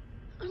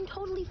 I'm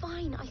totally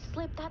fine. I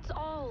slipped, that's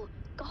all.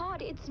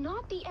 God, it's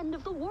not the end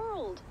of the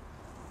world.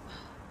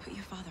 Put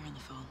your father on the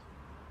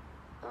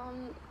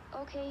phone.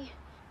 Okay.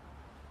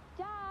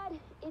 Dad,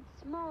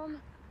 it's Mom.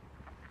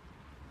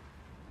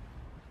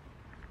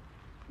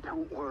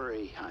 Don't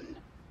worry, hon.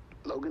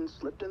 Logan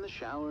slipped in the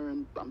shower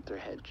and bumped her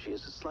head. She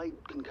has a slight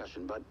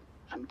concussion, but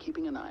I'm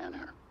keeping an eye on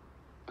her.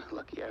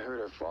 Lucky I heard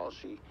her fall.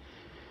 She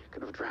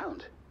could have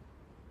drowned.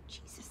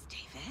 Jesus,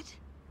 David.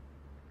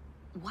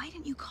 Why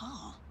didn't you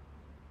call?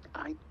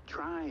 I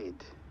tried.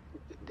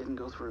 It didn't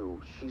go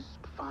through. She's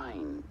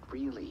fine,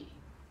 really.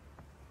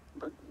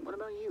 But what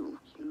about you?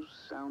 You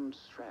sound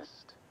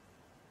stressed.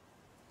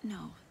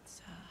 No,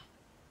 it's,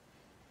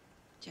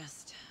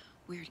 just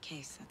weird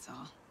case, that's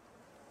all.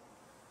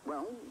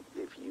 Well,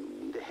 if you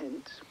need a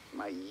hint,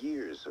 my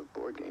years of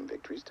board game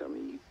victories tell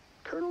me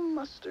Colonel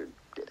Mustard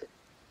did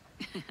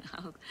it.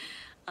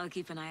 I'll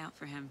keep an eye out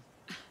for him.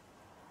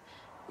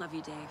 Love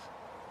you, Dave.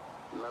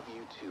 Love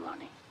you too,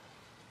 honey.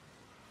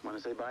 Want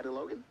to say bye to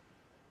Logan?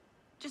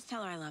 Just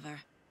tell her I love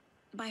her.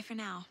 Bye for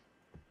now.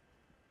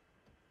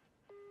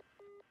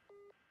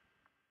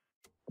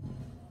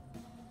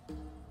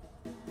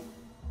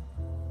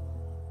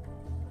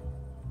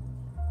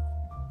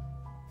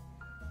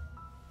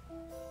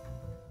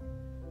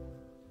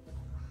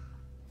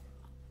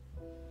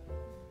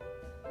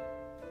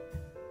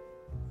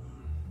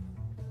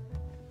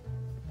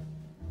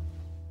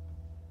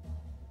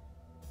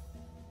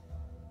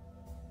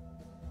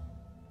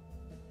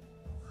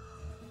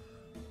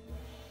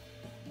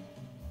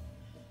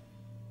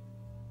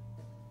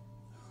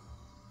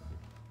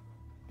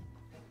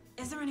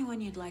 Is there anyone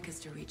you'd like us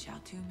to reach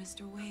out to,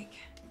 Mr. Wake?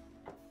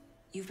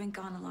 You've been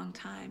gone a long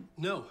time.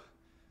 No.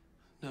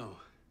 No.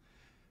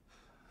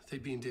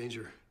 They'd be in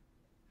danger.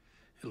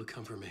 It'll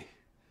come for me.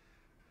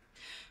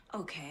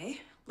 Okay,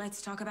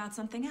 let's talk about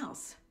something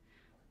else.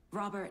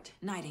 Robert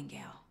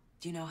Nightingale.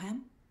 Do you know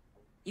him?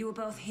 You were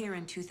both here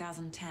in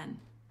 2010.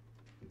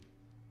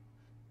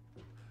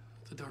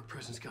 The Dark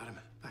Presence got him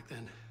back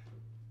then.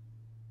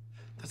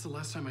 That's the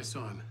last time I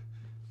saw him.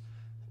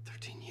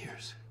 13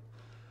 years.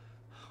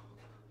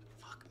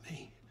 Fuck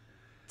me.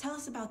 Tell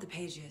us about the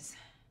pages.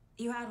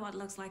 You had what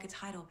looks like a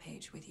title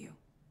page with you.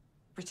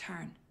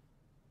 Return.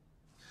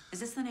 Is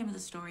this the name of the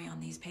story on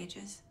these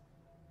pages?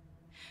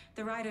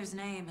 The writer's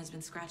name has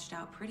been scratched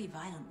out pretty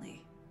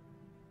violently,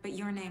 but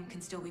your name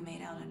can still be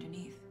made out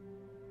underneath.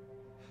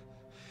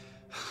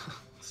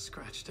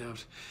 Scratched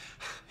out.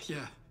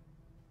 Yeah.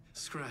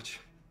 Scratch.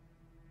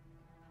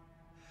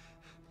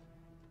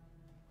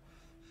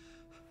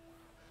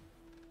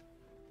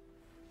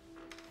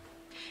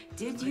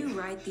 Did you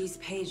write these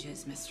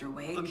pages, Mr.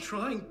 Wake? I'm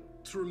trying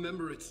to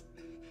remember.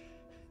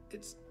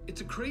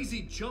 It's a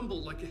crazy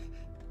jumble, like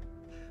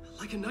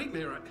a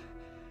nightmare.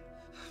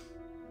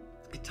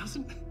 It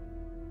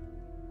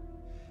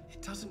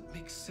doesn't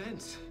make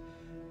sense.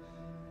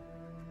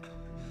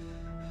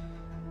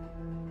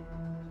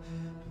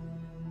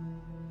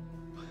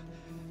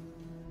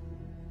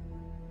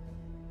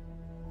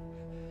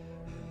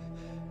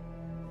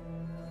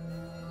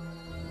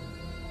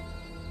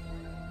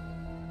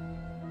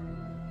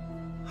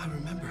 I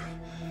remember.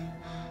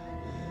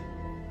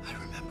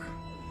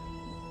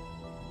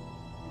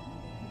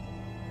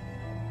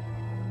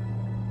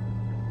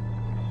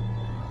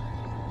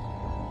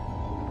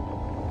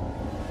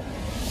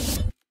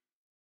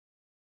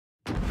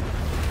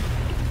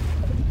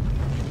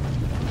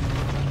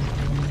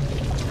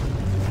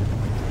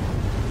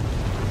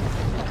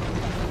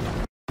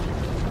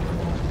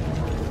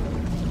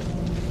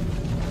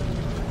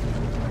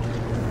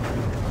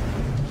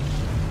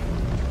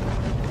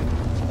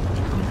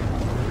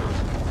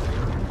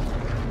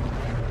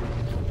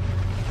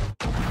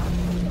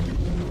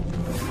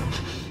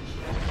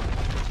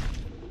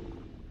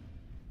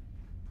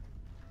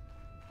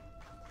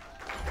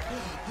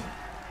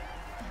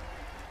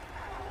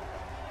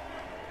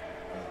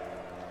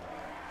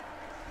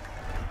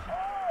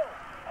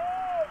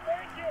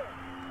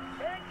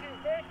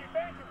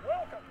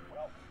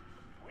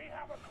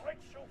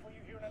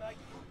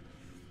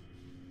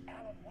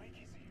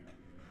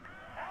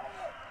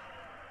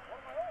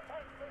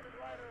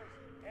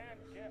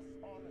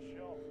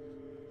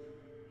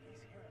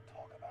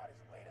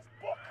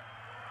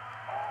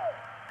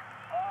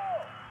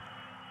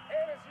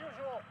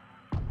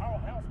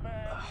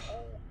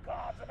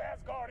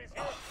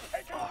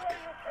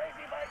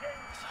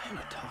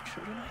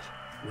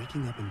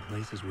 Waking up in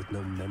places with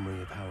no memory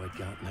of how I'd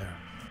gotten there.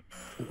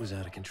 It was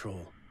out of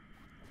control.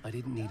 I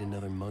didn't need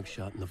another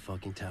mugshot in the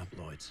fucking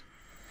tabloids.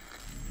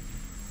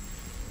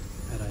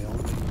 Had I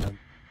only known...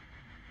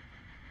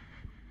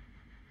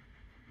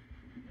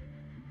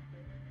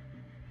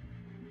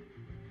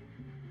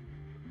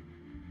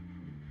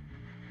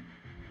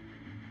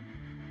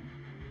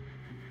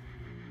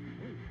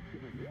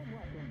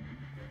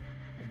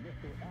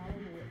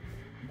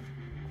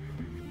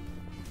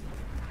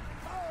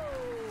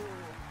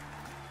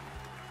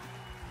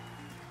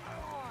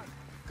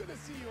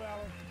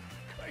 Alan.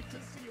 Great to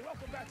see you.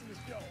 Welcome back to the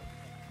show.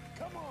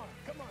 Come on,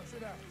 sit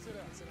down, sit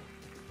down, sit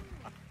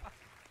down.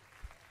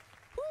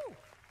 Woo!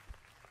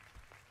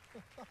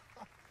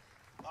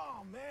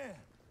 Oh, man.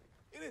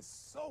 It is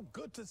so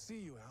good to see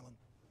you,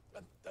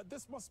 Alan.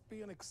 This must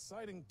be an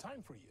exciting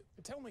time for you.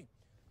 Tell me,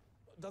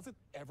 does it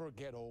ever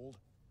get old?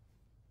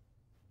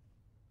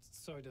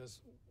 Sorry, does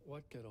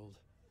what get old?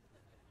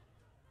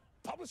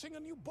 Publishing a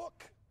new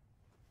book.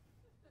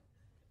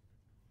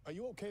 Are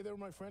you okay there,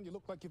 my friend? You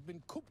look like you've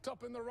been cooped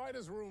up in the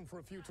writer's room for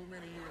a few too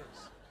many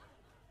years.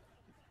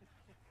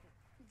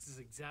 This is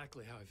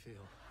exactly how I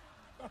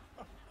feel.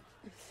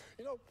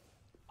 You know,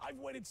 I've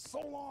waited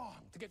so long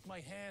to get my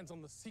hands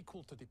on the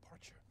sequel to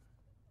Departure.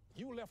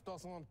 You left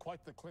us on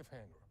quite the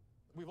cliffhanger.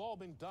 We've all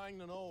been dying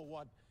to know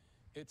what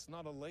 "it's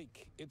not a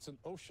lake, it's an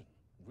ocean"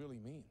 really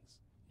means.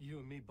 You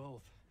and me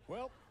both.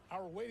 Well,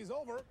 our wait is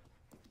over.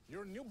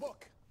 Your new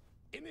book,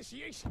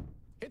 Initiation,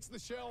 hits the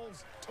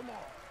shelves tomorrow.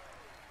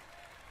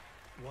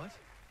 What?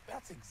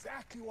 That's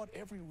exactly what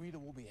every reader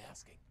will be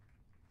asking.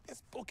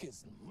 This book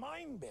is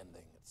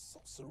mind-bending. It's so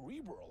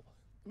cerebral.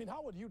 I mean,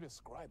 how would you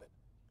describe it?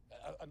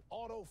 An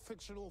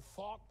auto-fictional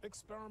thought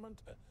experiment?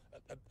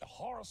 A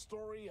horror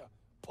story? A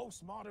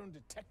postmodern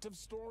detective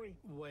story?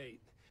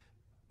 Wait.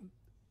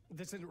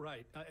 This isn't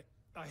right.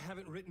 I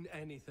haven't written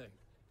anything.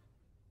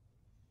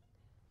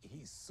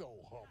 He's so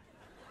humble.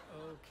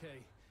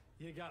 Okay,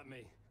 you got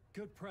me.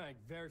 Good prank,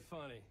 very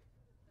funny.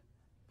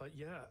 But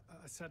yeah,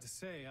 sad to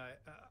say,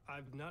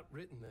 I've not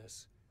written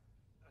this.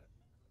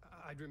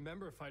 I'd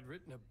remember if I'd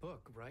written a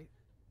book, right?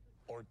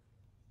 Or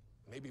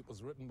maybe it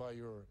was written by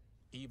your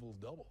evil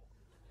double.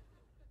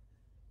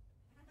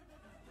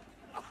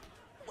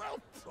 Well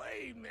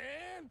played,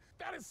 man!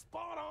 That is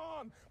spot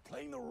on!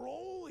 Playing the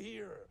role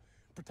here.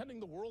 Pretending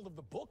the world of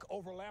the book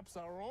overlaps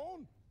our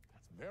own.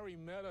 That's very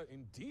meta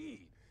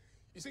indeed.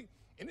 You see,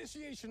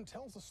 Initiation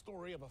tells the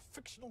story of a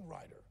fictional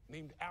writer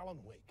named Alan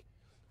Wake,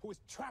 who is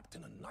trapped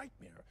in a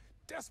nightmare,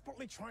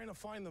 desperately trying to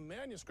find the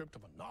manuscript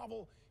of a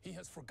novel he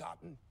has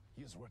forgotten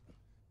he has written.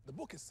 The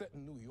book is set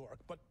in New York,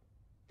 but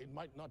it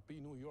might not be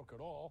New York at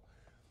all.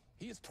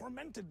 He is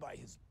tormented by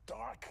his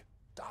dark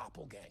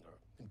doppelganger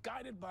and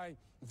guided by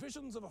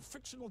visions of a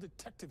fictional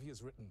detective he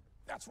has written.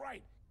 That's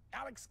right,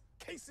 Alex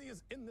Casey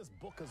is in this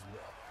book as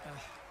well.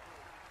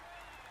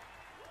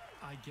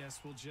 I guess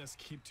we'll just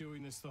keep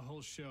doing this the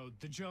whole show.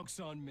 The joke's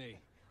on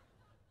me.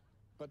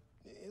 But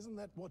isn't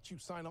that what you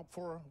sign up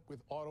for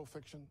with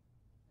autofiction?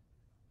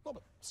 No,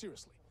 but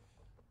seriously,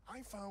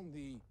 I found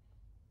the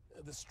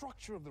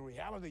structure of the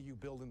reality you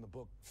build in the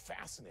book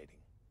fascinating.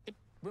 It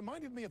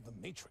reminded me of The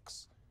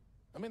Matrix.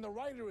 I mean, the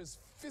writer is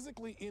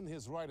physically in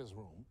his writer's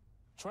room,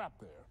 trapped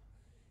there,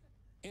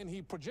 and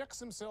he projects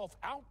himself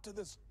out to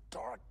this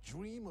dark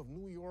dream of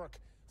New York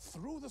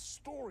through the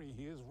story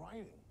he is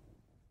writing.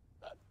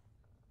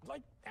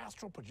 Like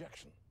astral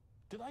projection.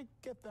 Did I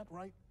get that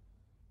right?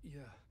 Yeah,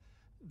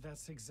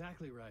 that's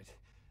exactly right.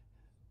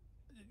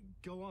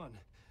 Go on.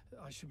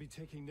 I should be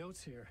taking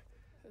notes here.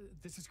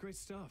 This is great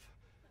stuff.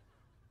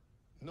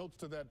 Notes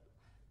to that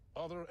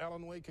other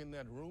Alan Wake in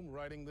that room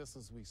writing this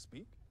as we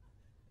speak?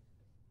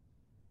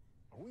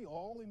 Are we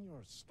all in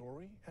your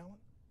story, Alan?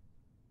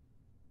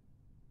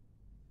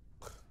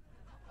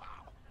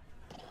 Wow.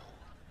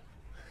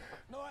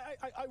 No,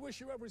 I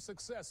wish you every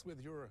success with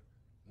your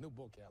new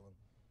book, Alan.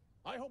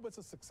 I hope it's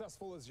as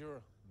successful as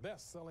your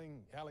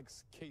best-selling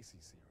Alex Casey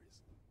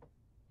series.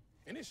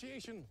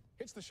 Initiation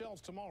hits the shelves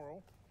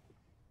tomorrow.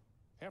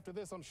 After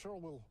this, I'm sure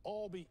we'll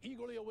all be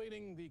eagerly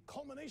awaiting the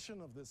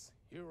culmination of this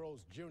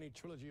hero's journey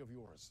trilogy of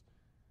yours.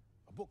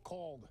 A book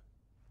called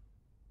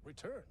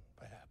Return,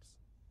 perhaps.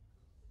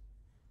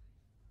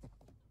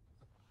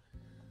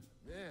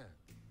 Man,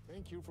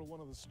 thank you for one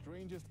of the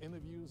strangest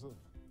interviews of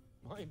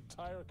my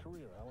entire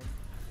career, Alan.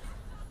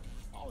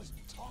 All this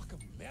talk of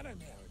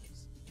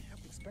meta-narratives.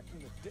 I'm expecting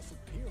to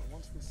disappear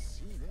once this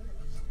scene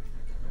ends.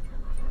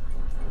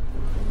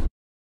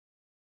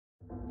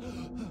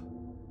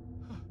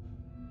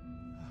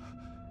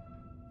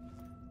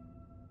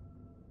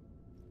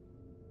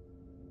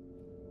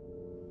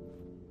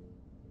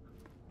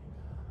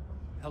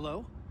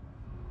 Hello?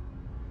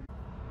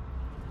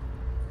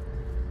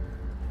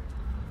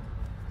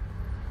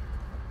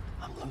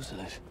 I'm losing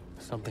it.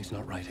 Something's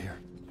not right here.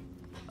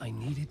 I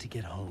needed to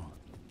get home.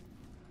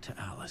 To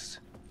Alice.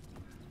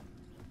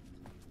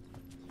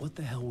 What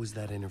the hell was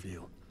that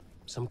interview?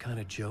 Some kind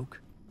of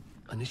joke?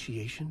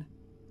 Initiation?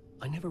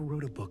 I never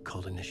wrote a book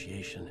called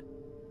Initiation.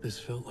 This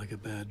felt like a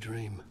bad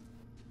dream.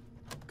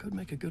 Could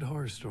make a good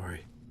horror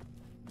story.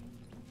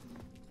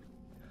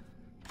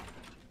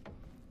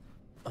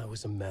 I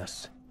was a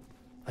mess.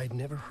 I'd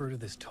never heard of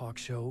this talk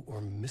show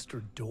or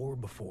Mr. Door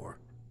before.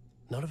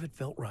 None of it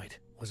felt right.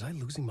 Was I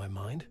losing my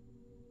mind?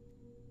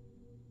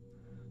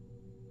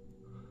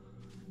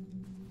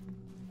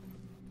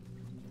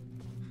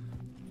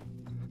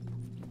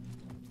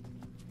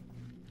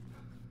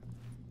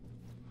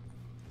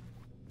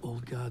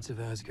 Old Gods of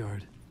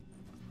Asgard.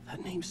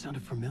 That name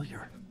sounded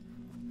familiar.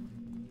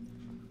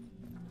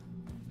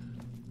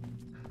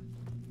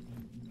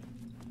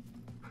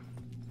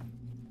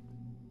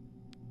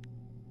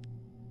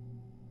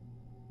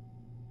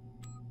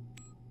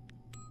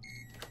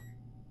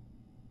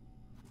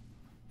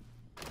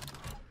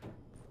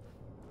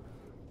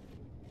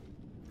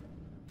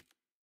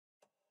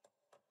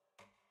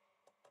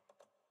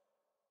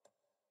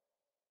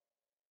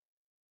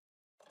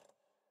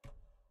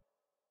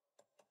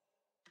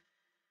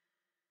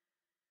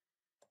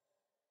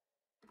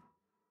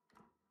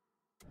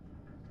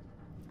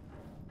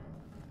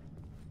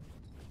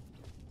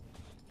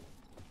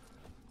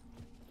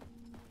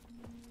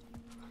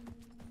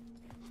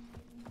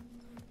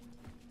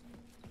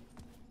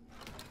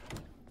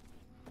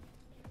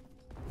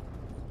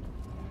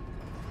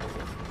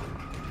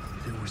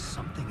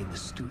 the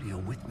studio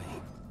with me.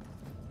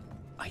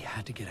 I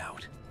had to get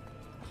out.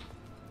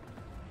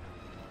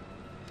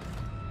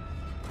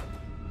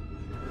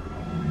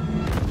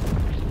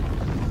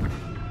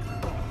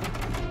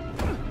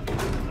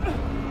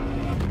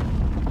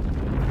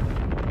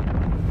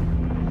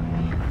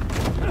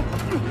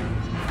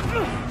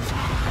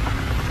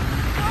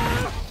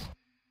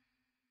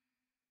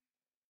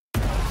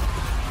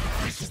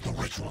 This is the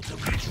ritual to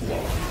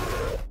ritual.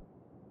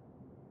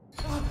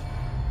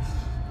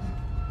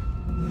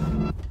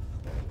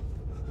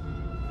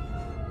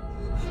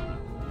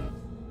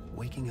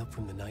 Waking up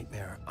from the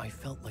nightmare, I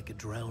felt like a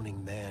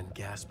drowning man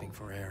gasping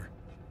for air.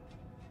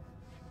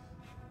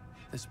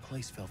 This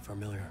place felt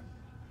familiar.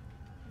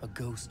 A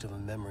ghost of a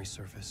memory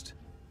surfaced,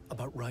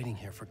 about riding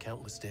here for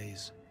countless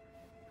days.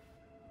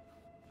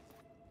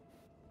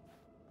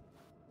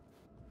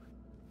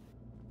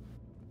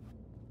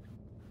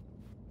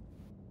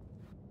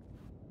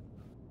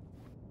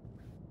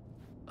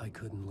 I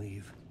couldn't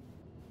leave.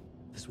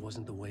 This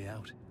wasn't the way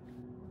out.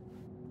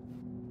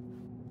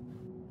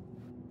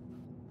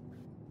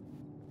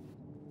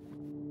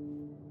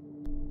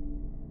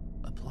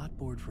 A plot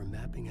board for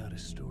mapping out a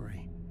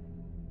story.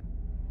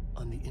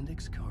 On the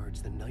index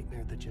cards, the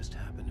nightmare that just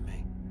happened to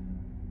me.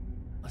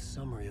 A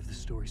summary of the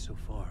story so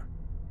far.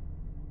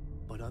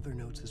 But other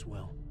notes as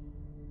well.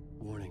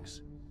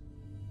 Warnings.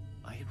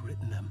 I had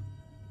written them.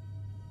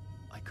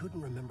 I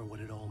couldn't remember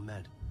what it all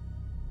meant.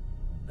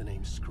 The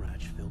name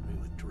Scratch filled me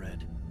with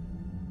dread.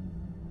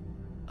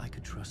 I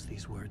could trust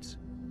these words.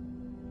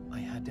 I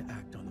had to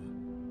act on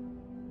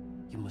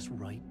them. You must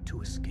write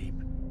to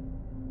escape.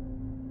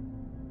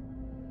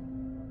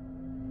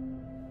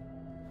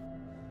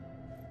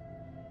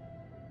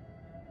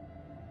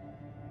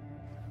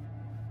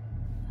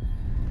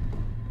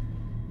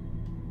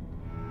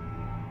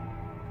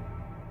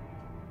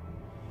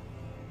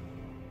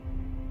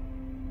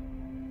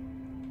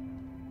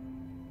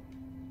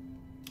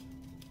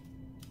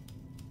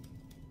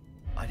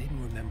 I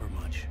didn't remember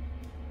much,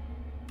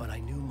 but I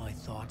knew my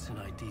thoughts and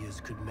ideas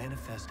could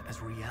manifest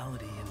as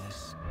reality in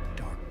this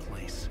dark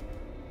place.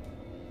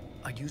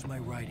 I'd use my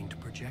writing to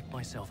project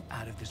myself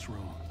out of this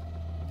room,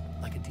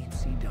 like a deep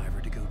sea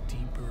diver to go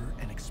deeper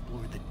and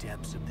explore the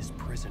depths of this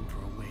prison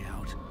for a way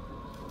out.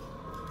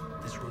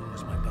 This room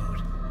was my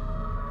boat.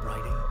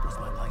 Writing was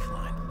my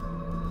lifeline.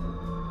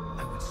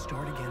 I would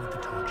start again at the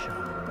talk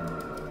show.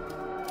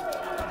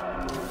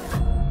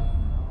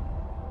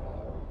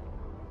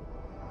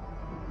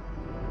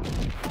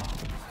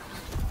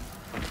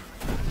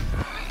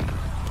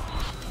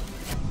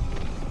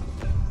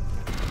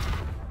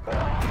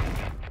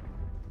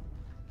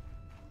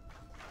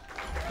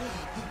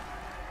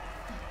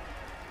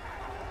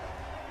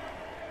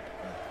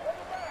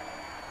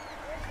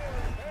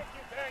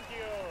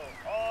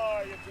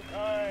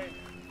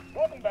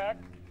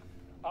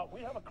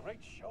 We have a great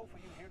show for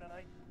you here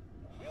tonight.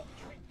 We'll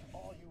treat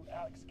all you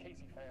Alex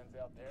Casey fans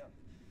out there.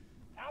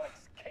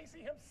 Alex Casey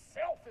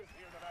himself is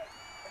here tonight.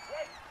 That's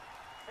right.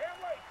 Sam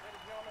Lake,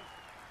 ladies and gentlemen.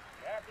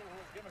 The actor who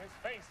has given his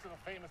face to the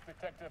famous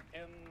detective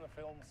in the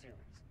film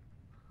series.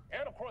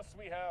 And of course,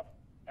 we have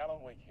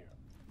Alan Wake here.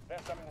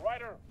 Best-selling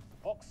writer,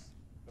 books,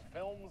 the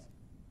films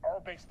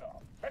are based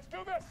on. Let's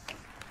do this!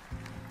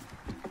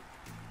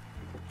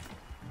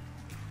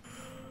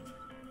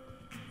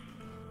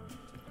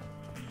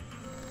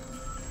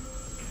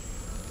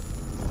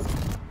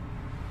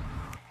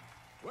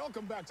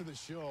 Welcome back to the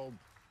show.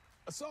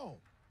 So,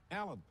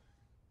 Alan,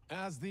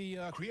 as the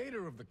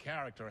creator of the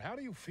character, how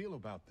do you feel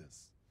about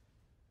this?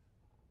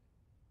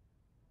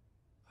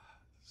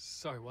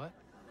 Sorry, what?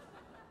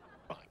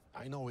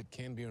 I know it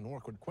can be an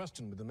awkward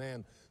question with the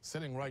man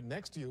sitting right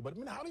next to you, but I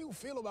mean, how do you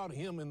feel about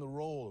him in the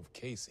role of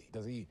Casey?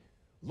 Does he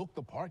look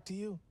the part to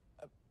you?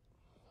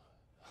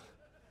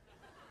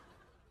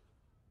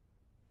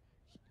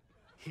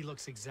 He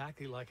looks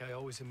exactly like I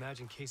always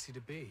imagined Casey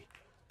to be.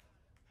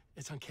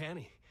 It's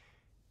uncanny.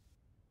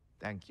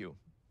 Thank you.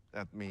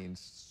 That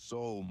means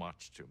so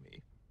much to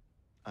me.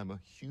 I'm a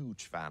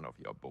huge fan of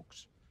your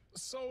books.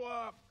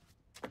 So,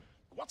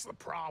 what's the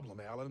problem,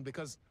 Alan?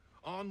 Because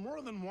on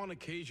more than one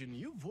occasion,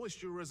 you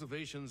voiced your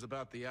reservations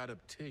about the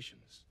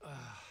adaptations.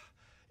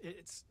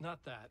 It's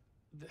not that.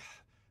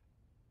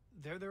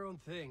 They're their own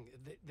thing.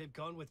 They've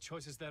gone with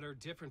choices that are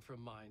different from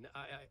mine.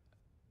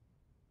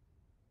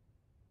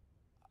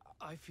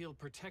 I feel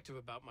protective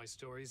about my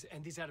stories,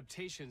 and these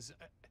adaptations...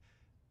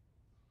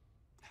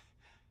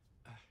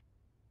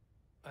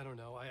 I don't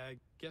know. I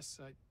guess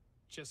I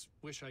just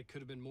wish I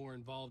could have been more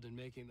involved in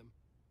making them.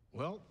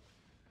 Well,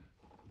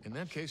 in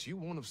that case, you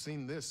won't have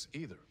seen this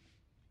either.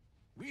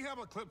 We have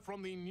a clip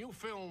from the new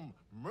film,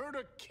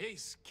 Murder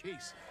Case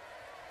Casey.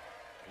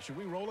 Should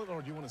we roll it,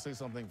 or do you want to say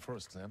something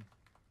first, Sam?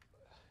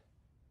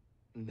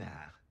 Nah,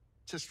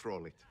 just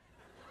roll it.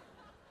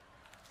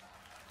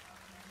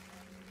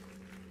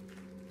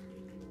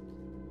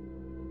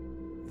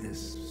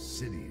 This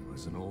city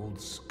was an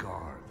old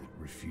scar that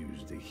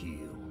refused to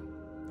heal.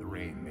 The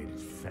rain made it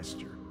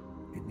fester.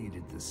 It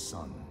needed the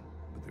sun,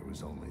 but there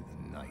was only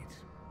the night.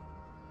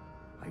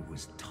 I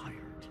was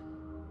tired.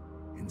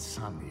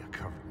 Insomnia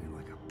covered me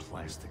like a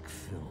plastic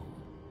film.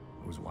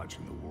 I was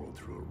watching the world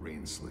through a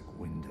rain-slick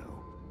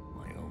window,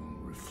 my own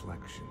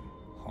reflection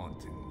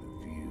haunting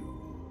the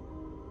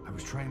view. I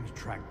was trying to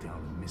track down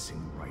a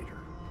missing writer.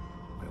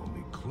 My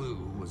only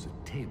clue was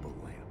a table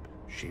lamp,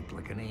 shaped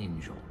like an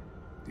angel.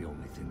 The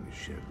only thing to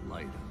shed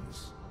light on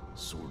this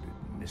sordid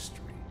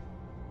mystery.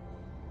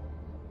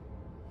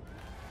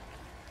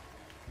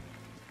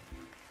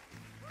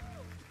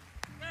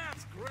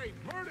 That's great!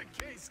 Murder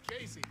case,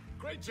 Casey!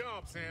 Great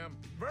job, Sam.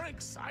 Very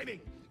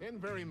exciting and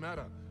very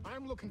meta.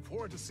 I'm looking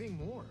forward to seeing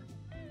more.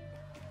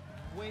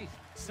 Wait,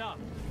 stop.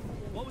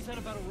 What was that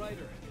about a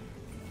writer?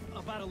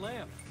 About a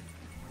lamp?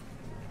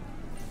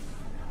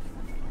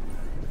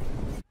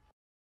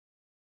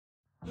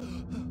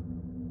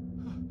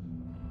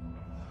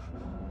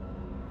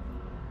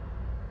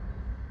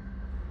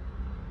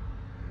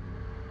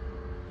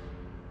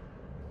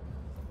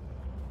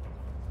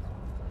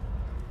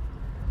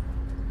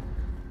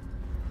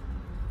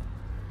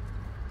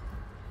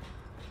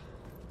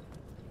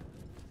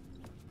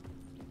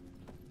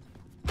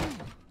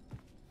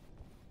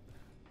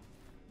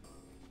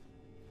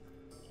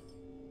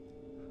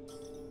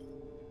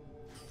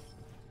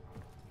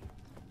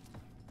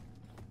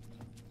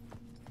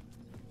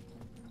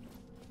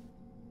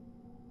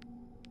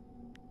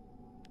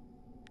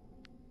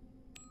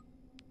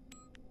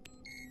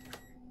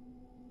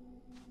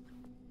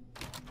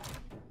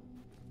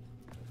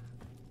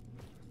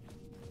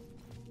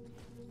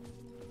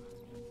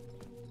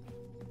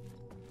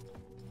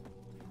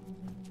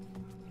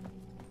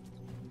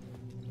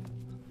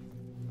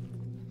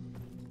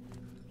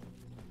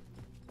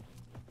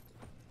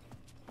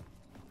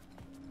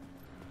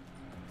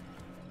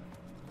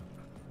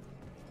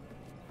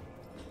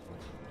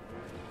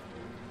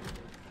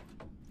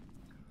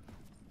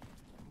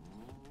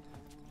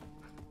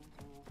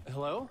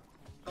 Hello?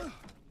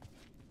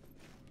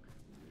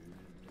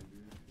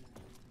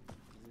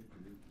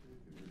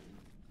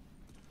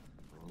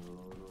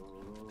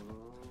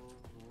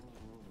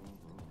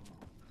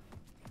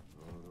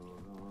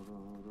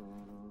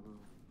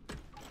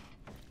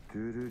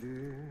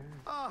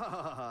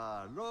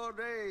 Ah,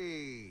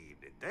 Lorraine!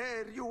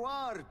 There you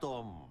are,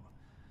 Tom.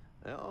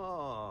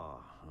 Oh,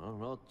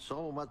 not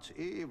so much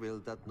evil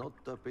that not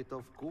a bit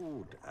of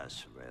good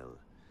as well.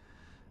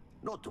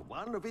 Not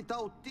one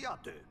without the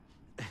other.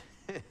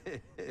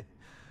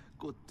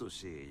 Good to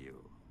see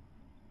you.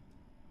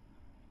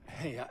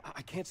 Hey,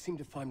 I can't seem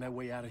to find my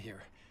way out of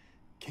here.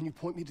 Can you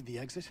point me to the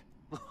exit?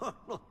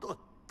 No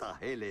totta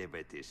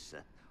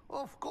helvetissä.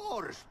 Of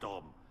course,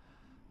 Tom.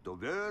 The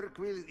work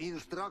will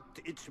instruct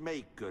its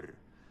maker.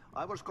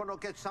 I was gonna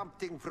get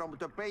something from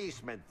the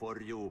basement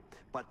for you,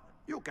 but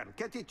you can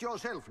get it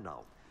yourself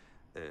now.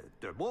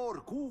 The more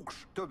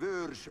cooks, the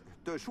worse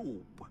the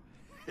soup.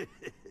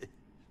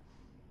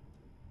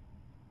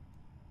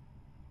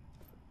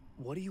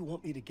 What do you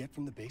want me to get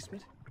from the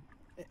basement?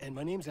 And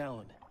my name's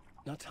Alan,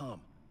 not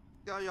Tom.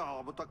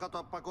 Ja, mutta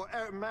katsoppa,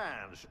 a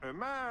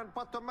man,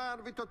 but a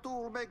man with a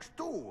tool makes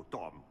two,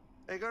 Tom.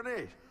 Eikö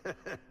niin?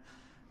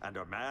 And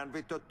a man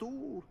with a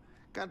tool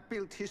can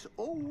build his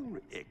own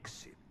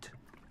exit.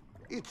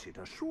 It's in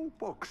a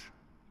shoebox,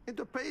 in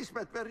the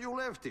basement where you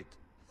left it.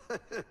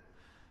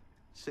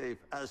 Safe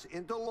as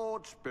in the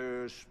Lord's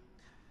purse.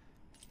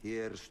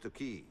 Here's the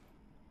key.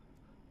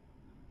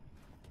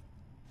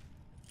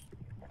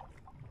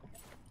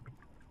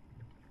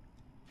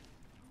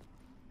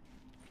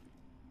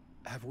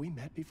 Have we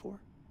met before?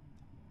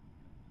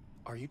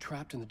 Are you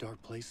trapped in the dark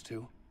place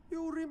too?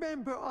 You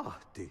remember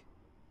Ahti,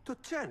 the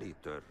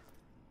janitor.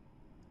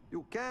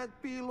 You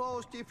can't be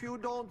lost if you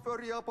don't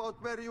worry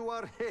about where you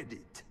are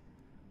headed.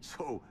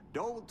 So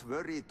don't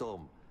worry,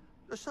 Tom.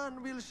 The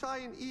sun will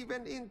shine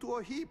even into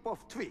a heap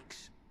of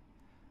twigs.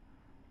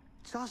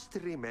 Just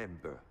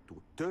remember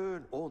to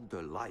turn on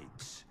the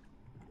lights.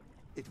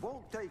 It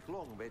won't take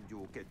long when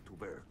you get to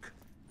work.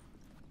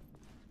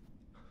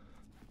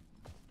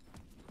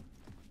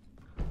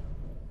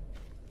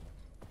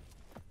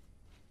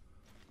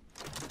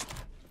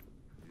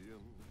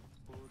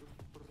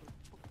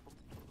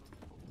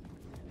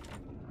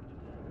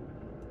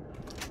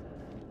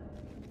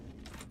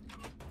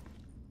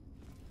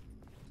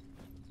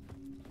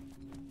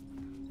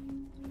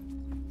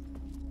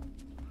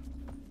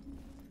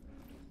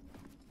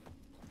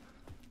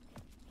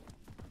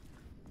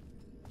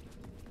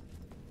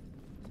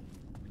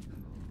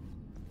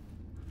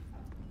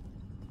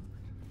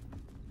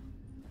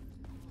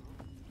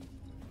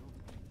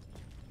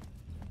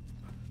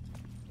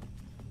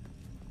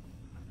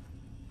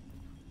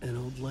 An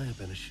old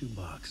lamp in a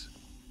shoebox.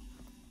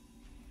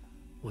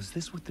 Was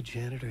this what the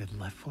janitor had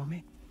left for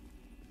me?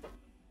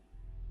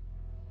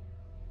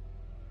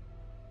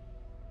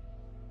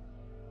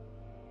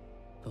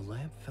 The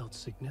lamp felt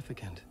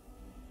significant.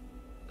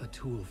 A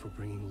tool for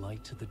bringing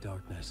light to the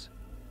darkness.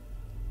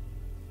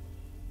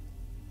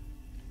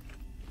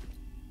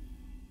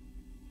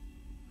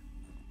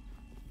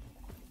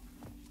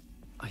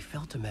 I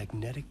felt a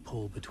magnetic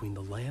pull between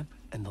the lamp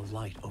and the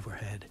light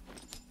overhead.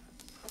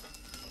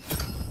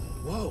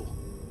 Whoa!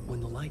 When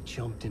the light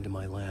jumped into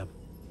my lab,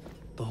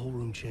 the whole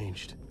room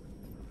changed.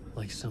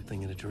 Like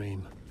something in a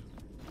dream.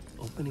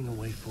 Opening a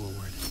way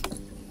forward.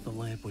 The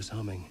lamp was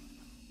humming.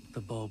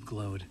 The bulb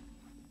glowed.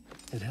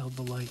 It held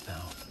the light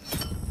now.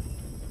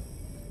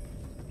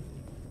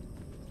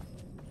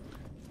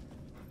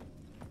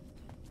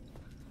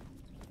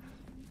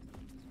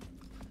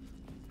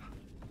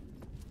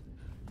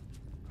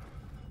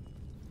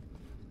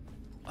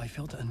 I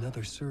felt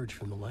another surge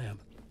from the lamp.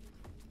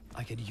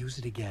 I could use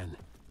it again.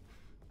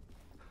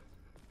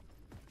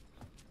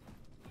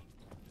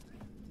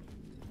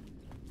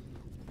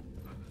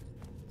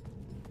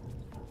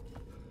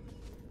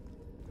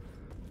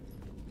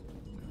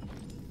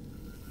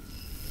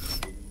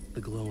 The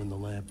glow in the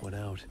lamp went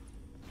out,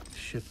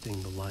 shifting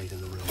the light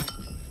in the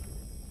room.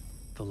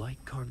 The light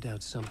carved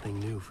out something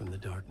new from the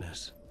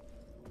darkness.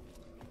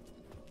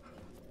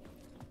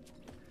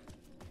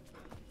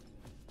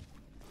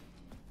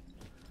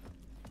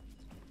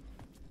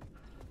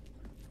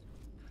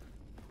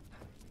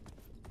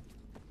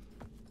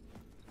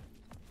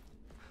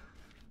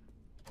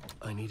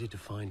 I needed to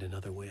find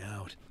another way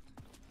out.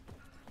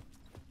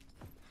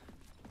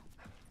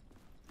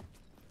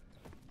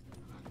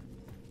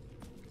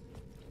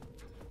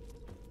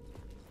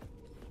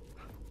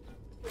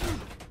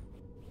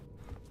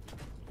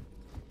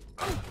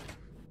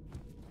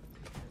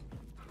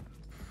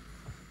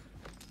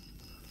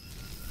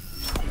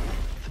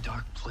 The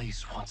dark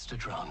place wants to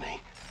drown me.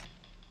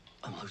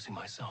 I'm losing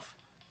myself.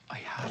 I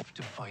have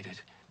to fight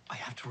it. I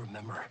have to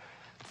remember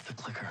the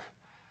clicker,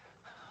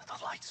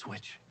 the light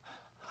switch.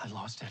 I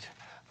lost it,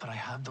 but I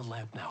have the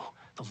lamp now.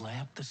 The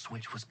lamp the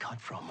switch was cut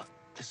from.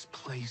 This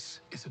place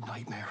is a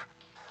nightmare.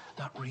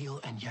 Not real,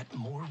 and yet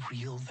more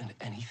real than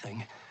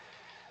anything.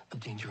 The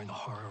danger and the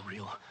horror are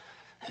real.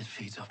 It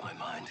feeds off my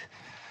mind,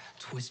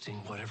 twisting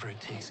whatever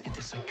it takes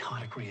into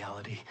psychotic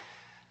reality.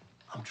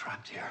 I'm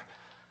trapped here.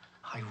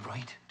 I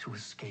write to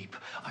escape.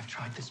 I've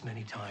tried this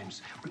many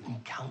times, written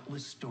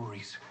countless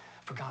stories,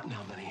 forgotten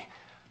how many.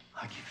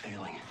 I keep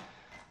failing.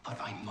 But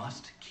I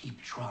must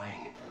keep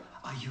trying.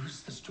 I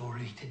use the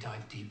story to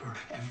dive deeper.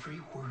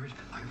 Every word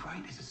I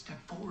write is a step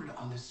forward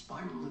on this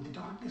spiral in the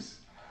darkness.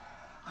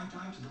 I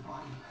dive to the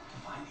bottom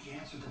to find the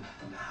answer,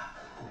 the map,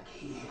 and the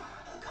key,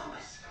 and the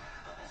compass.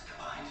 It's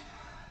combined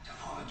to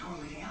form a door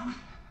leading out.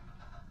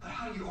 But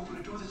how do you open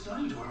a door that's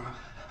not a door?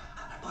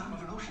 At the bottom of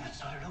an ocean that's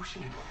not an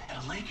ocean.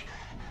 And a lake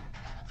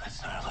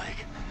that's not a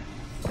lake.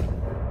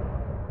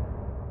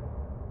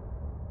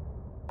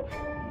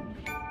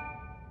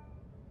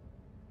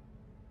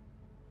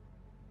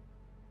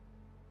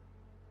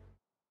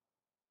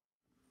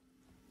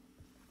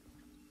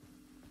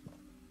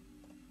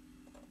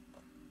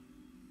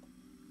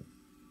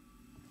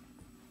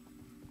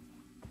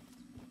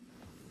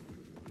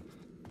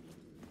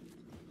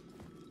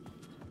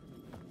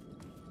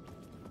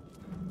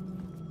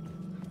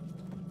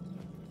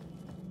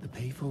 The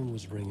payphone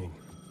was ringing.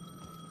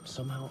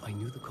 Somehow I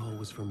knew the call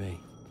was for me.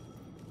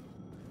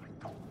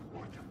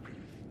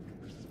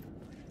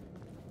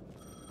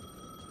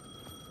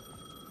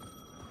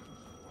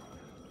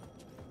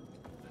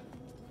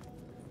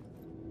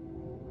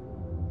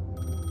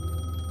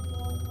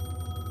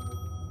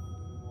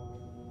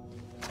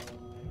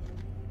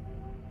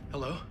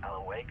 Hello?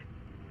 Alan Wake?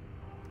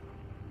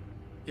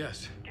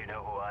 Yes. Do you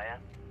know who I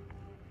am?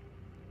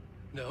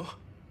 No?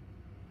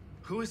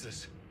 Who is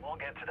this? We'll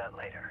get to that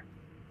later.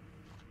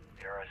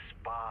 There are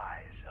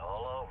spies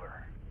all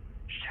over.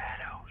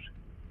 Shadows.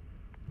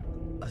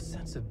 A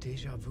sense of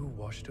deja vu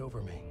washed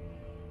over me.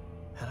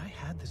 Had I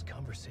had this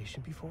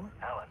conversation before?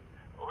 Alan,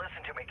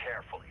 listen to me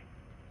carefully.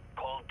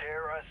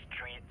 Caldera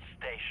Street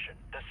Station,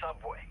 the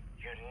subway.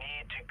 You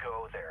need to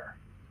go there.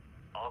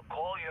 I'll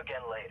call you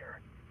again later.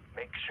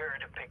 Make sure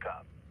to pick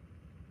up.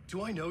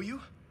 Do I know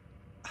you?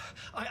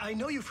 I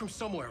know you from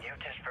somewhere. You've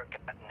just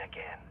forgotten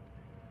again.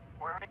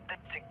 We're in this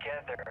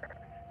together.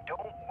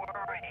 Don't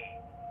worry.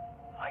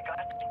 I got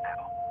you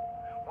now.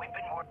 We've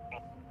been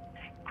working.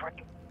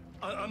 Great.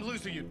 I'm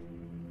losing you.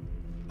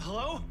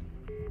 Hello?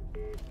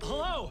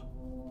 Hello?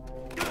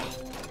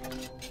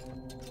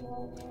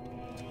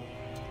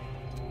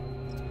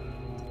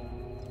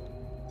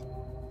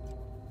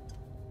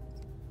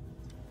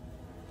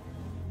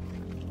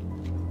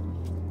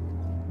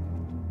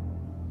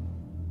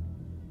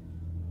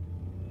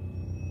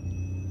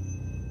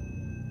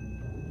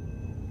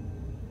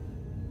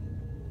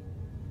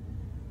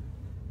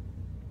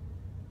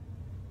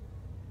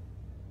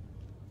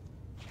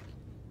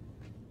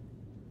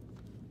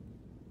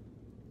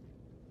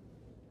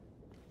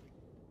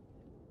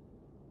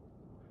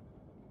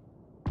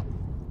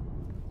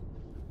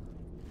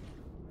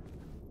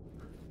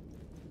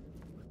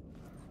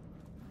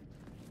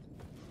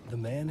 The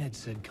man had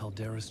said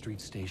Caldera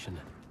Street Station.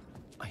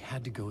 I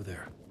had to go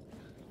there.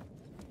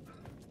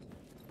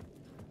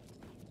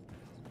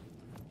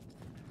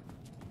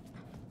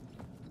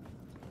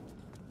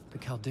 The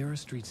Caldera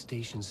Street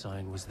Station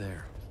sign was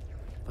there,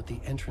 but the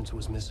entrance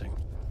was missing.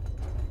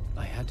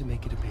 I had to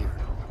make it appear.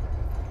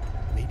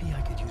 Maybe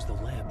I could use the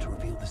lamp to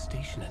reveal the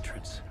station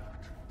entrance.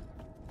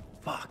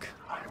 Fuck.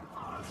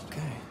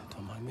 Okay,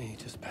 me,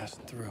 just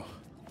passing through.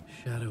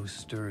 Shadows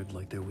stirred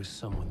like there was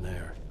someone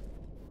there,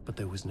 but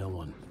there was no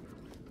one.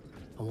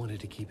 I wanted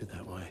to keep it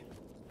that way.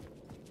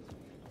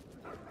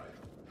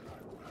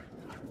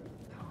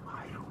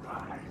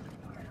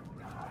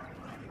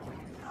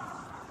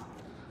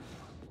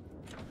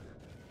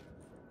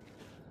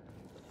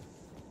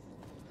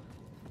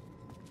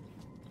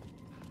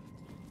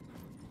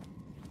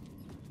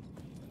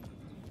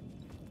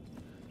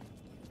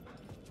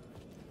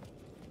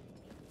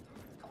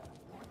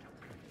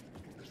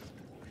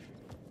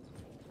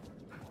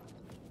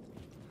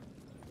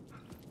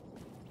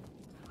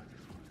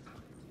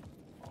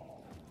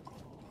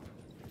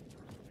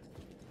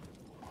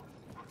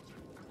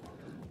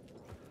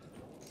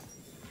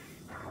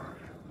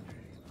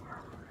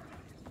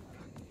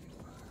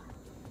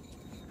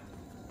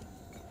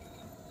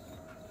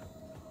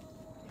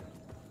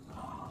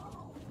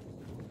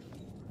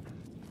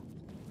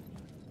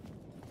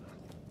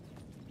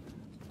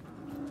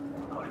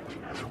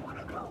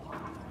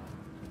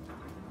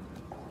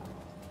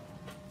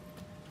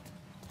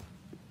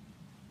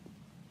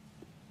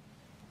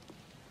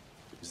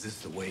 Is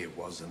this the way it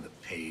was on the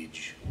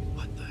page?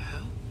 What the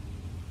hell?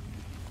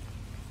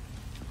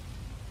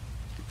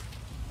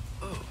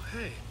 Oh,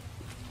 hey.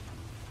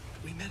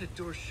 We met at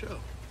Door's show.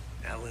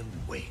 Alan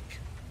Wake,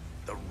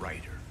 the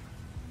writer.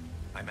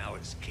 I'm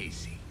Alex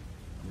Casey.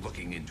 I'm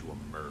looking into a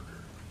murder.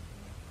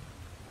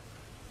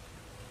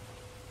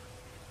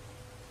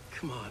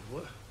 Come on,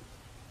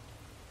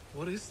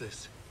 what is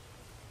this?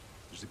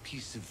 There's a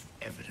piece of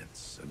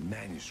evidence, a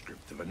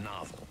manuscript of a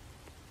novel.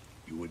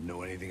 You wouldn't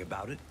know anything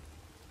about it?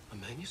 A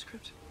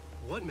manuscript?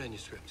 What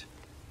manuscript?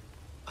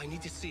 I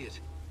need to see it.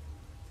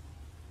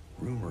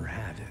 Rumor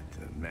had it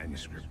the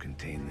manuscript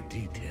contained the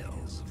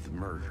details of the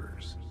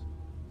murders.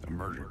 A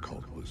murder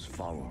cult was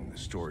following the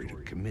story to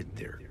commit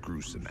their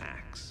gruesome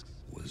acts.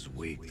 Was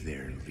Wake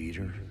their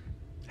leader?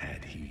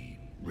 Had he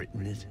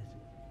written it?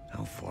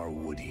 How far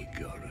would he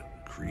go to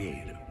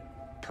create a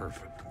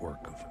perfect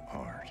work of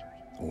art?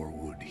 Or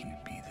would he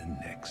be the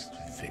next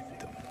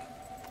victim?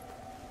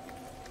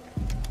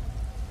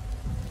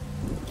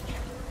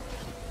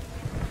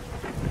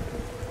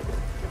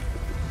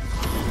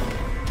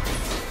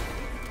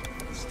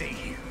 Stay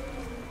here.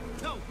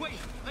 No, wait!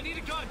 I need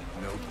a gun!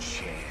 No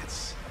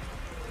chance.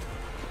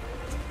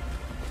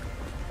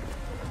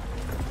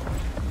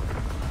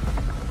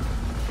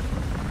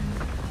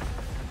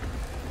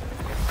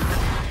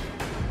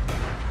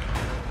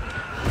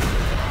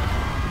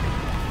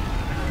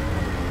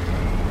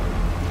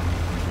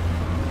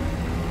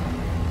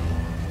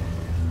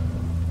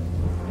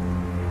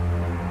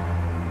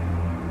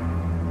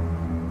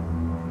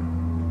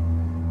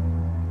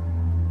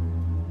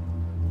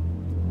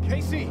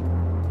 Casey!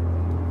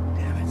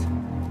 Damn it. I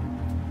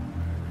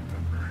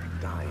remember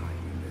dying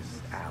in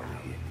this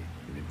alley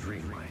in a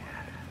dream I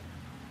had.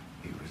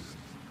 He was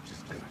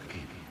just gonna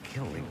keep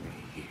killing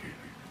me here,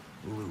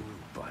 loop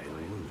by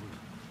loop.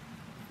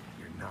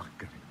 You're not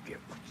gonna get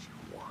what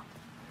you want.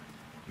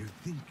 You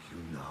think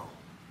you know.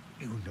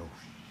 You know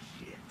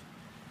shit.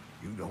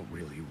 You don't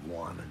really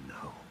wanna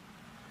know.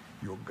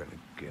 You're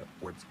gonna get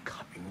what's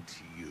coming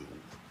to you.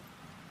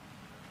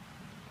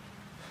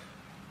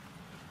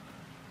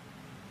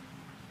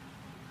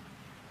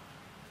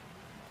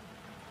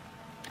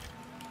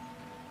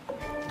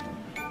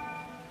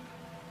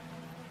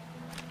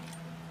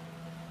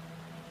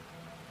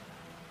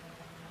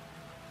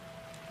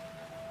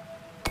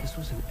 This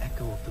was an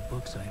echo of the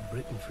books I had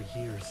written for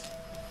years.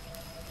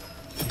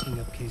 Picking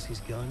up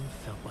Casey's gun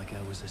felt like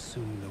I was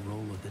assuming the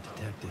role of the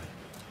detective.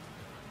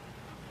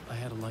 I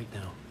had a light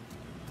now.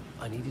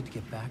 I needed to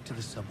get back to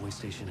the subway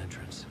station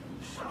entrance.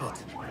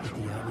 Shit. Is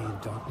the alley in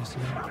darkness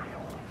now?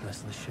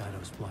 Restless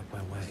shadows block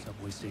my way.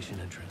 Subway station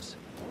entrance.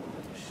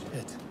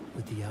 Shit.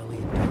 With the alley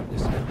in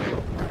darkness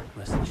now?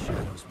 Restless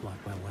shadows block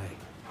my way.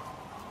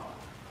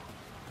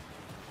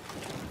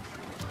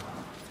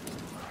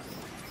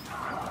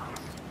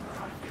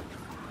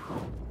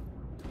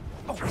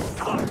 Oh,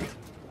 fuck!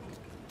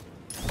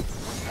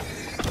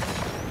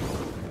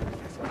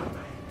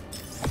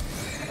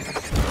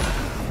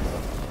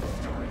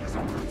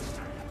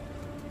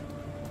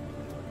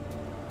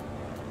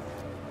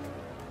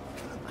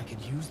 I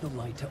could use the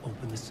light to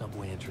open the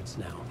subway entrance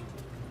now.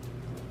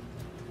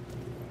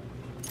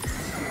 Use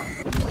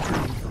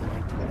the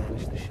light to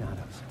banish the shadows.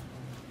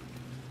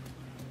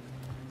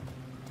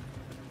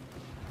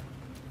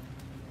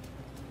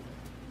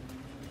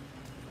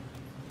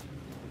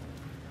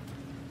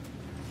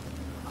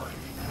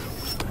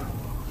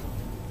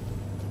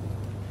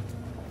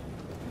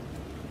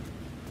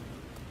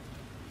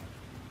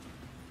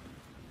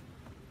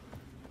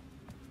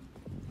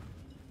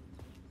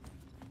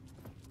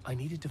 I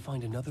needed to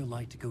find another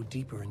light to go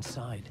deeper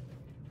inside.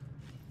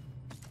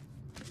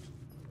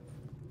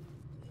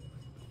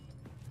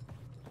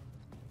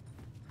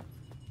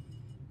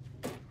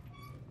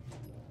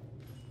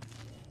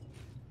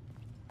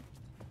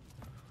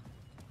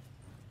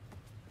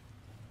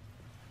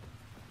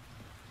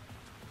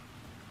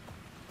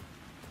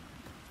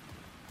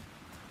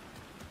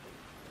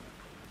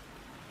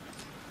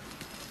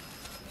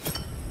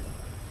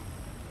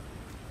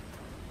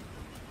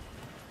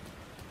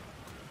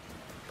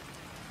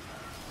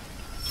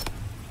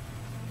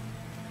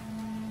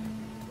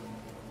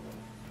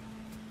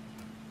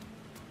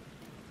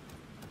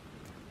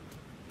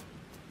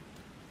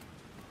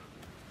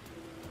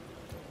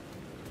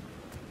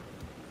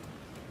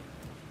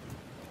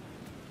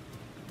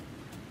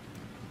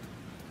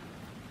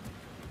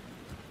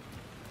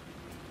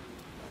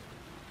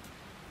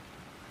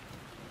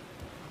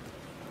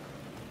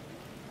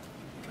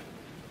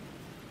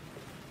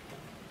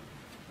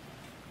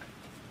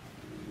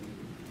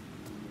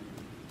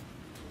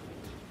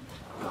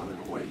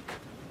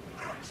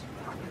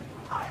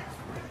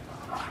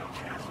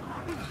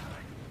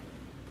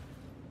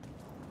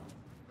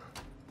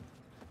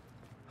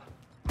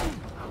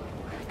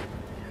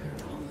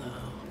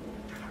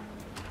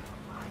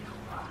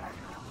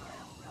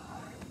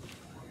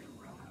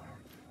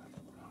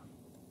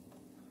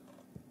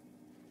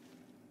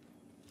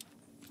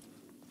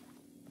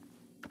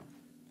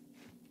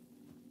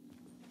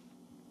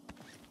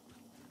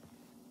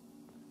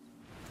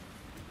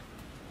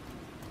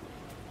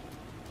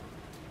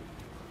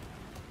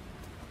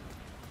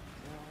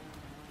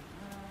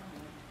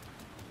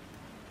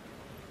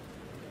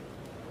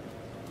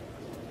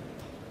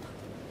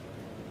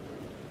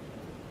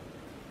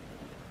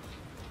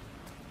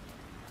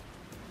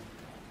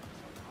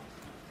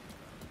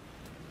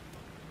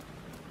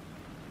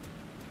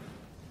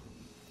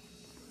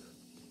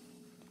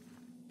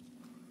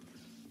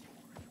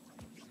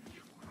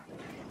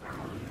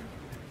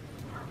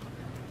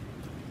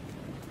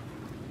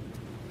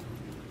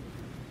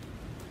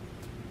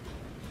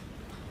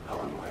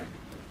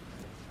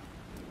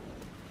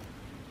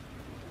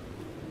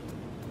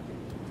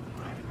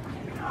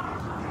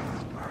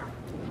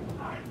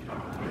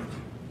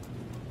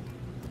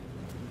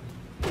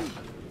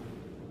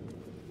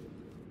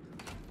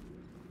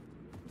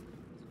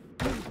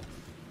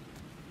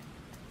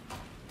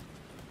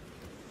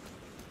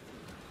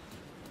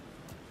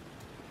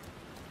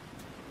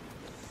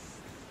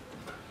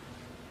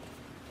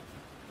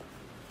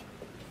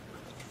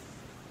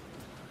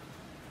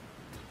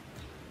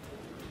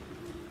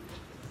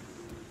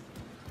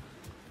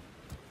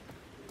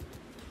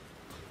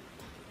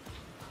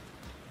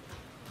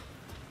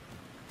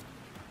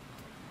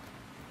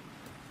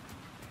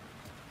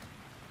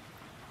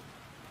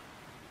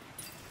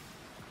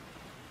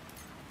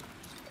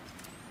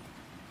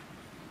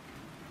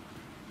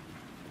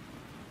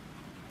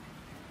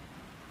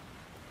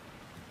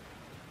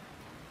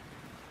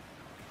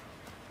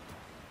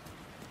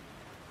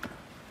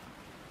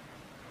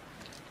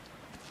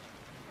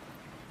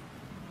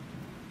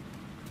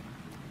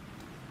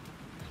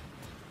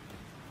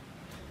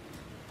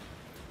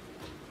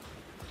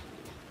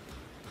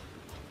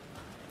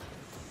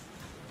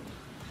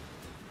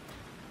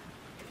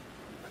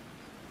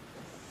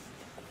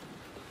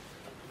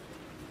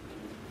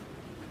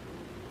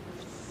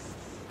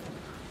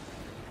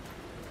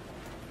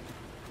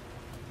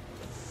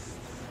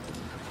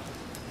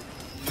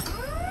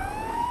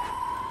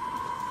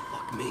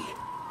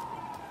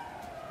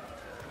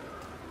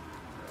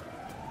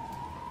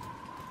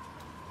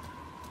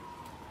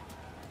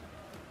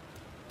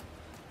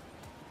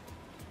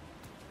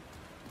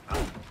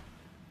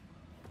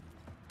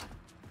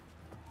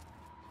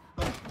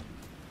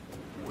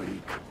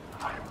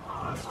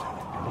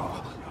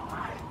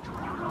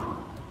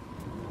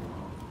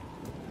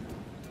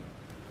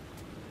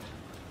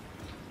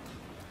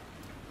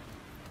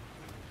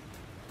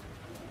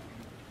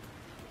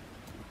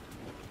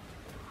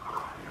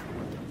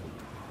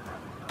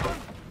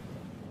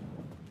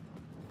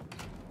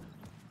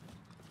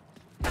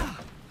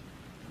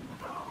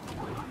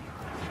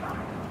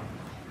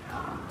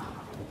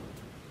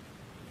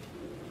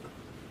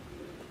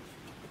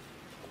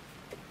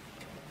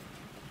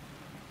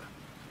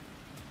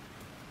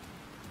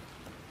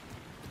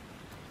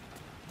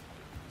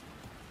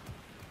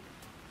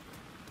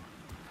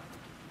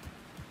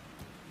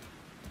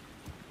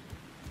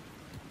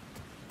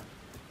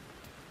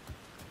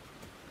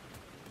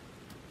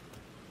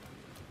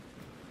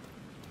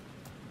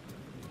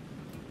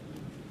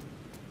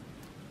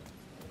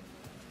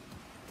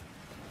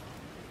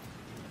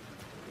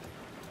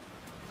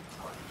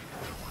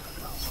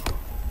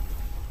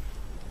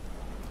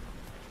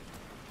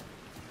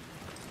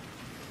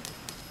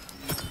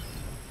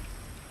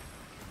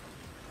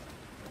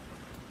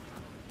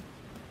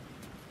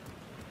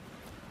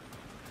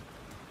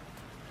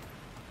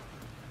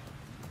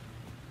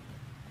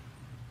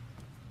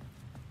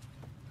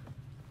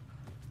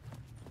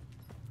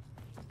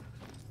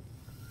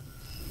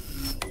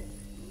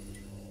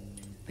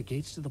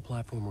 gates to the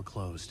platform were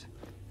closed.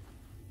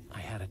 I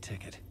had a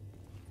ticket.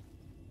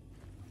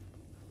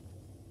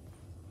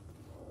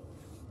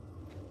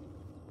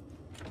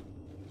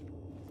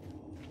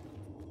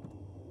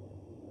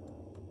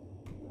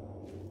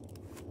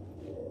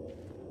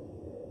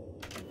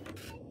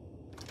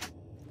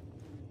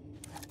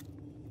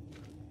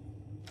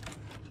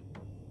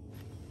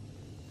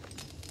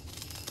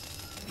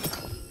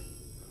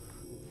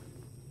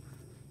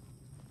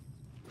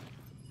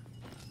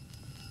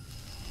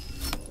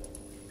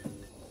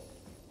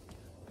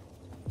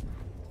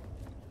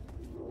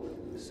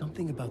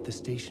 Something about the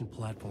station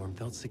platform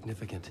felt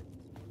significant.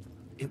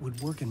 It would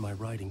work in my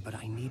writing, but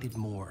I needed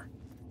more.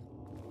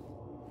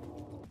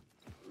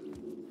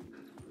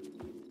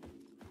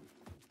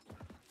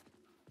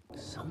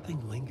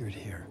 Something lingered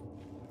here.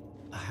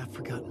 A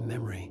half-forgotten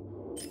memory.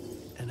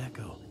 An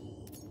echo.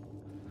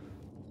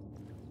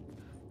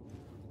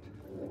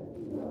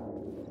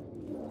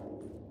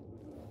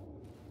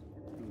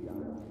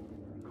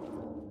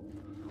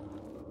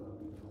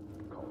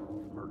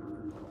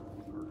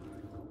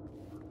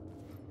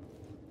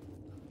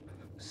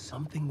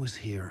 Something was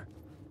here.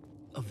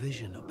 A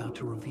vision about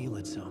to reveal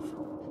itself.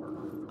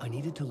 I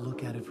needed to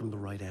look at it from the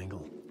right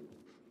angle.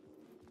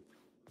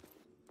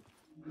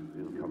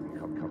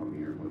 Come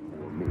here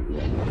before me.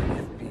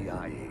 An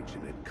FBI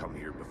agent had come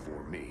here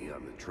before me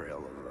on the trail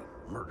of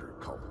a murder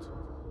cult.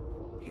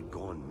 He'd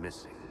gone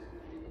missing,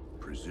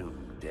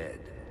 presumed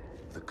dead.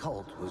 The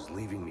cult was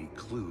leaving me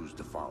clues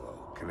to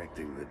follow,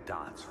 connecting the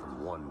dots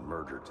from one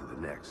murder to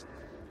the next,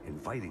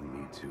 inviting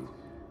me to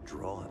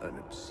draw an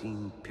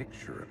obscene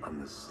picture on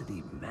the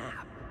city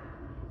map.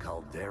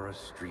 Caldera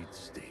Street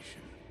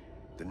Station.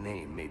 The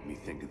name made me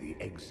think of the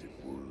exit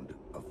wound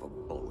of a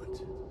bullet.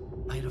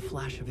 I had a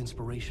flash of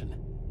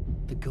inspiration.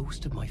 The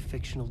ghost of my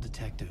fictional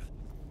detective.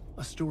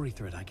 A story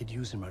thread I could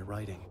use in my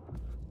writing.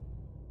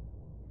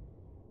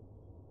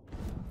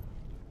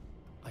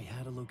 I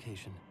had a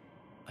location.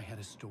 I had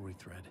a story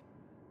thread.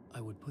 I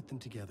would put them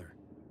together,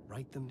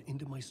 write them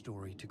into my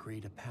story to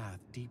create a path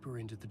deeper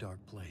into the dark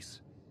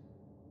place.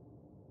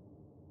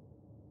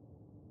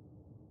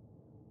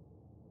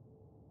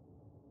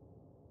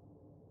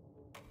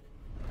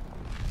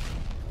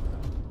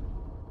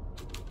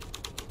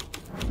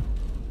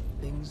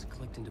 Things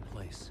clicked into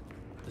place.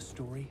 The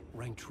story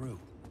rang true.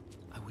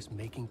 I was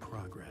making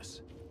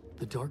progress.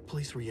 The dark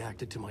place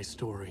reacted to my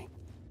story.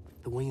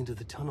 The way into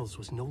the tunnels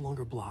was no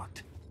longer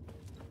blocked.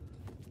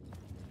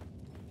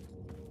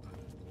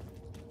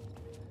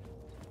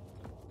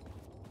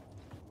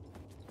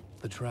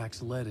 The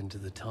tracks led into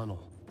the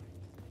tunnel.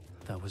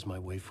 That was my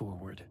way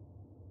forward.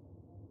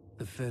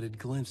 The Fed had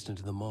glimpsed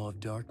into the maw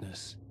of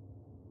darkness.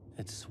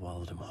 It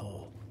swallowed him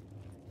whole.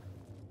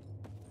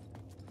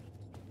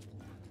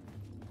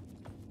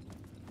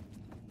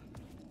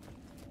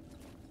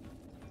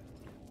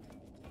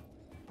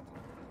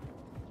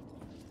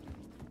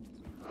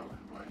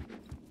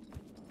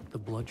 The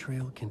blood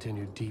trail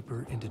continued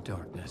deeper into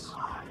darkness.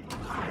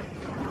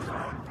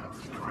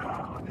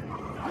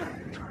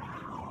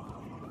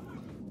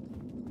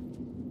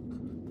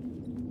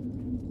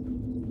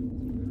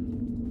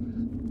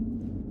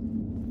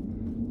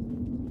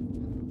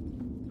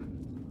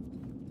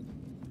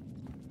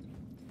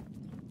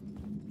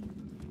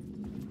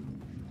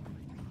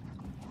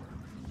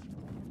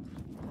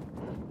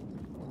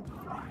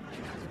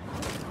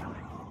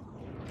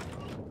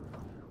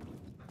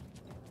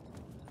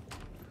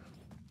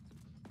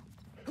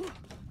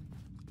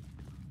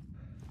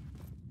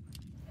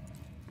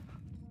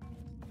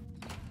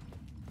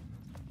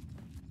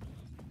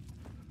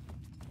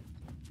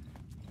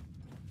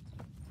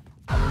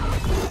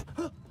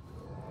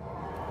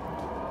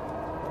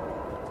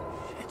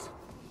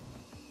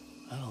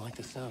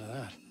 The sound of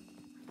that.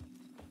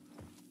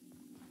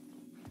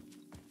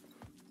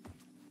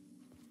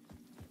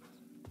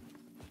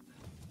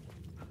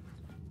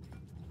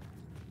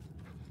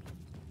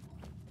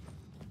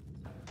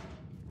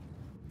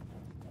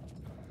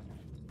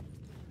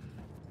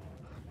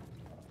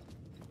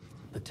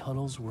 The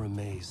tunnels were a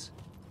maze.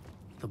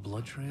 The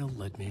blood trail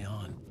led me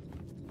on.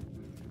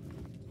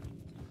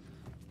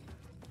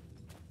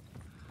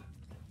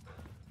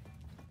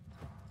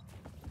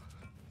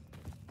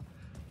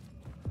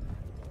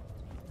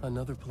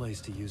 Another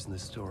place to use in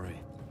this story.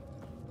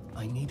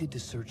 I needed to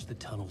search the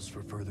tunnels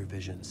for further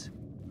visions.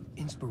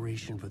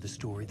 Inspiration for the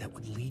story that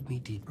would lead me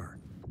deeper.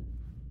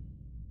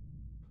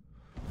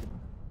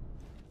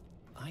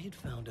 I had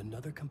found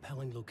another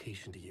compelling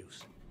location to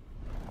use.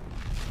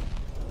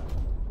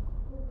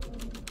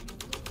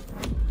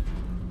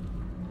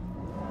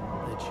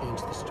 That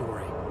changed the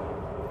story.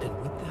 And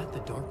with that,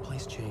 the dark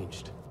place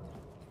changed.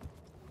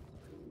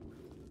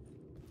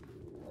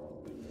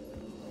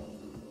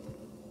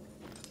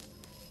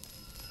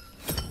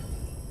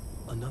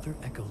 Another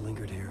echo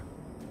lingered here,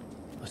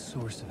 a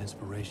source of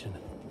inspiration.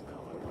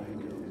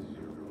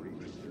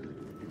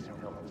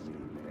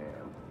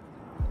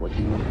 What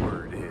the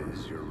word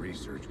is, your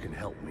research can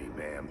help me,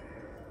 ma'am.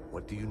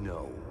 What do you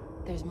know?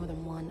 There's more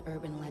than one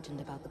urban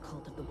legend about the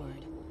Cult of the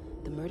Word.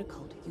 the murder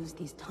cult used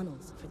these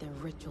tunnels for their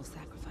ritual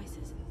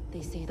sacrifices.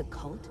 They say the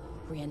cult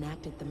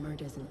reenacted the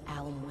murders in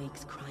Alan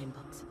Wake's crime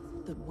books.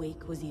 That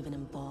Wake was even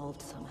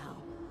involved somehow,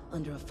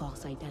 under a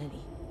false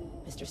identity,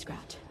 Mr.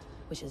 Scratch,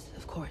 which is,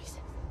 of course,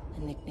 a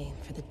nickname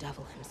for the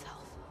devil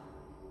himself.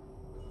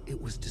 It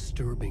was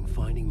disturbing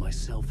finding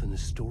myself in the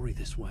story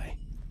this way.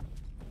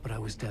 But I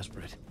was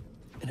desperate,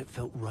 and it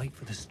felt right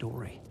for the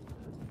story.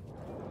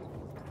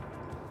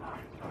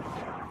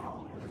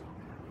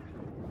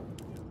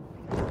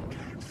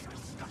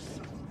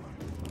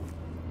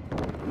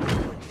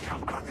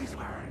 These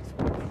words.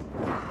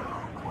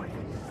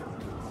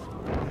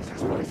 This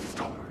is my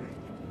story.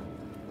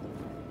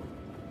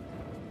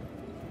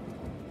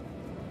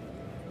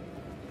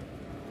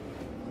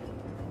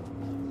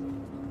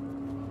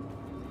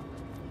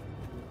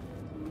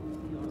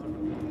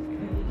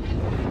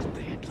 It's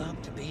bad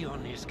luck to be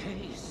on this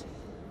case.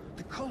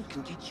 The cult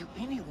can get you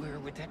anywhere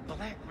with that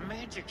black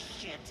magic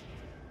shit.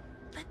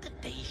 Let the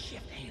day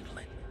shift handle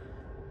it.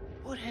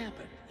 What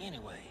happened,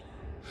 anyway?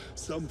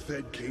 Some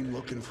Fed came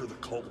looking for the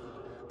cult,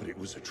 but it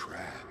was a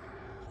trap.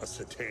 A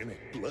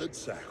satanic blood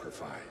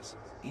sacrifice.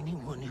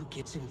 Anyone who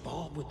gets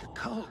involved with the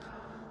cult,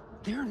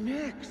 they're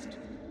next.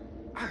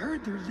 I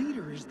heard their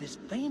leader is this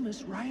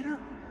famous writer,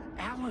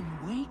 Alan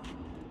Wake.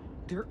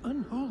 Their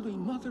unholy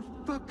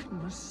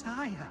motherfucking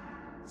messiah.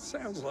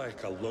 Sounds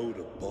like a load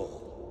of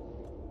bull.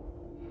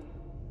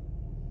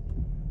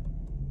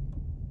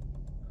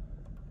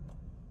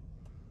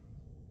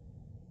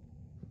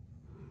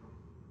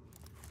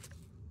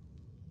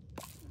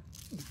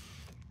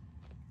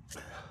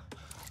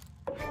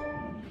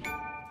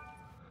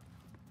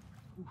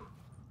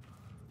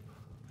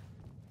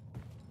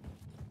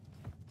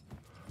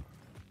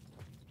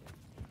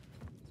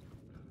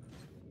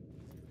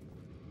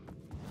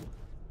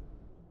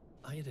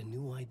 I had a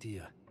new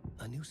idea,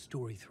 a new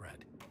story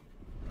thread.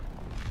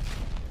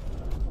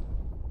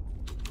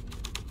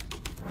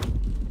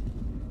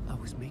 I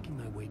was making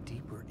my way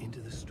deeper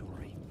into the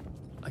story.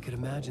 I could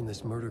imagine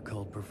this murder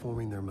cult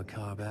performing their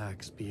macabre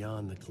acts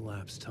beyond the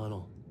collapsed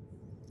tunnel.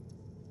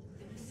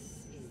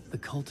 The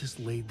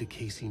cultists laid the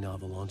Casey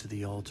novel onto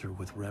the altar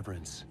with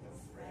reverence.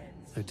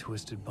 Their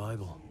twisted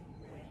Bible.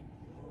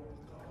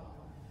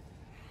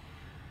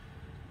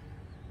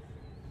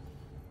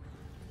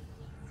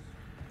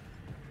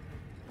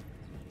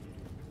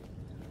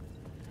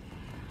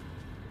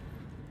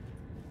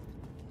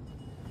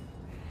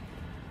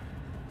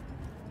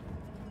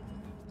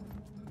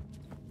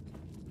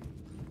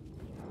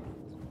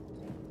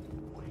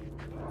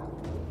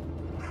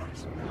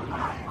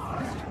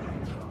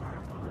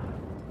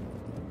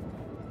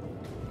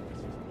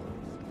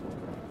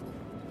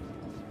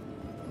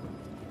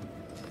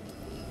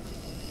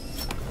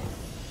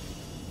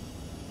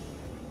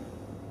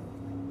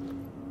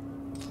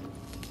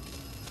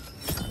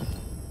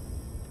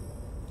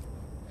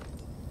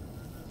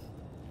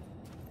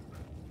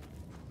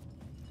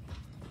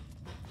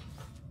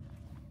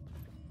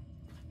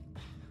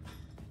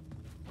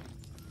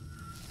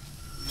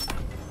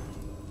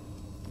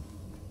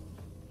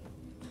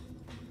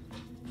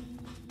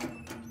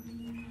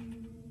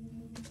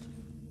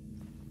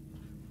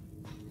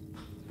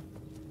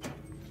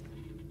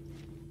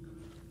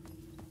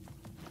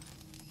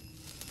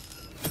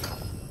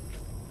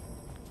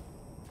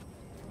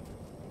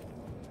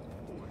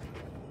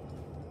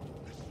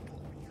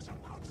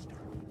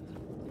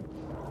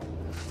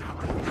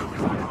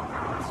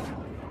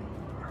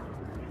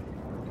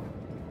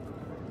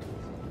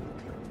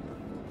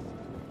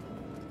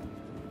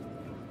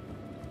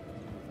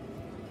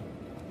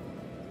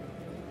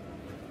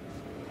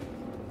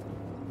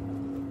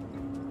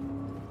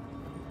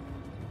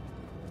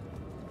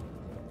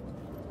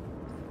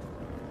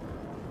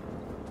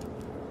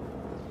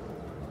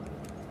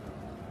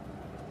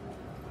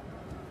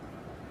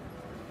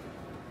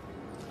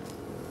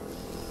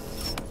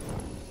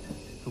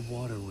 The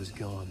water was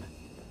gone.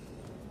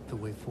 The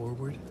way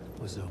forward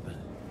was open.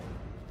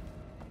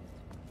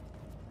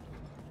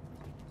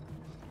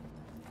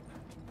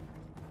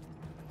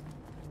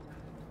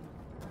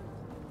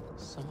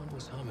 Someone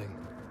was humming.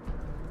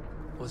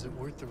 Was it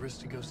worth the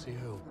risk to go see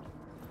who?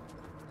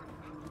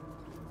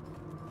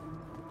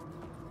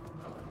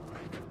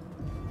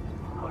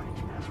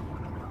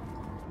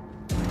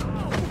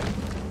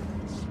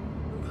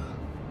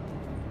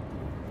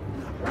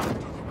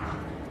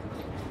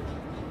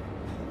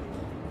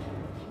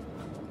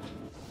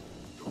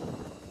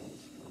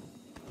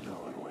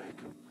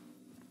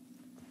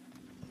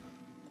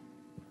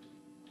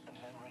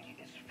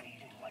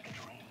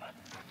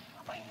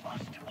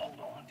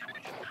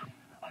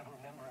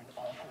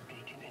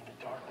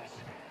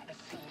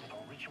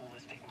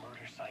 Ritualistic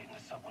murder site in the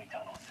subway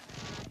tunnels.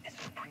 It's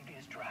the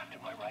previous draft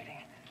of my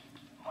writing.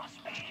 Must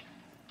be.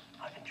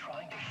 I've been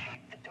trying to shape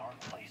the dark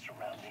place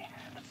around me,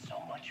 but so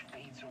much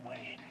fades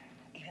away.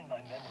 Even my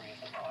memory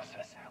of the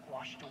process,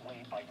 washed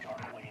away by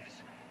dark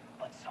waves.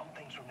 But some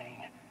things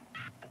remain.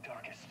 The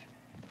darkest,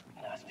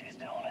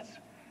 nastiest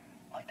elements,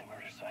 like the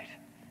murder site.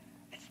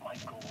 It's my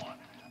goal.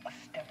 A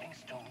stepping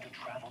stone to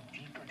travel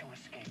deeper to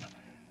escape.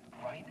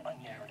 Right find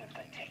a narrative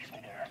that takes me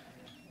there.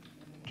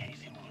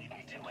 Casey will lead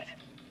me to it.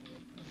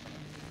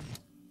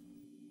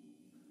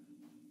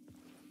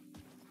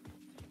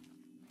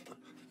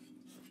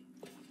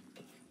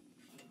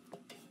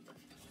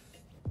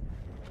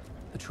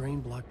 The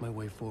train blocked my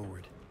way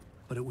forward,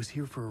 but it was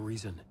here for a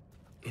reason.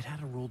 It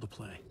had a role to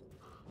play.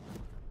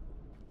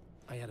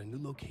 I had a new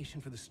location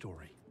for the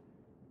story.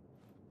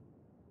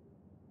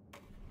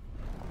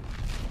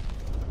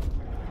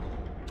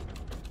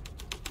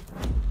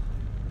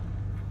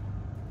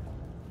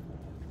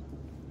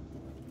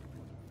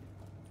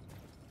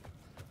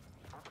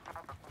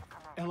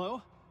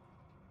 Hello?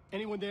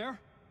 Anyone there?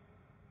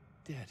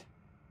 Dead.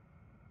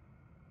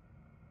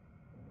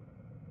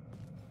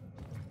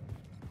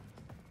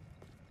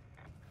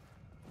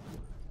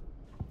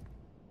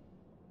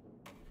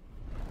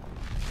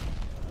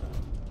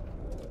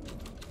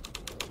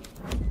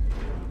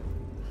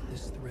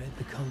 This thread,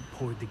 the cult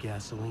poured the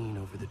gasoline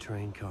over the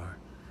train car.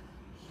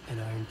 An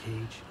iron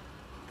cage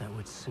that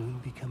would soon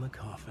become a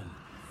coffin.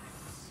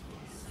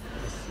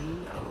 The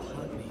scene and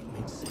plot beat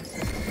made sense.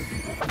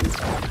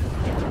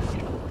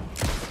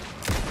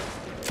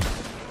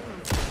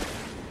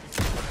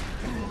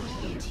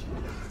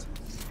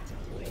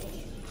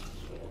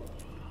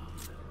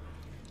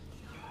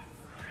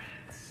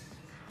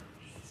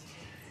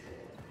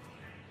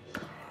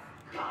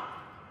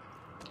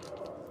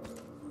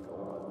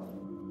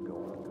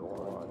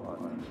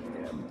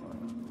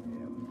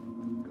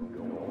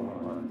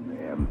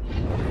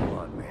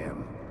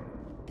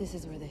 This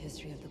is where the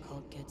history of the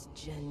cult gets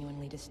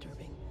genuinely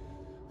disturbing.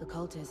 The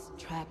cultists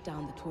tracked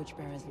down the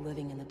torchbearers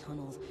living in the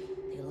tunnels.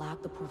 They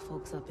locked the poor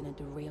folks up in a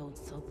derailed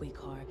subway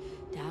car,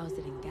 doused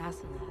it in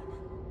gasoline.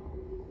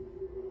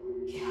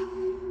 Yeah.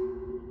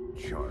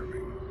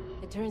 Charming.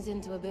 It turns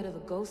into a bit of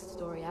a ghost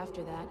story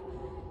after that.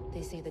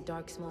 They say the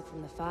dark smoke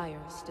from the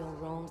fire still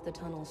roams the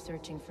tunnels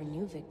searching for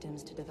new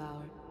victims to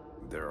devour.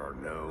 There are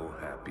no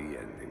happy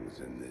endings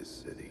in this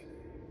city.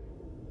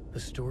 The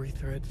story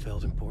thread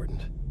felt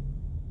important.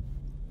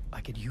 I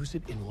could use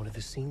it in one of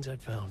the scenes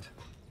I'd found.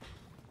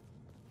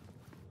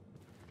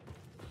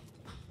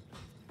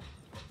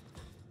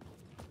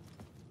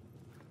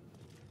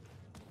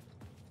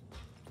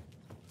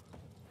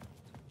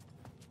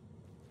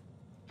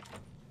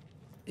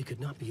 It could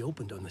not be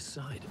opened on the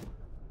side.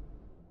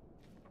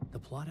 The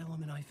plot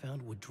element I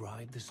found would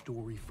drive the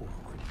story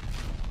forward.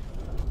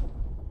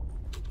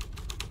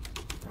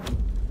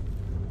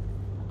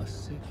 A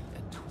sick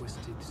and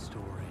twisted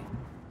story.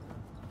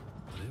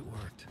 But it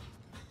worked.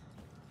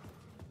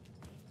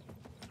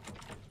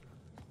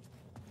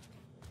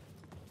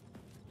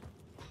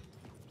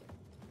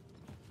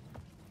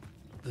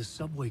 The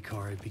subway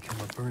car had become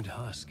a burnt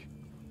husk.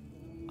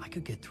 I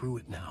could get through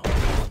it now.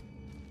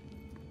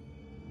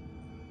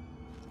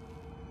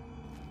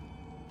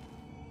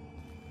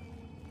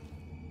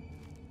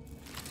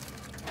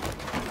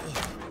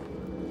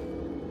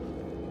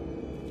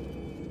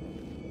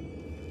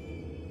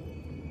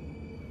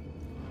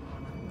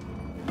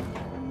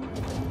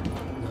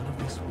 None of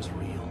this was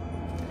real.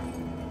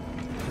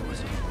 It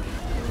wasn't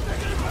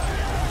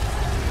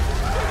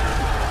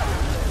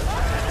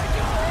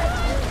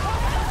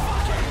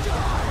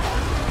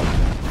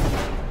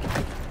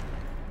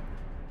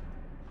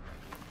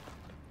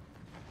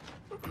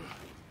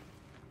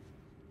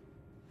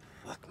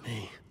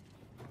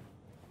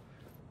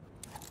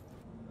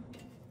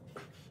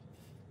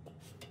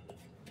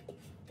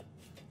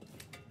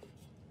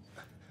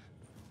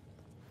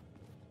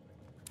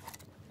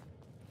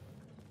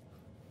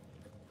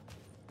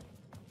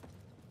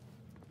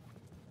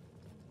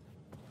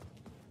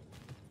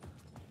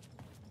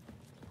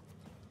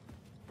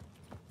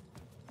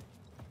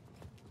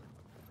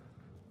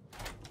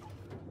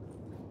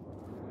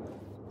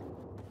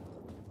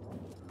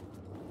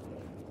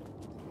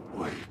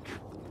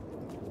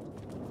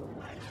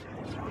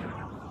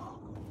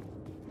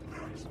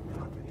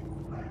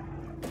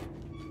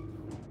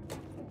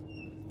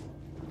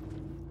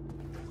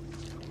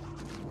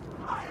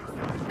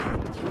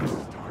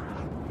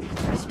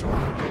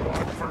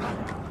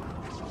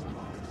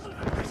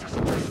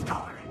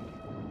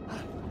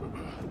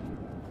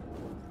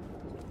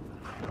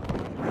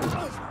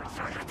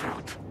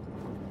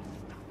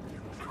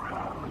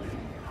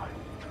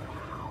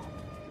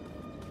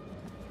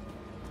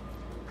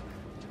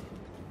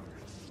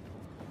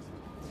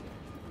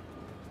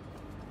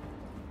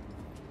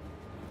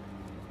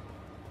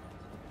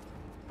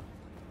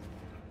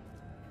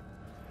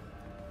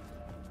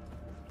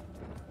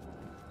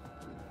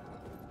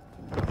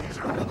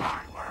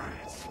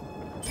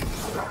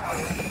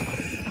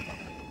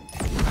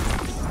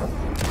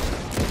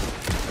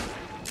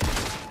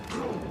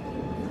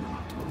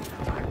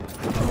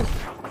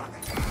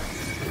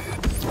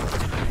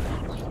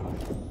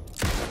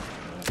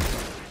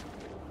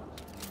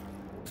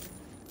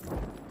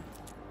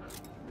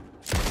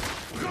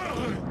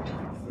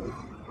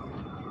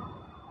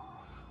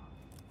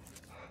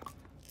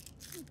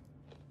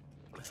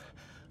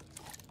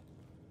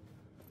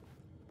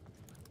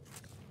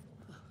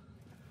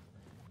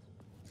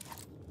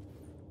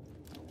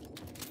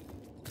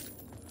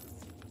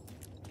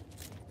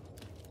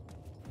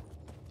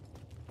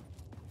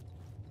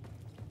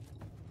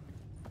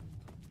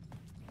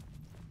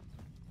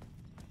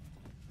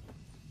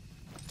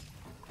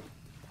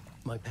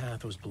My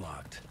path was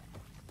blocked.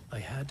 I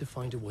had to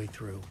find a way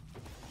through.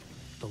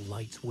 The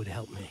lights would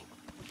help me.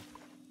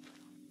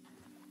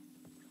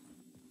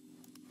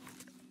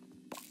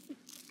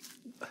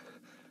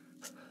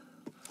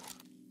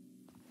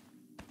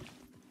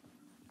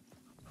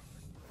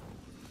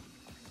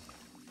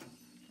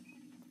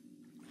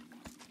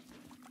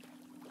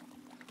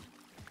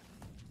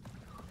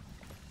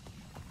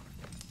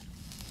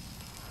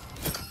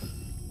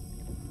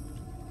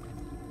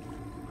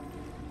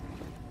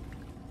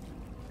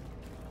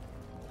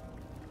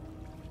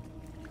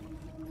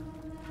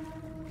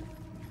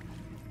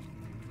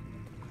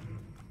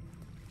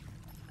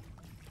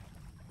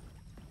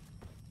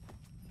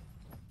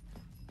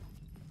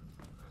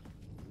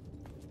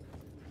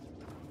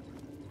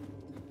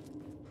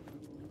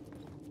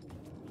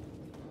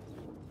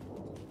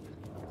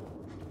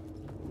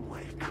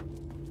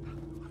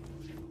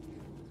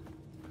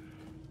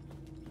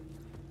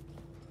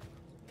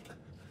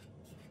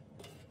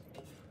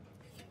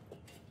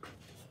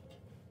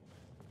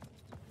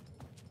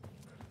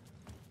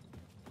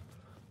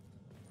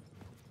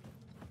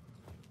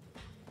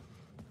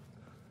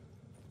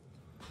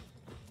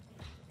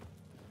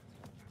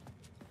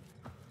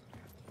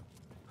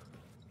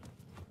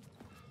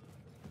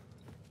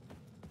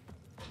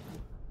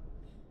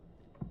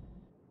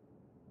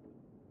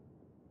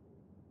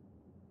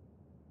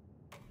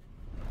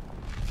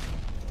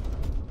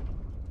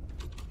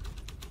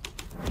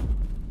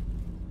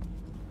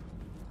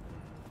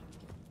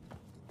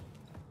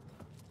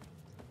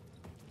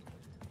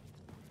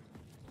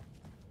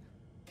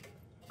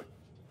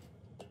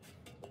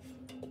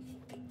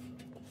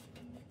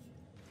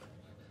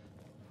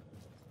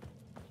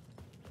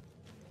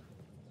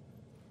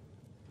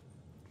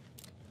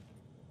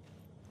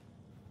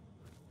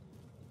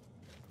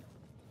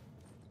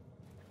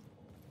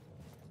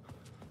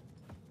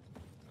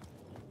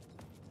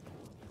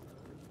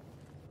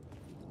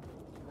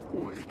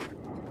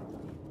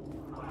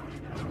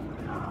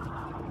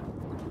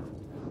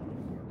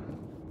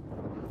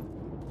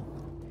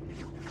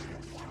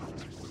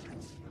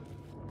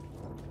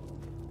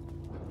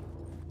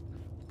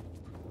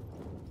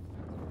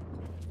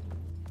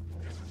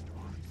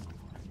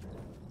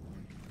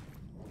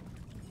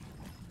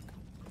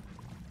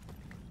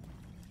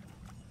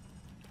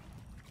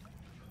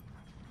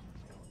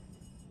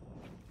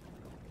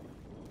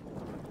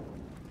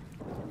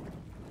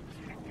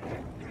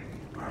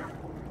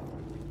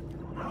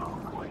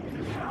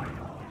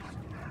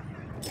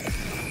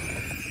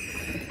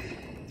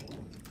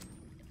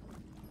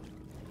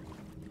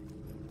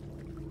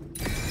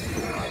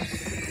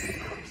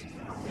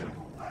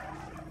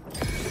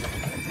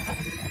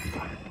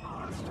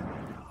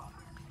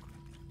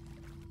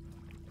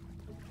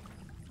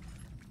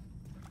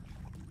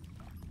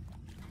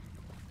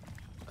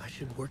 I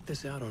should work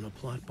this out on a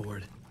plot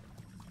board.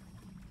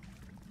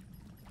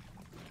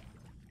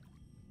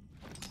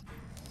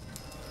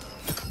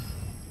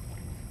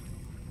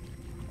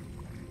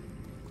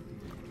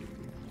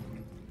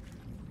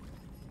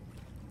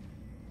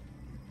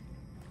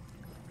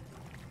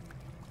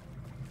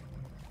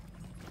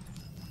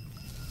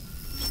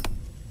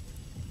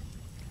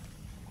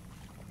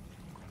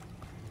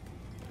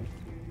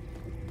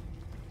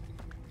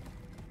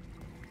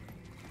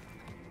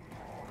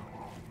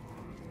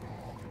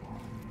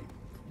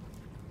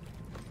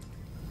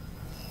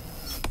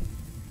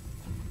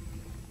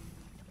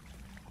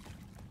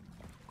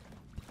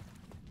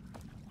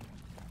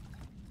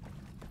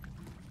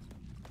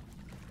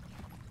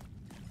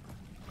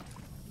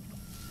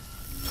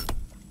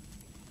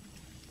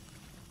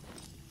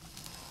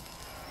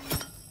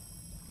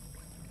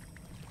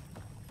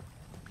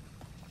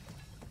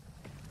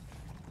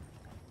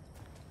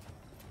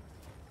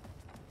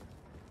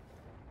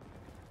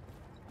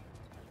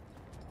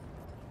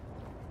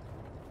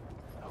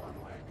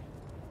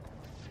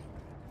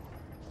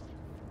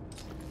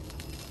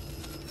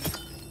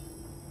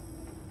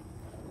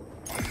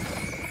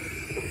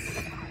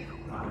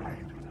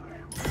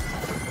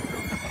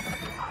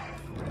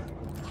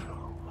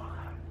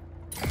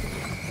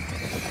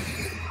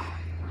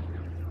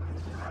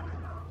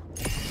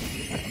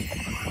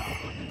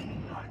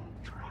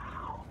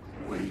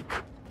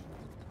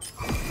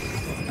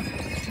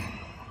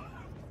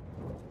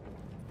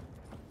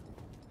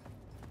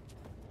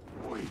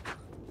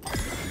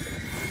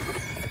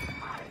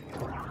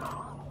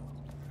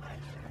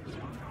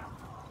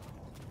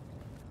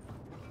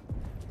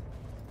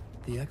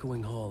 The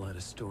echoing hall had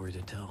a story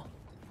to tell.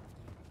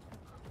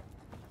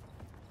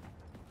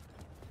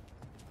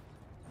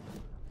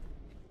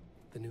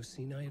 The new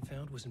scene I had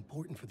found was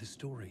important for the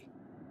story.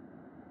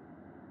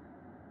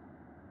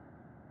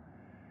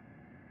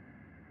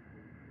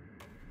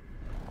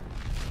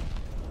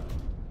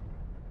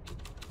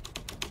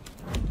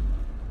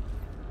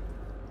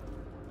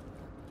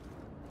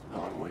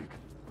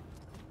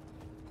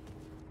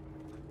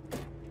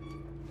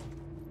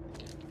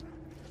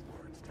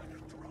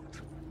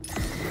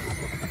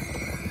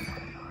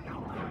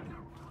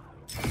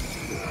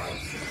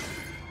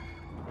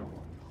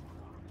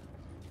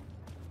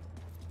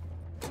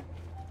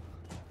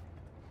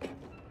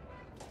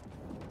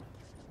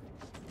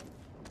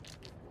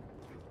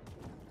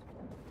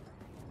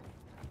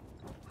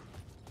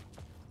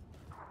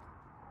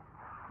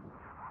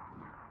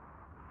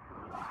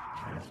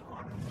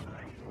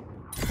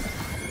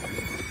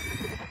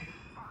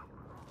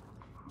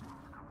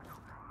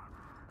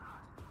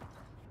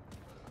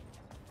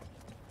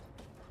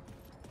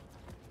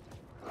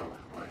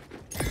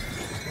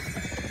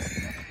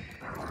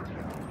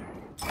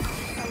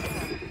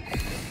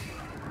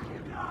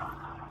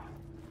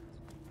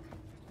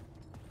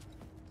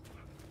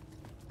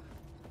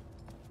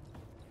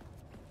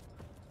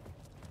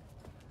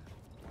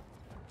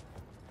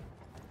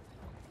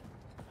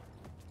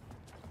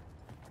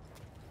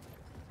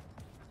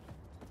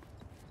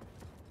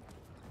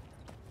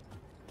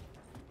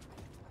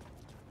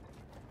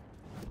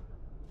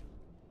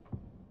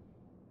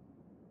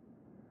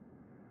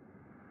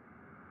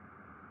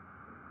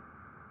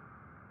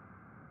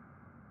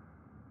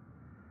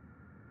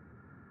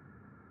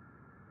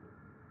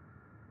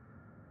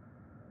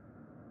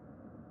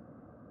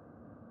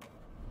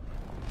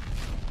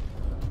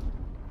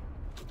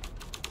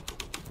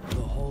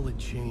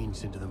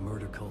 changed into the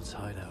murder cult's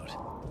hideout.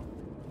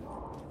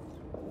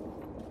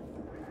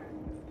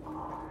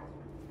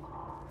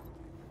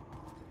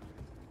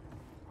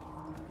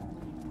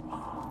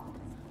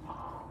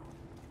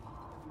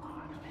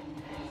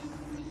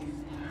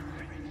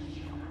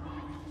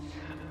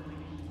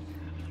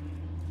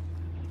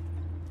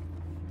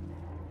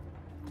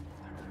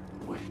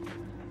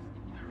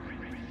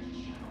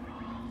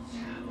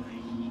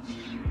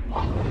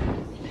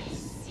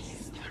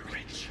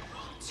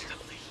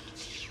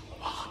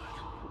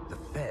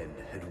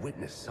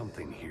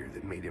 Something here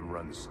that made him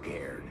run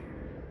scared.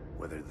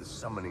 Whether the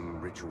summoning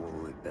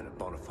ritual had been a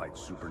bona fide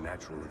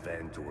supernatural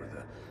event or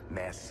the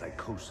mass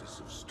psychosis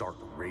of stark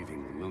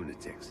raving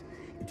lunatics,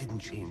 it didn't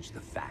change the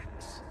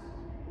facts.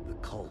 The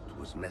cult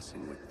was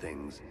messing with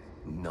things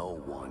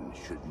no one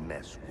should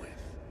mess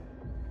with.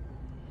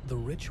 The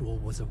ritual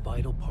was a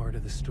vital part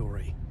of the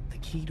story, the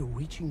key to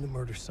reaching the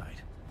murder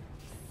site.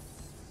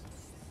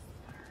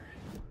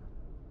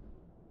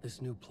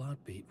 This new plot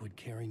beat would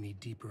carry me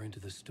deeper into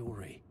the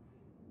story.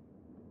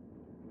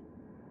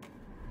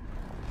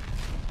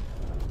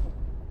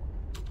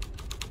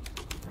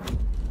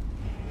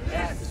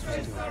 This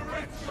is the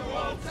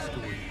ritual to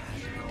lead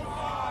you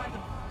on.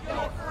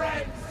 Your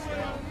friends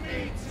will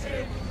meet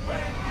him when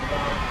you're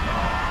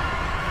gone.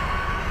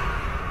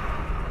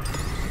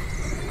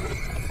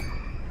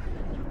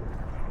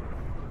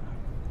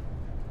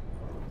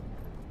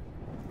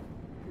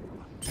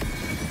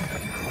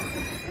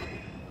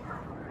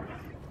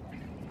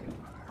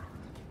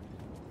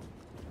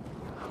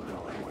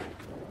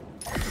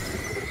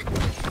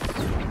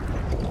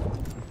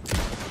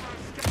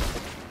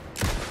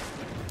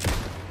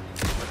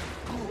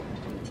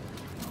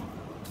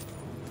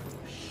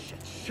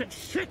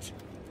 Shit!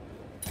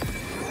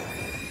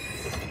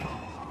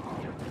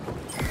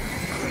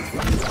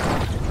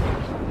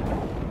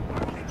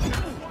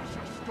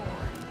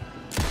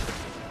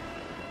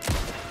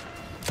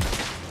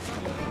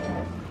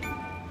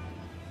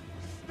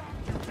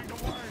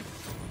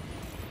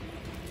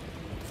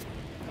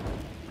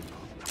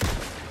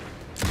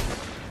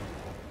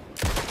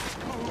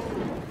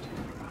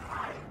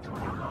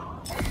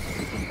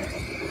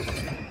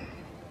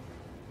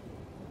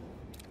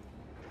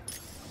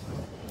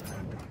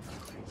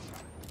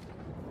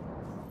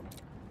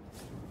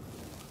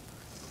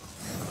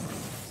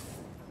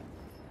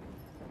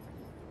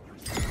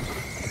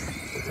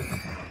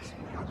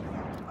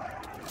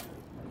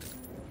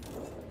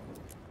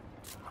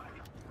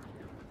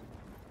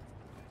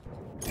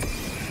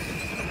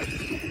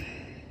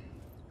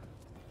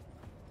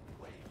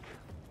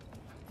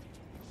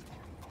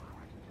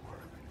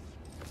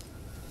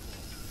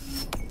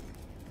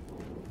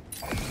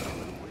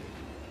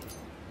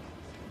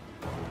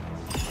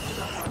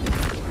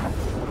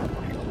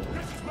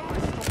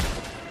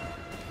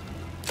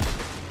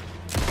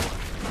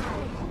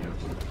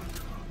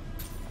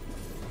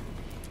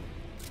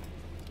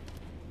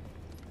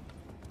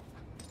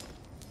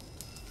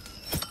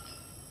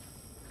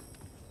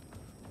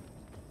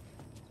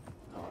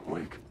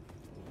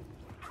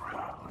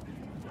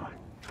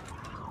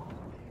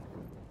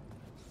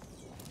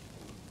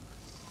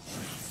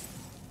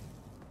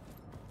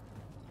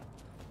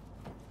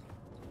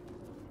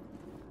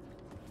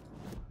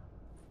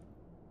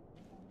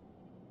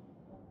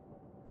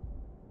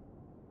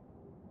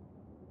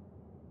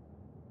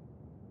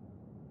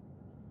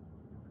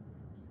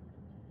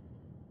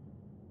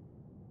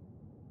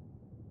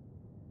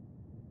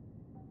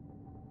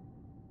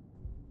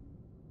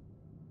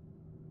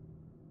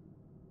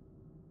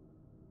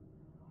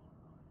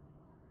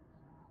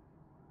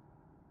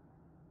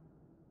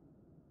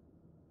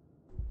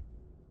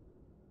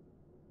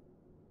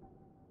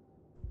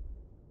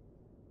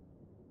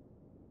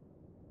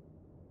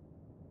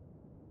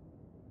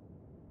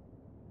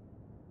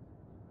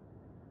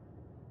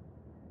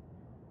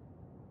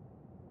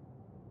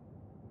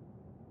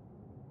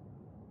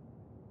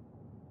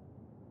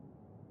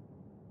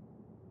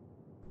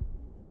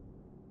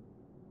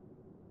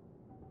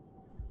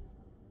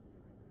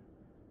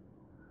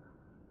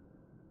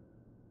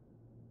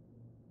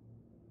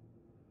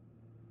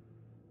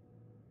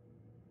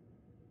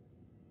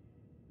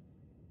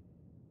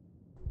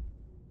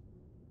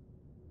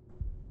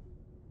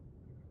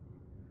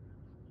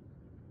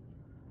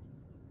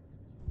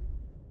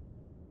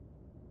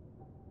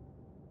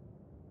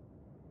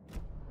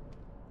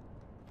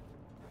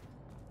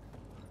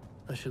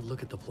 I should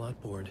look at the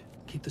plot board,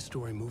 keep the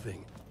story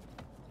moving.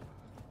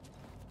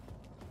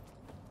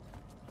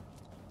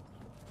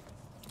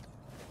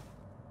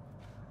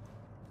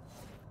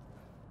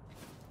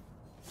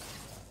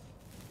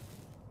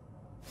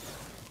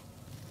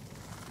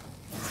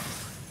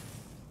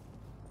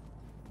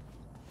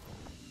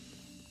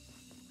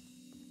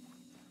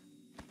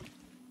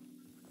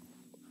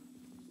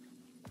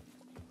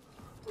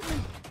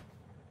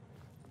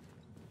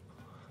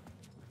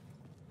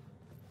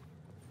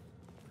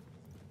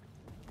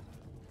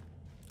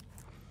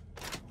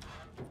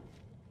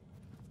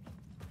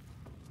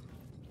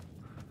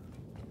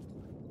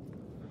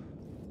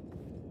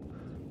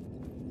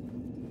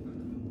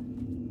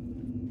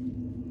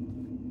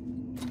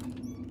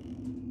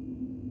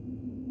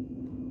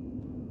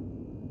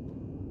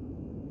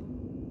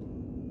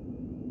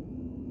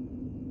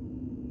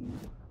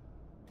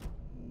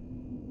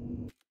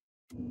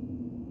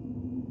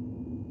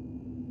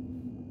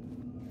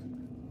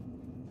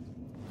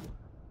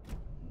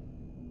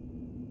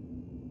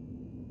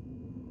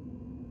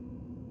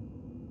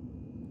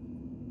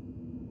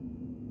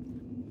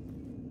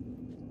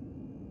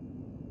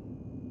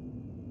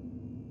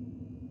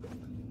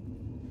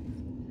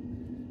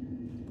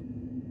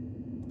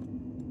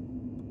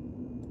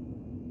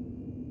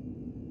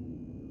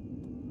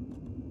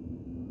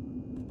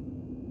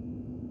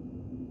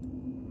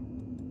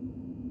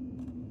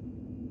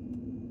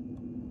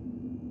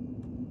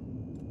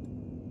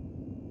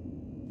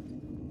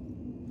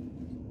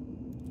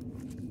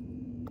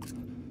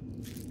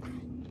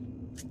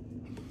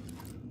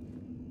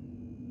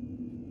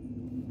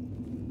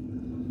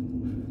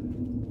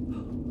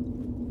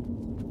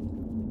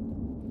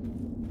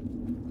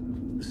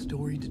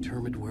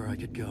 determined where I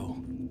could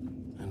go,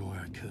 and where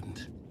I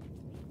couldn't.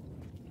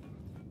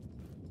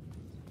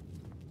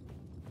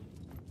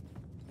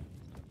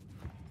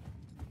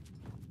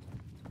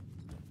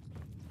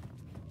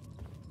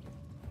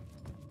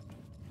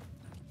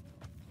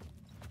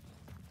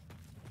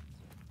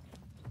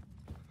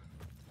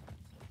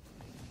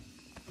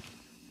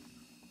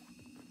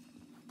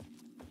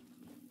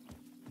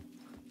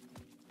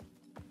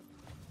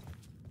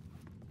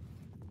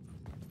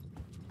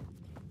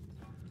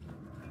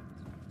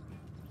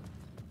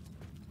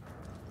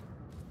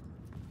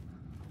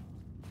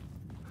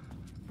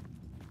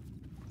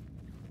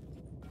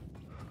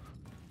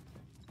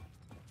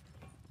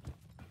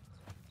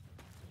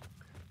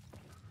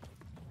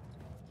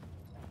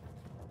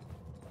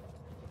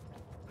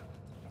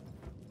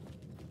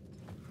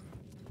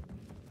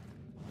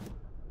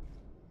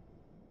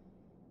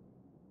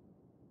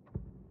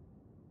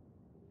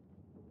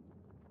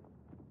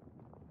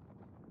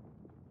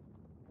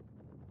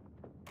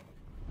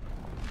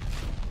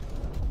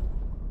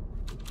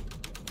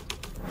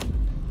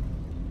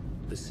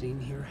 The scene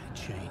here had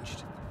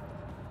changed.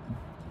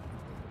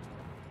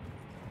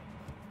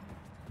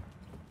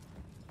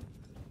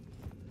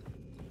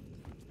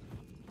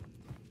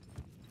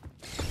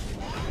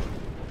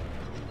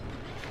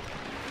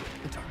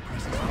 The dark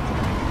presence.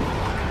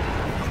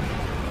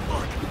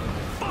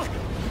 Fuck!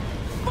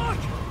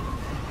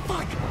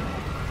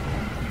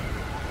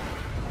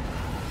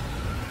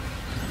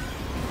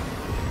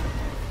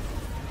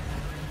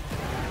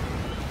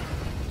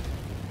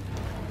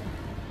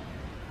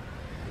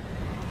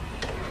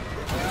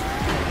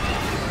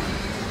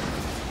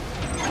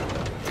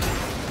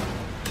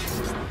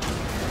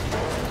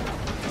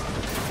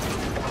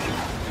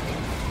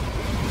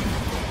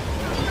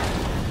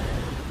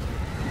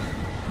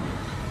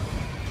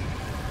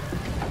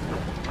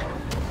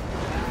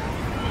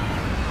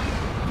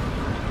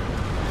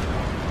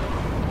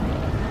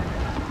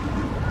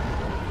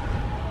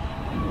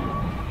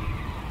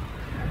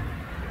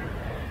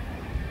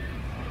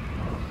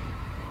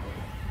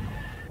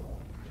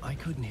 I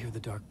couldn't hear the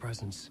dark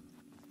presence.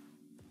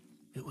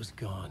 It was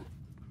gone.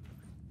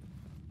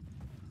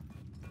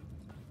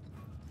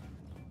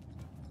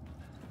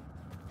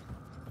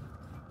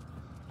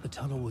 The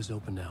tunnel was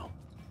open now.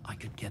 I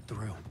could get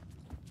through.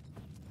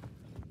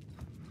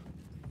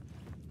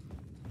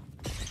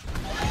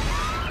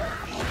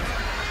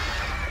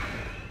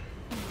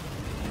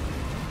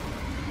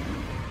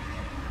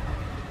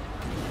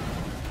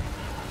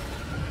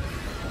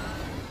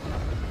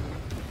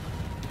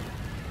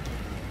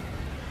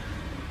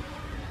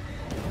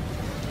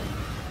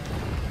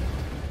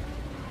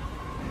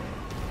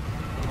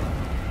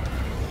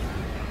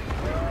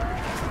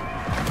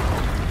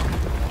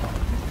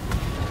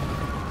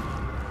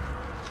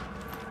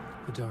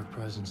 The dark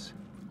presence.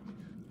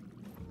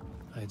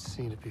 I had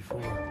seen it before.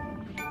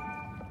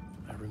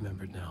 I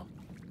remembered now.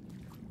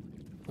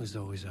 It was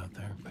always out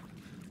there,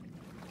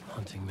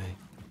 hunting me.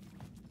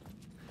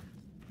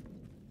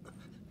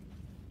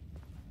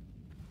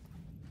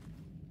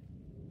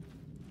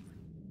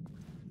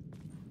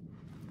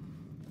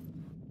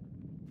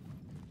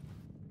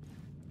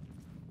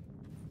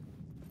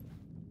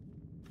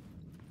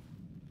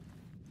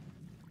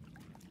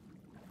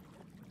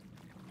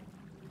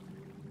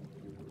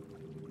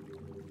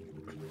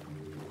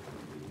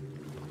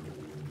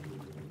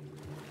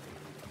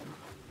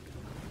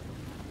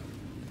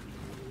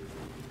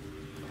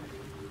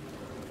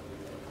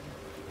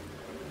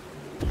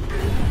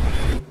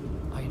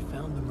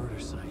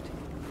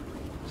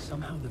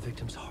 Somehow the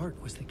victim's heart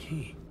was the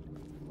key.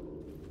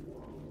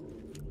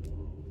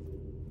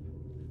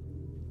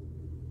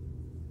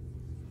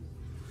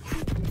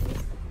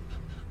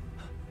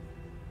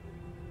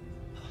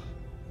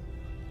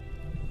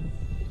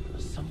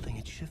 Something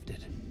had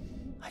shifted.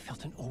 I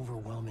felt an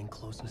overwhelming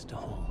closeness to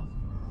home.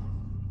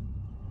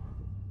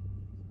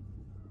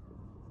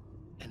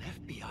 An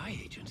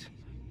FBI agent?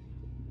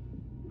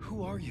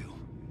 Who are you?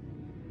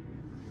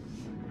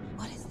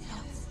 What is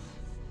this?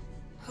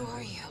 Who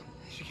are you?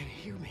 She can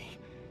hear me.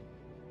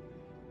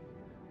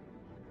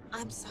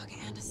 I'm Saga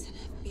Anderson,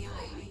 FBI.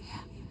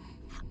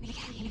 Help me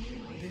get you.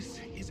 This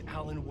is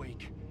Alan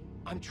Wake.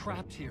 I'm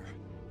trapped here.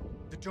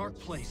 The dark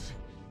place.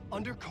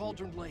 Under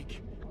Cauldron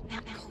Lake.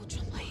 Not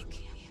Cauldron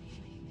Lake.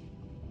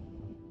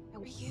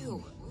 Who are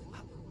you?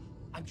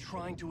 I'm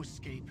trying to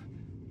escape.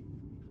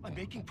 I'm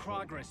making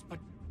progress, but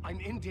I'm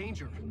in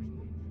danger.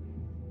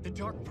 The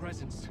dark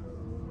presence.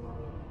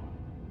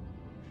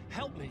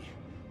 Help me.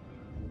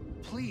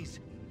 Please,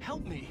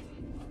 help me.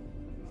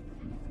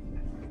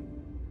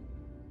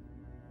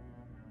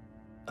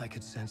 I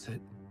could sense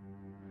it.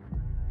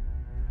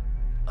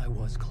 I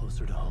was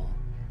closer to home.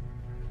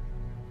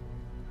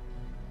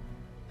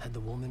 Had the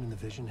woman in the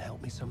vision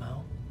helped me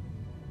somehow?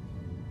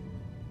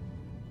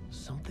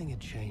 Something had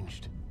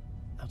changed.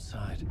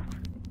 Outside.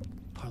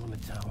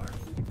 Parliament Tower.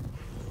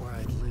 Where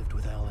I'd lived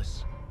with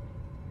Alice.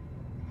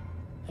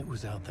 It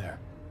was out there.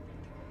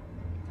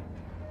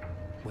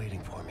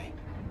 Waiting for me.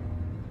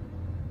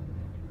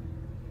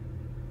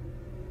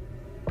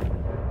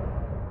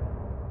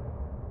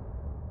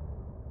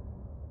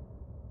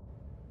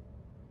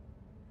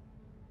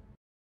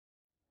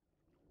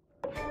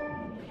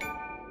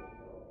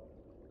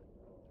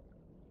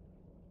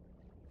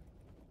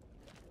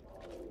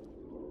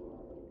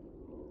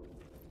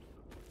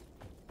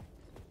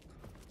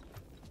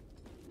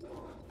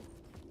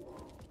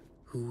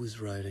 Who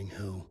was writing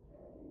who?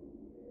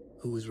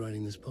 Who was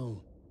writing this poem?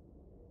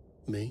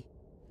 Me?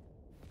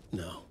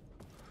 No.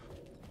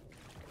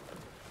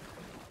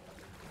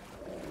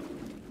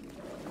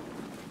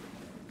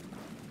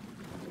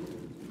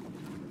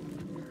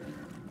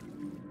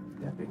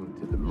 Stepping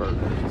to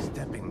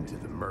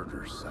the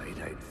murder site,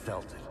 I'd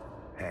felt it,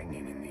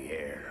 hanging in the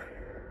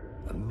air.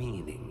 A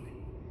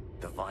meaning,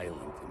 the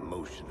violent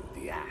emotion of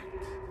the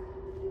act,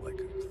 like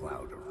a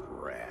cloud of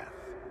wrath.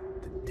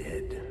 The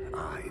dead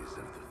eyes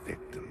of the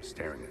victim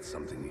staring at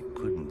something you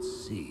couldn't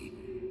see,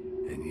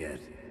 and yet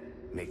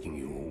making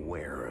you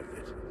aware of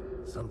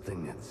it.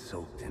 Something had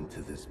soaked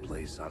into this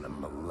place on a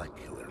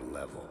molecular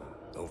level,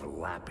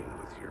 overlapping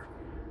with your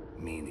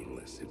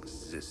meaningless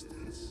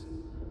existence.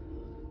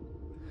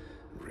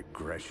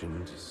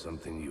 Regression to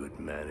something you had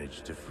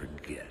managed to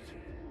forget.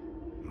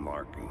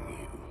 Marking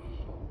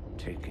you.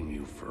 Taking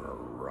you for a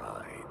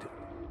ride.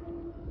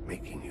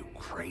 Making you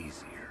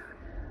crazier.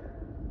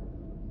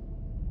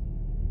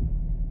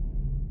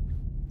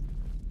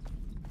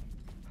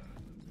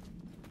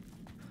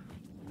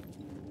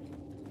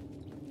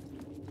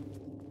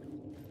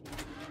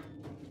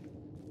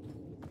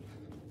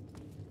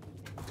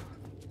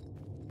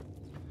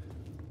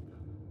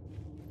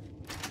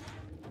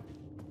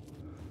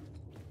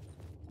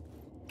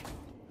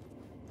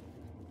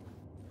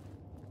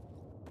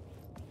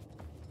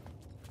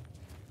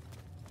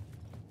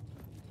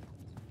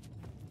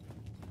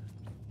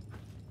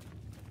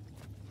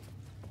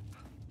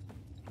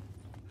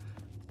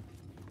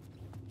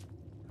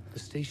 The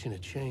station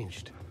had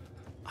changed.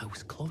 I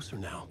was closer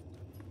now.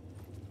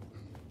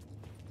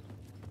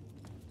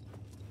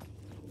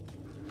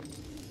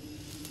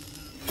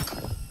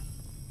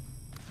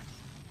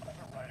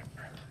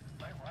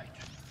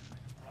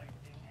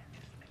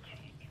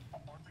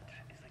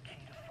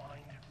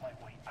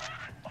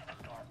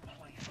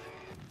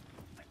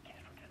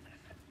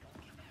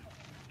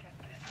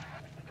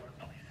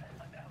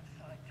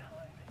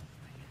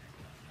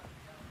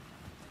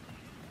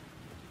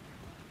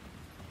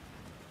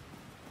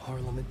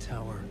 Parliament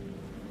Tower,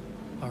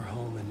 our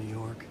home in New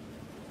York.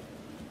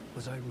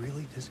 Was I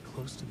really this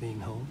close to being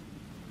home?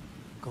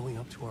 Going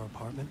up to our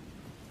apartment?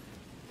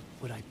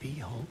 Would I be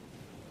home?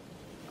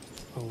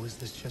 Or was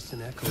this just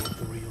an echo of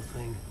the real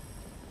thing?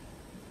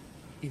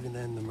 Even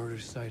then, the murder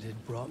site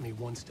had brought me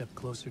one step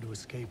closer to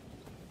escape.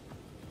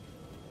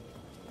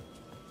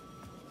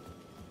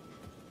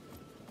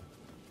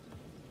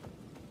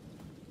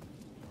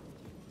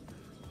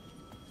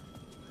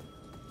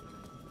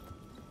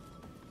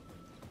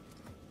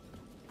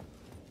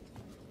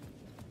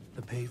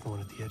 The payphone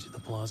at the edge of the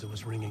plaza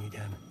was ringing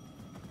again.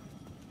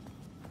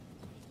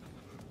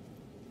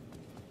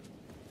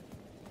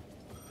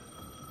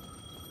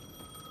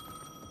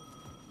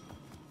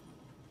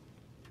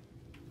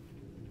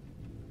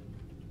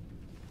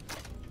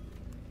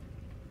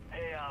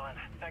 Hey, Alan.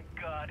 Thank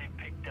God it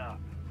picked up.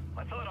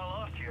 I thought I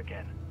lost you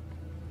again.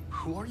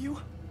 Who are you?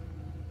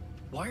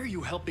 Why are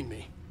you helping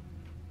me?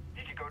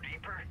 Did you go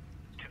deeper?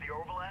 To the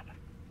overlap?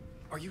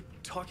 Are you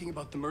talking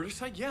about the murder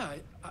site? Yeah,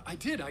 I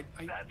did.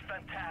 That's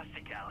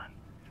fantastic, Alan.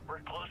 We're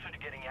closer to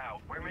getting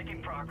out. We're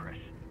making progress.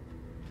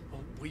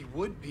 Well, we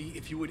would be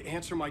if you would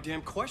answer my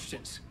damn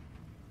questions.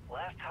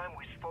 Last time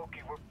we spoke,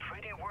 you were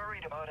pretty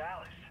worried about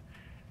Alice.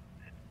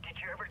 Did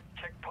you ever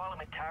check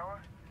Parliament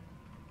Tower?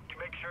 To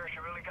make sure she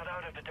really got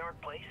out of the dark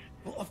place?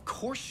 Well, of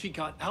course she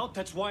got out.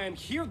 That's why I'm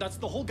here. That's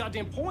the whole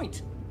goddamn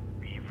point.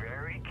 Be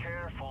very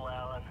careful,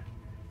 Alan.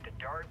 The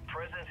dark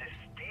presence is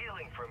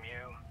stealing from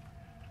you.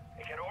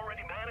 It can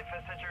already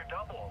manifest as your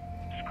double.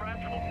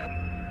 Scraps will...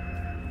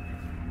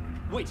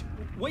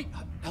 Wait,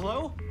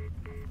 hello?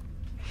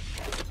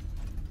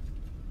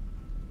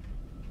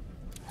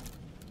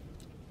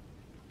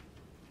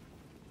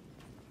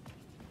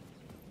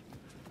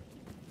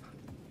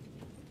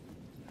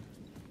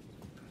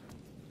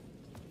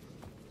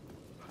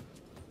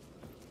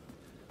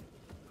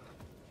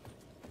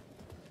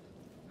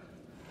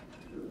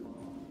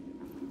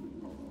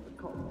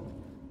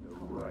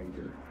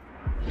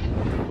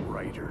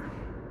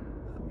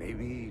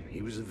 Maybe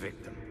he was a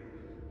victim.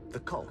 The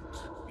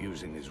cult,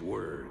 using his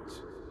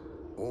words.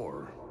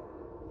 Or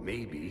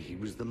maybe he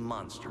was the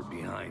monster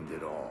behind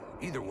it all.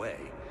 Either way,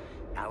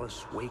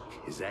 Alice Wake,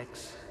 his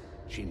ex,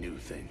 she knew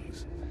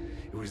things.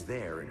 It was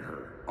there in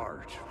her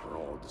art for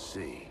all to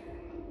see.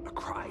 A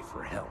cry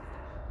for help.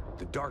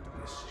 The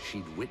darkness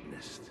she'd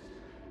witnessed.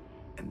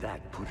 And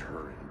that put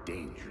her in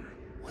danger.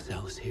 Was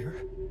Alice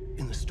here?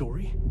 In the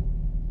story?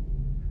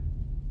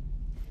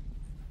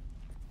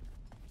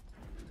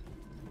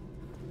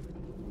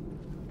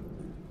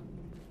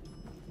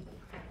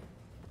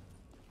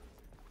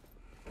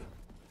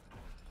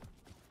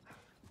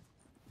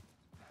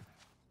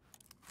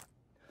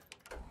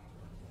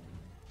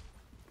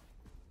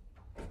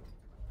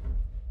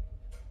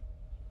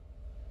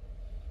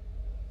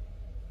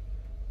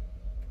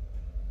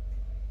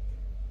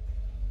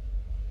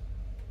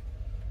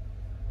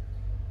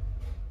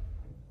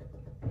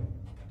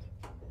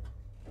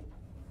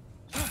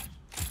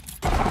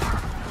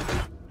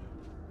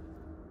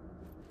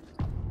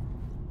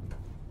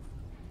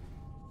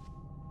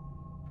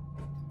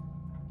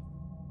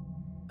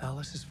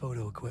 Alice's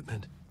photo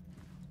equipment.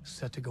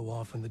 Set to go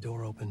off when the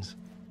door opens.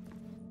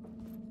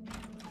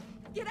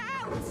 Get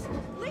out!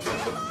 Leave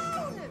me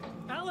alone!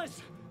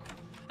 Alice!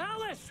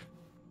 Alice!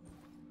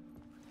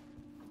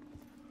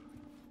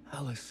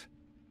 Alice.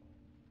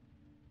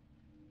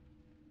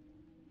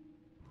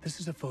 This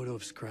is a photo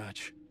of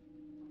Scratch.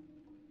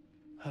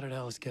 How did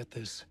Alice get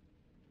this?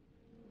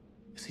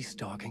 Is he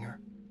stalking her?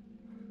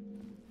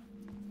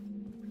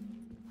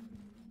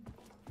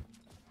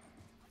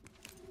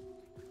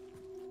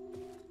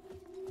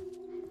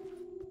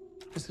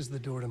 This is the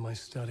door to my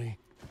study,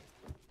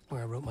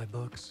 where I wrote my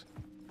books.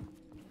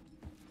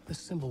 This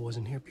symbol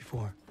wasn't here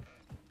before.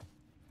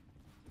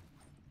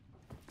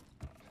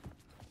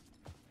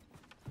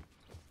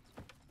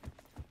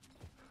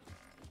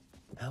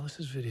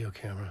 Alice's video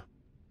camera.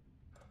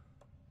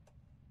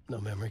 No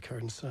memory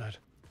card inside.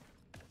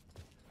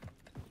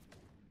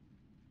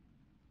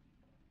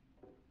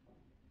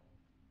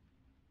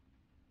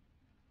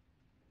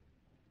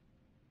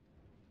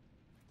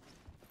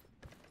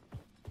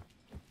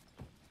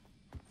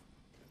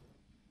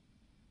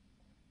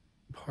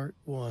 Part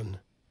 1.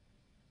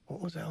 What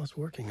was Alice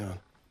working on?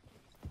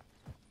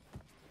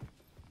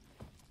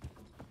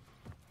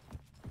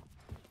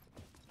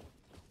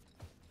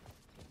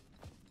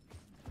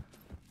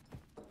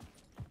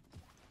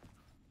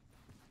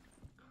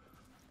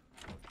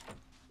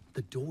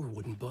 The door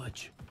wouldn't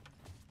budge.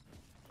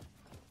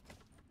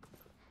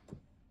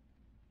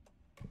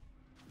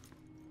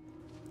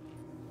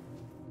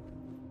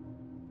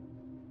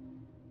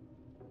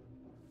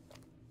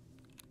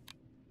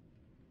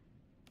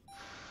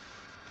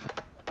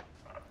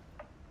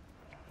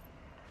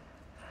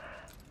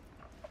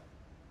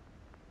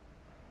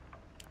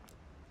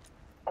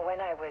 When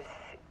I was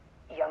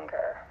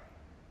younger,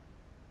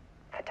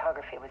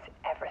 photography was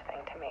everything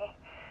to me.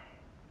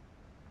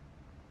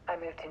 I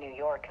moved to New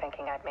York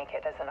thinking I'd make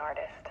it as an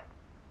artist.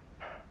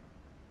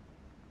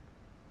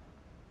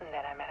 And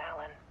then I met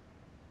Alan.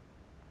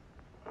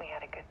 We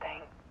had a good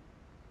thing.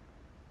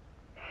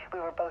 We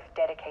were both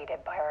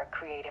dedicated by our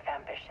creative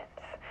ambitions.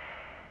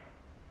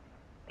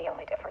 The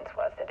only difference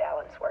was that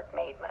Alan's work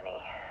made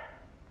money.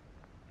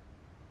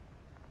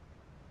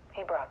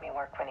 He brought me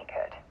work when he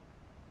could.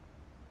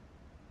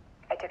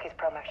 I took his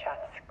promo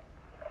shots,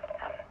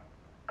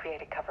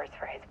 created covers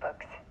for his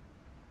books.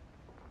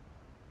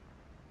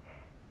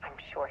 I'm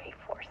sure he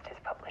forced his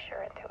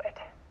publisher into it.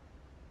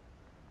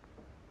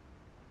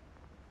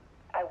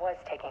 I was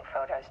taking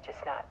photos, just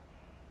not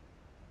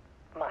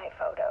my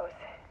photos.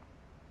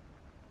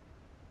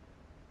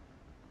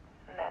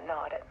 And that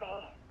gnawed at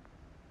me.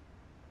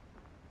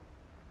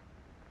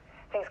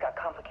 Things got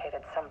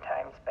complicated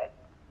sometimes, but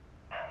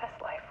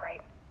that's life,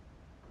 right?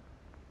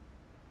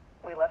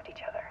 We loved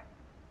each other.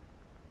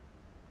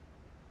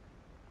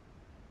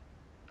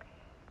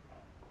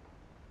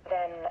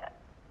 Then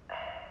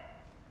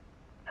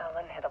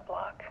Alan hit a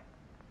block.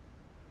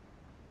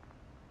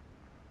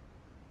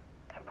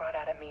 I brought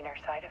out a meaner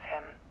side of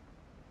him.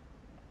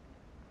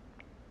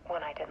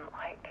 One I didn't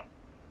like.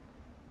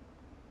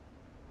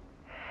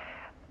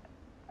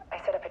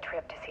 I set up a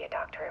trip to see a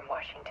doctor in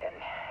Washington.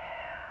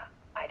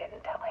 I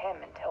didn't tell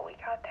him until we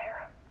got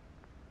there.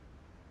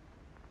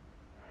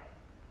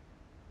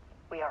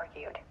 We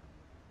argued.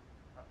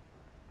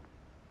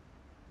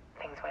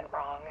 Things went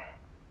wrong.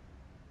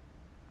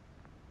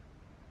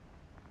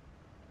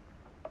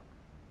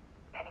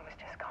 And he was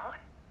just gone.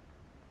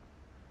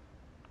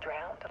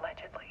 Drowned,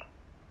 allegedly.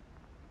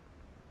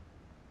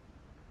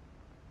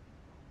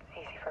 It's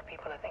easy for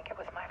people to think it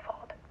was my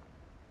fault.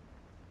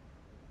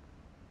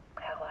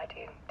 Hell, I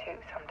do, too,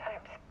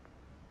 sometimes.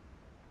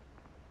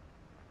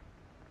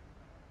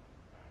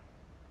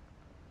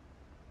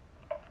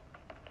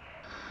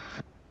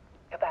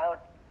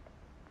 About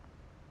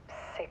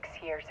 6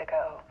 years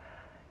ago,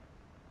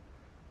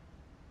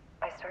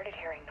 I started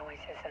hearing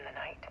noises in the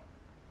night.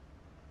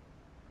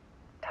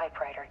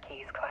 Typewriter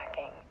keys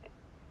clacking.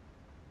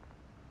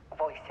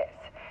 Voices.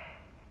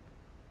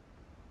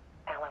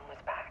 Alan was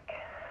back.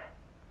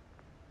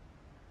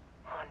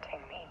 Haunting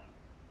me.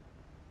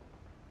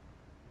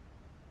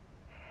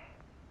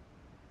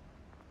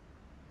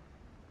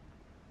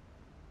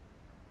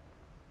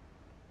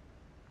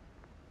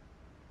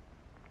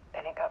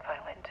 Then it got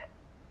violent.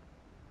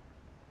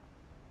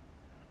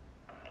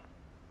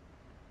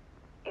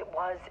 It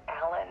was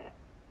Alan.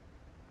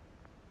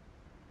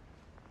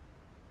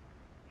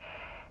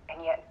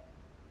 And yet,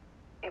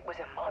 it was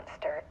a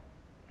monster.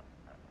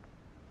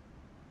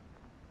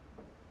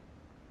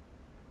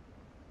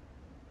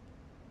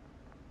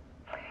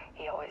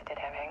 He always did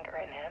have anger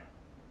in him.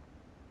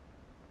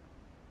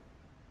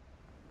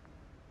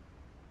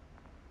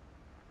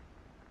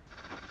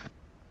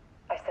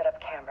 I set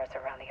up cameras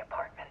around the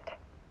apartment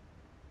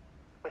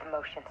with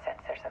motion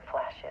sensors and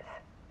flashes.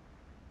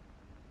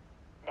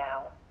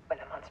 Now, when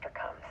the monster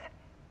comes,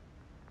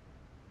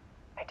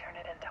 I turn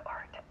it into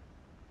art.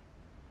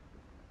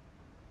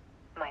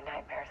 My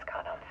nightmares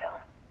caught on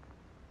film.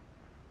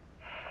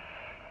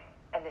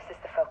 And this is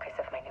the focus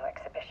of my new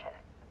exhibition.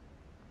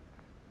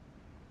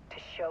 To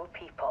show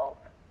people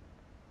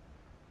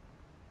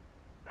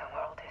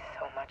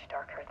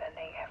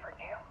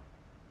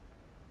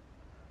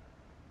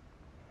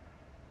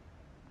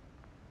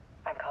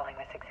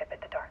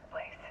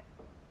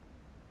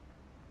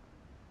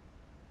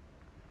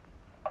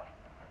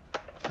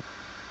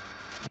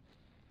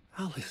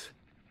Alice.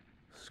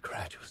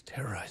 Scratch was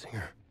terrorizing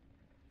her.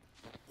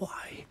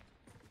 Why?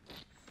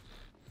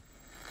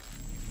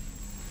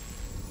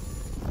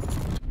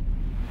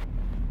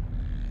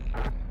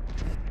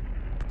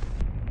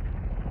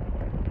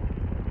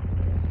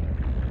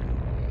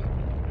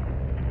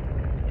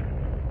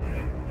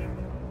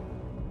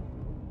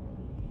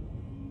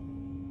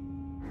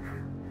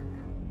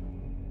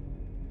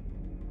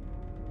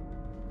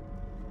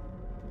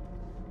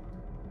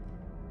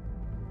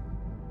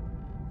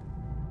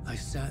 I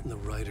sat in the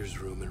writer's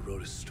room and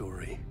wrote a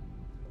story.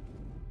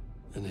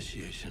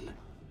 Initiation.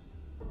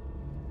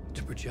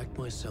 To project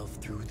myself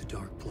through the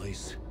dark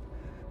place,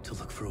 to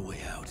look for a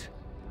way out.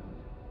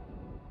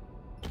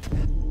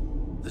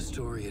 The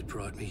story had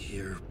brought me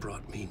here,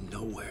 brought me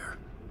nowhere.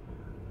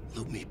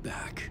 Looped me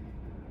back.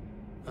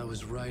 I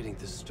was writing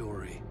the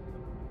story.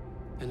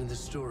 And in the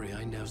story,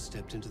 I now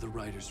stepped into the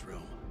writer's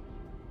room.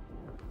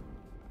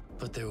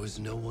 But there was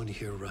no one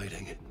here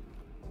writing it.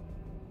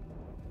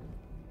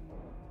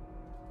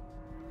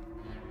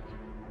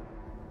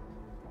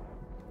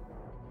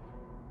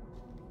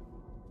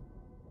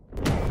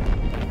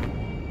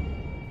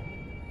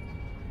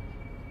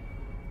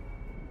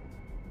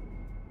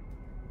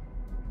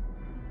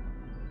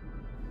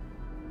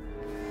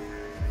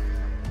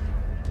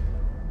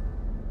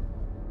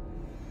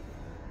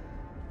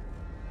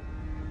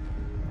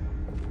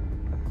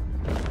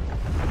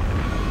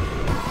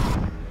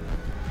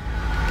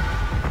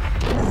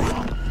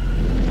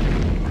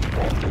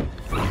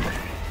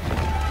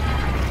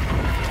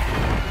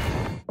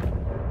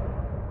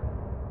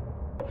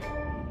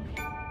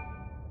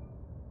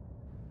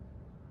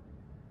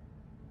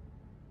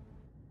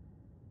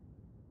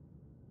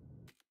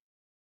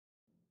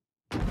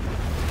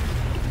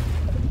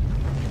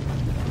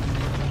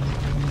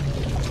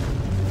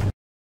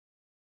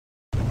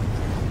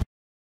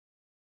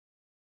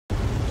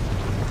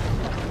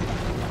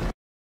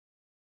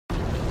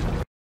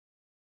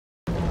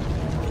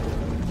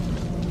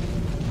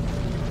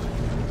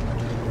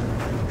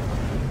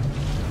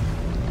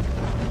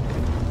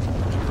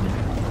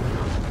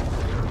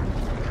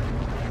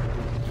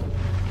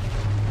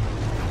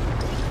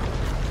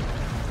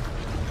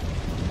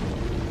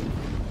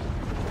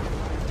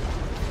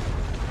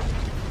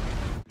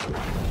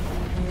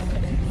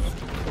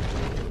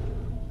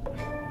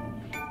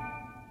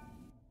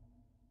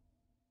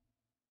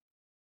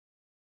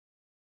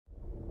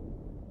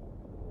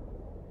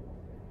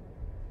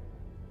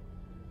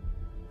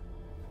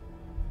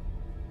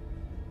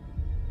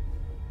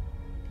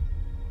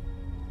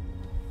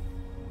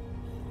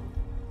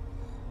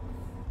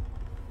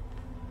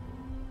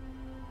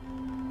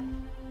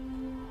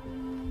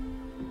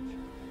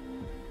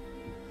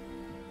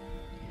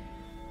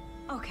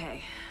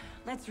 Okay,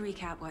 let's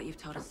recap what you've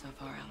told us so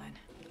far, Alan.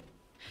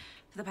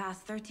 For the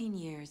past 13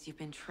 years, you've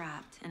been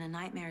trapped in a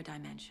nightmare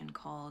dimension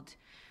called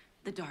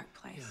the Dark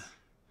Place.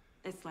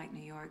 Yeah. It's like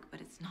New York, but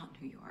it's not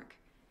New York.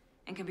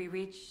 And can be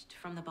reached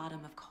from the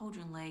bottom of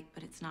Cauldron Lake,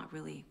 but it's not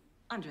really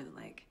under the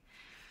lake.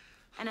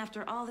 And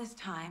after all this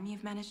time,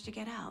 you've managed to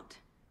get out.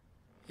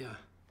 Yeah.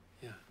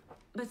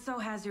 But so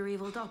has your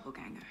evil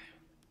doppelganger.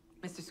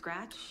 Mr.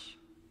 Scratch?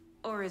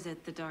 Or is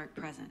it the Dark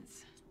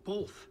Presence?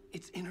 Both.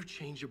 It's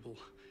interchangeable.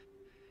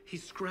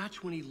 He's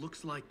Scratch when he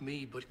looks like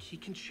me, but he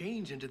can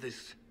change into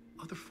this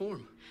other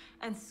form.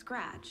 And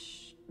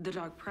Scratch, the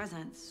Dark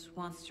Presence,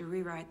 wants to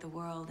rewrite the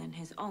world in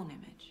his own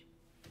image.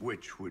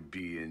 Which would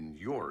be in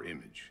your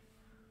image,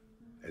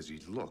 as he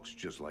looks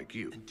just like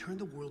you. And turn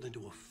the world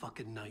into a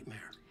fucking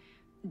nightmare.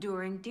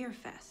 During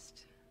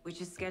Deerfest, which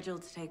is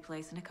scheduled to take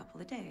place in a couple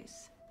of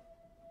days.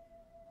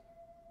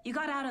 You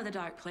got out of the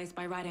Dark Place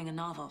by writing a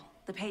novel,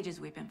 the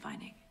pages we've been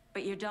finding.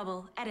 But your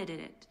double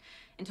edited it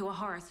into a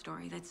horror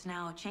story that's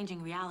now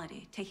changing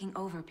reality, taking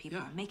over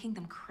people, making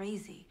them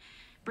crazy,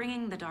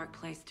 bringing the Dark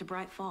Place to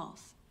Bright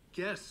Falls.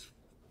 Yes,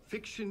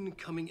 fiction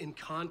coming in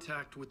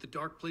contact with the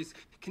Dark Place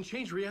can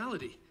change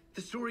reality.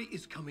 The story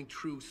is coming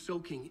true,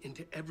 soaking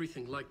into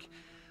everything, like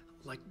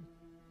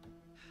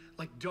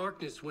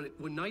darkness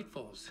when night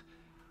falls.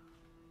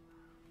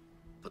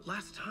 But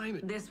last time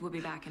This will be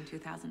back in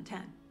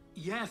 2010.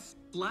 Yes,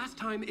 last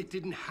time it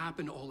didn't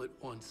happen all at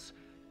once.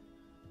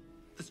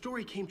 The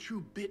story came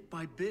true bit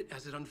by bit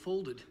as it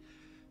unfolded.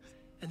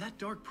 And that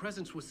dark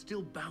presence was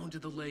still bound to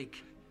the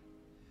lake.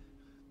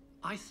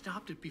 I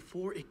stopped it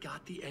before it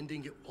got the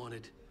ending it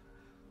wanted.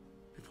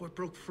 Before it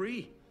broke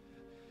free.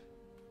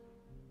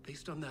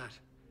 Based on that,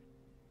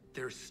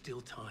 there's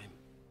still time.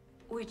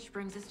 Which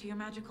brings us to your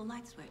magical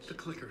light switch. The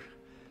clicker.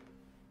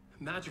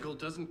 Magical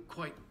doesn't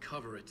quite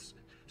cover it.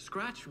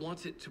 Scratch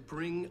wants it to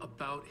bring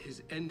about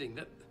his ending.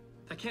 That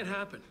can't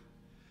happen.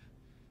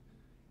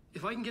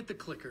 If I can get the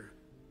clicker,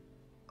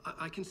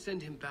 I can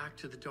send him back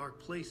to the Dark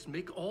Place,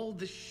 make all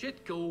this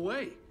shit go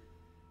away.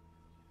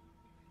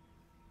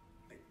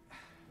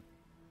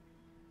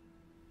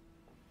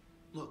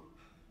 Look,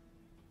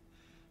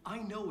 I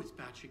know it's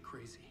batshit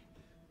crazy.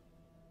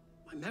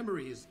 My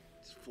memory is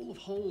full of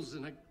holes,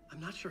 and I'm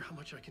not sure how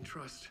much I can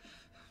trust.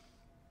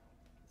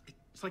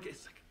 It's like a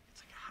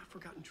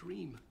half-forgotten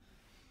dream.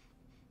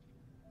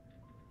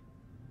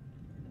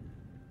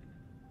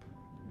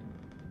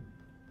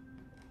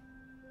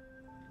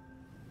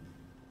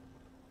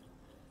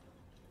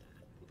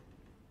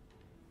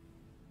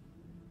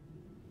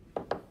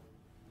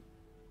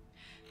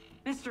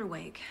 Mr.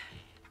 Wake.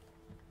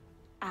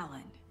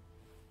 Alan.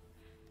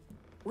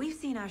 We've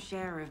seen our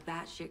share of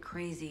batshit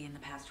crazy in the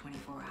past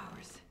 24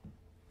 hours.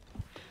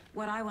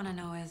 What I want to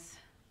know is,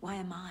 why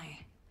am I?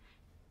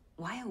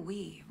 Why are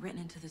we written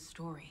into the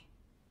story?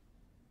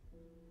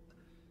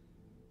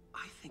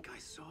 I think I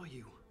saw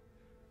you.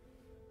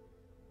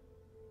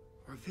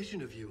 Or a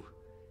vision of you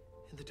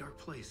in the dark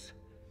place.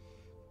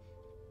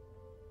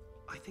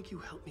 I think you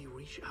helped me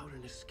reach out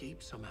and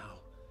escape somehow.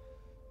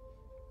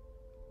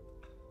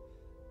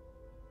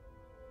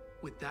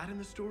 With that in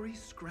the story,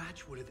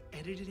 Scratch would have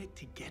edited it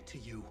to get to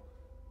you.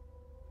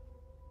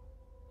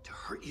 To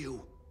hurt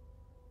you.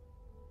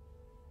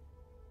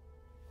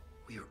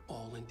 We are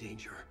all in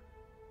danger.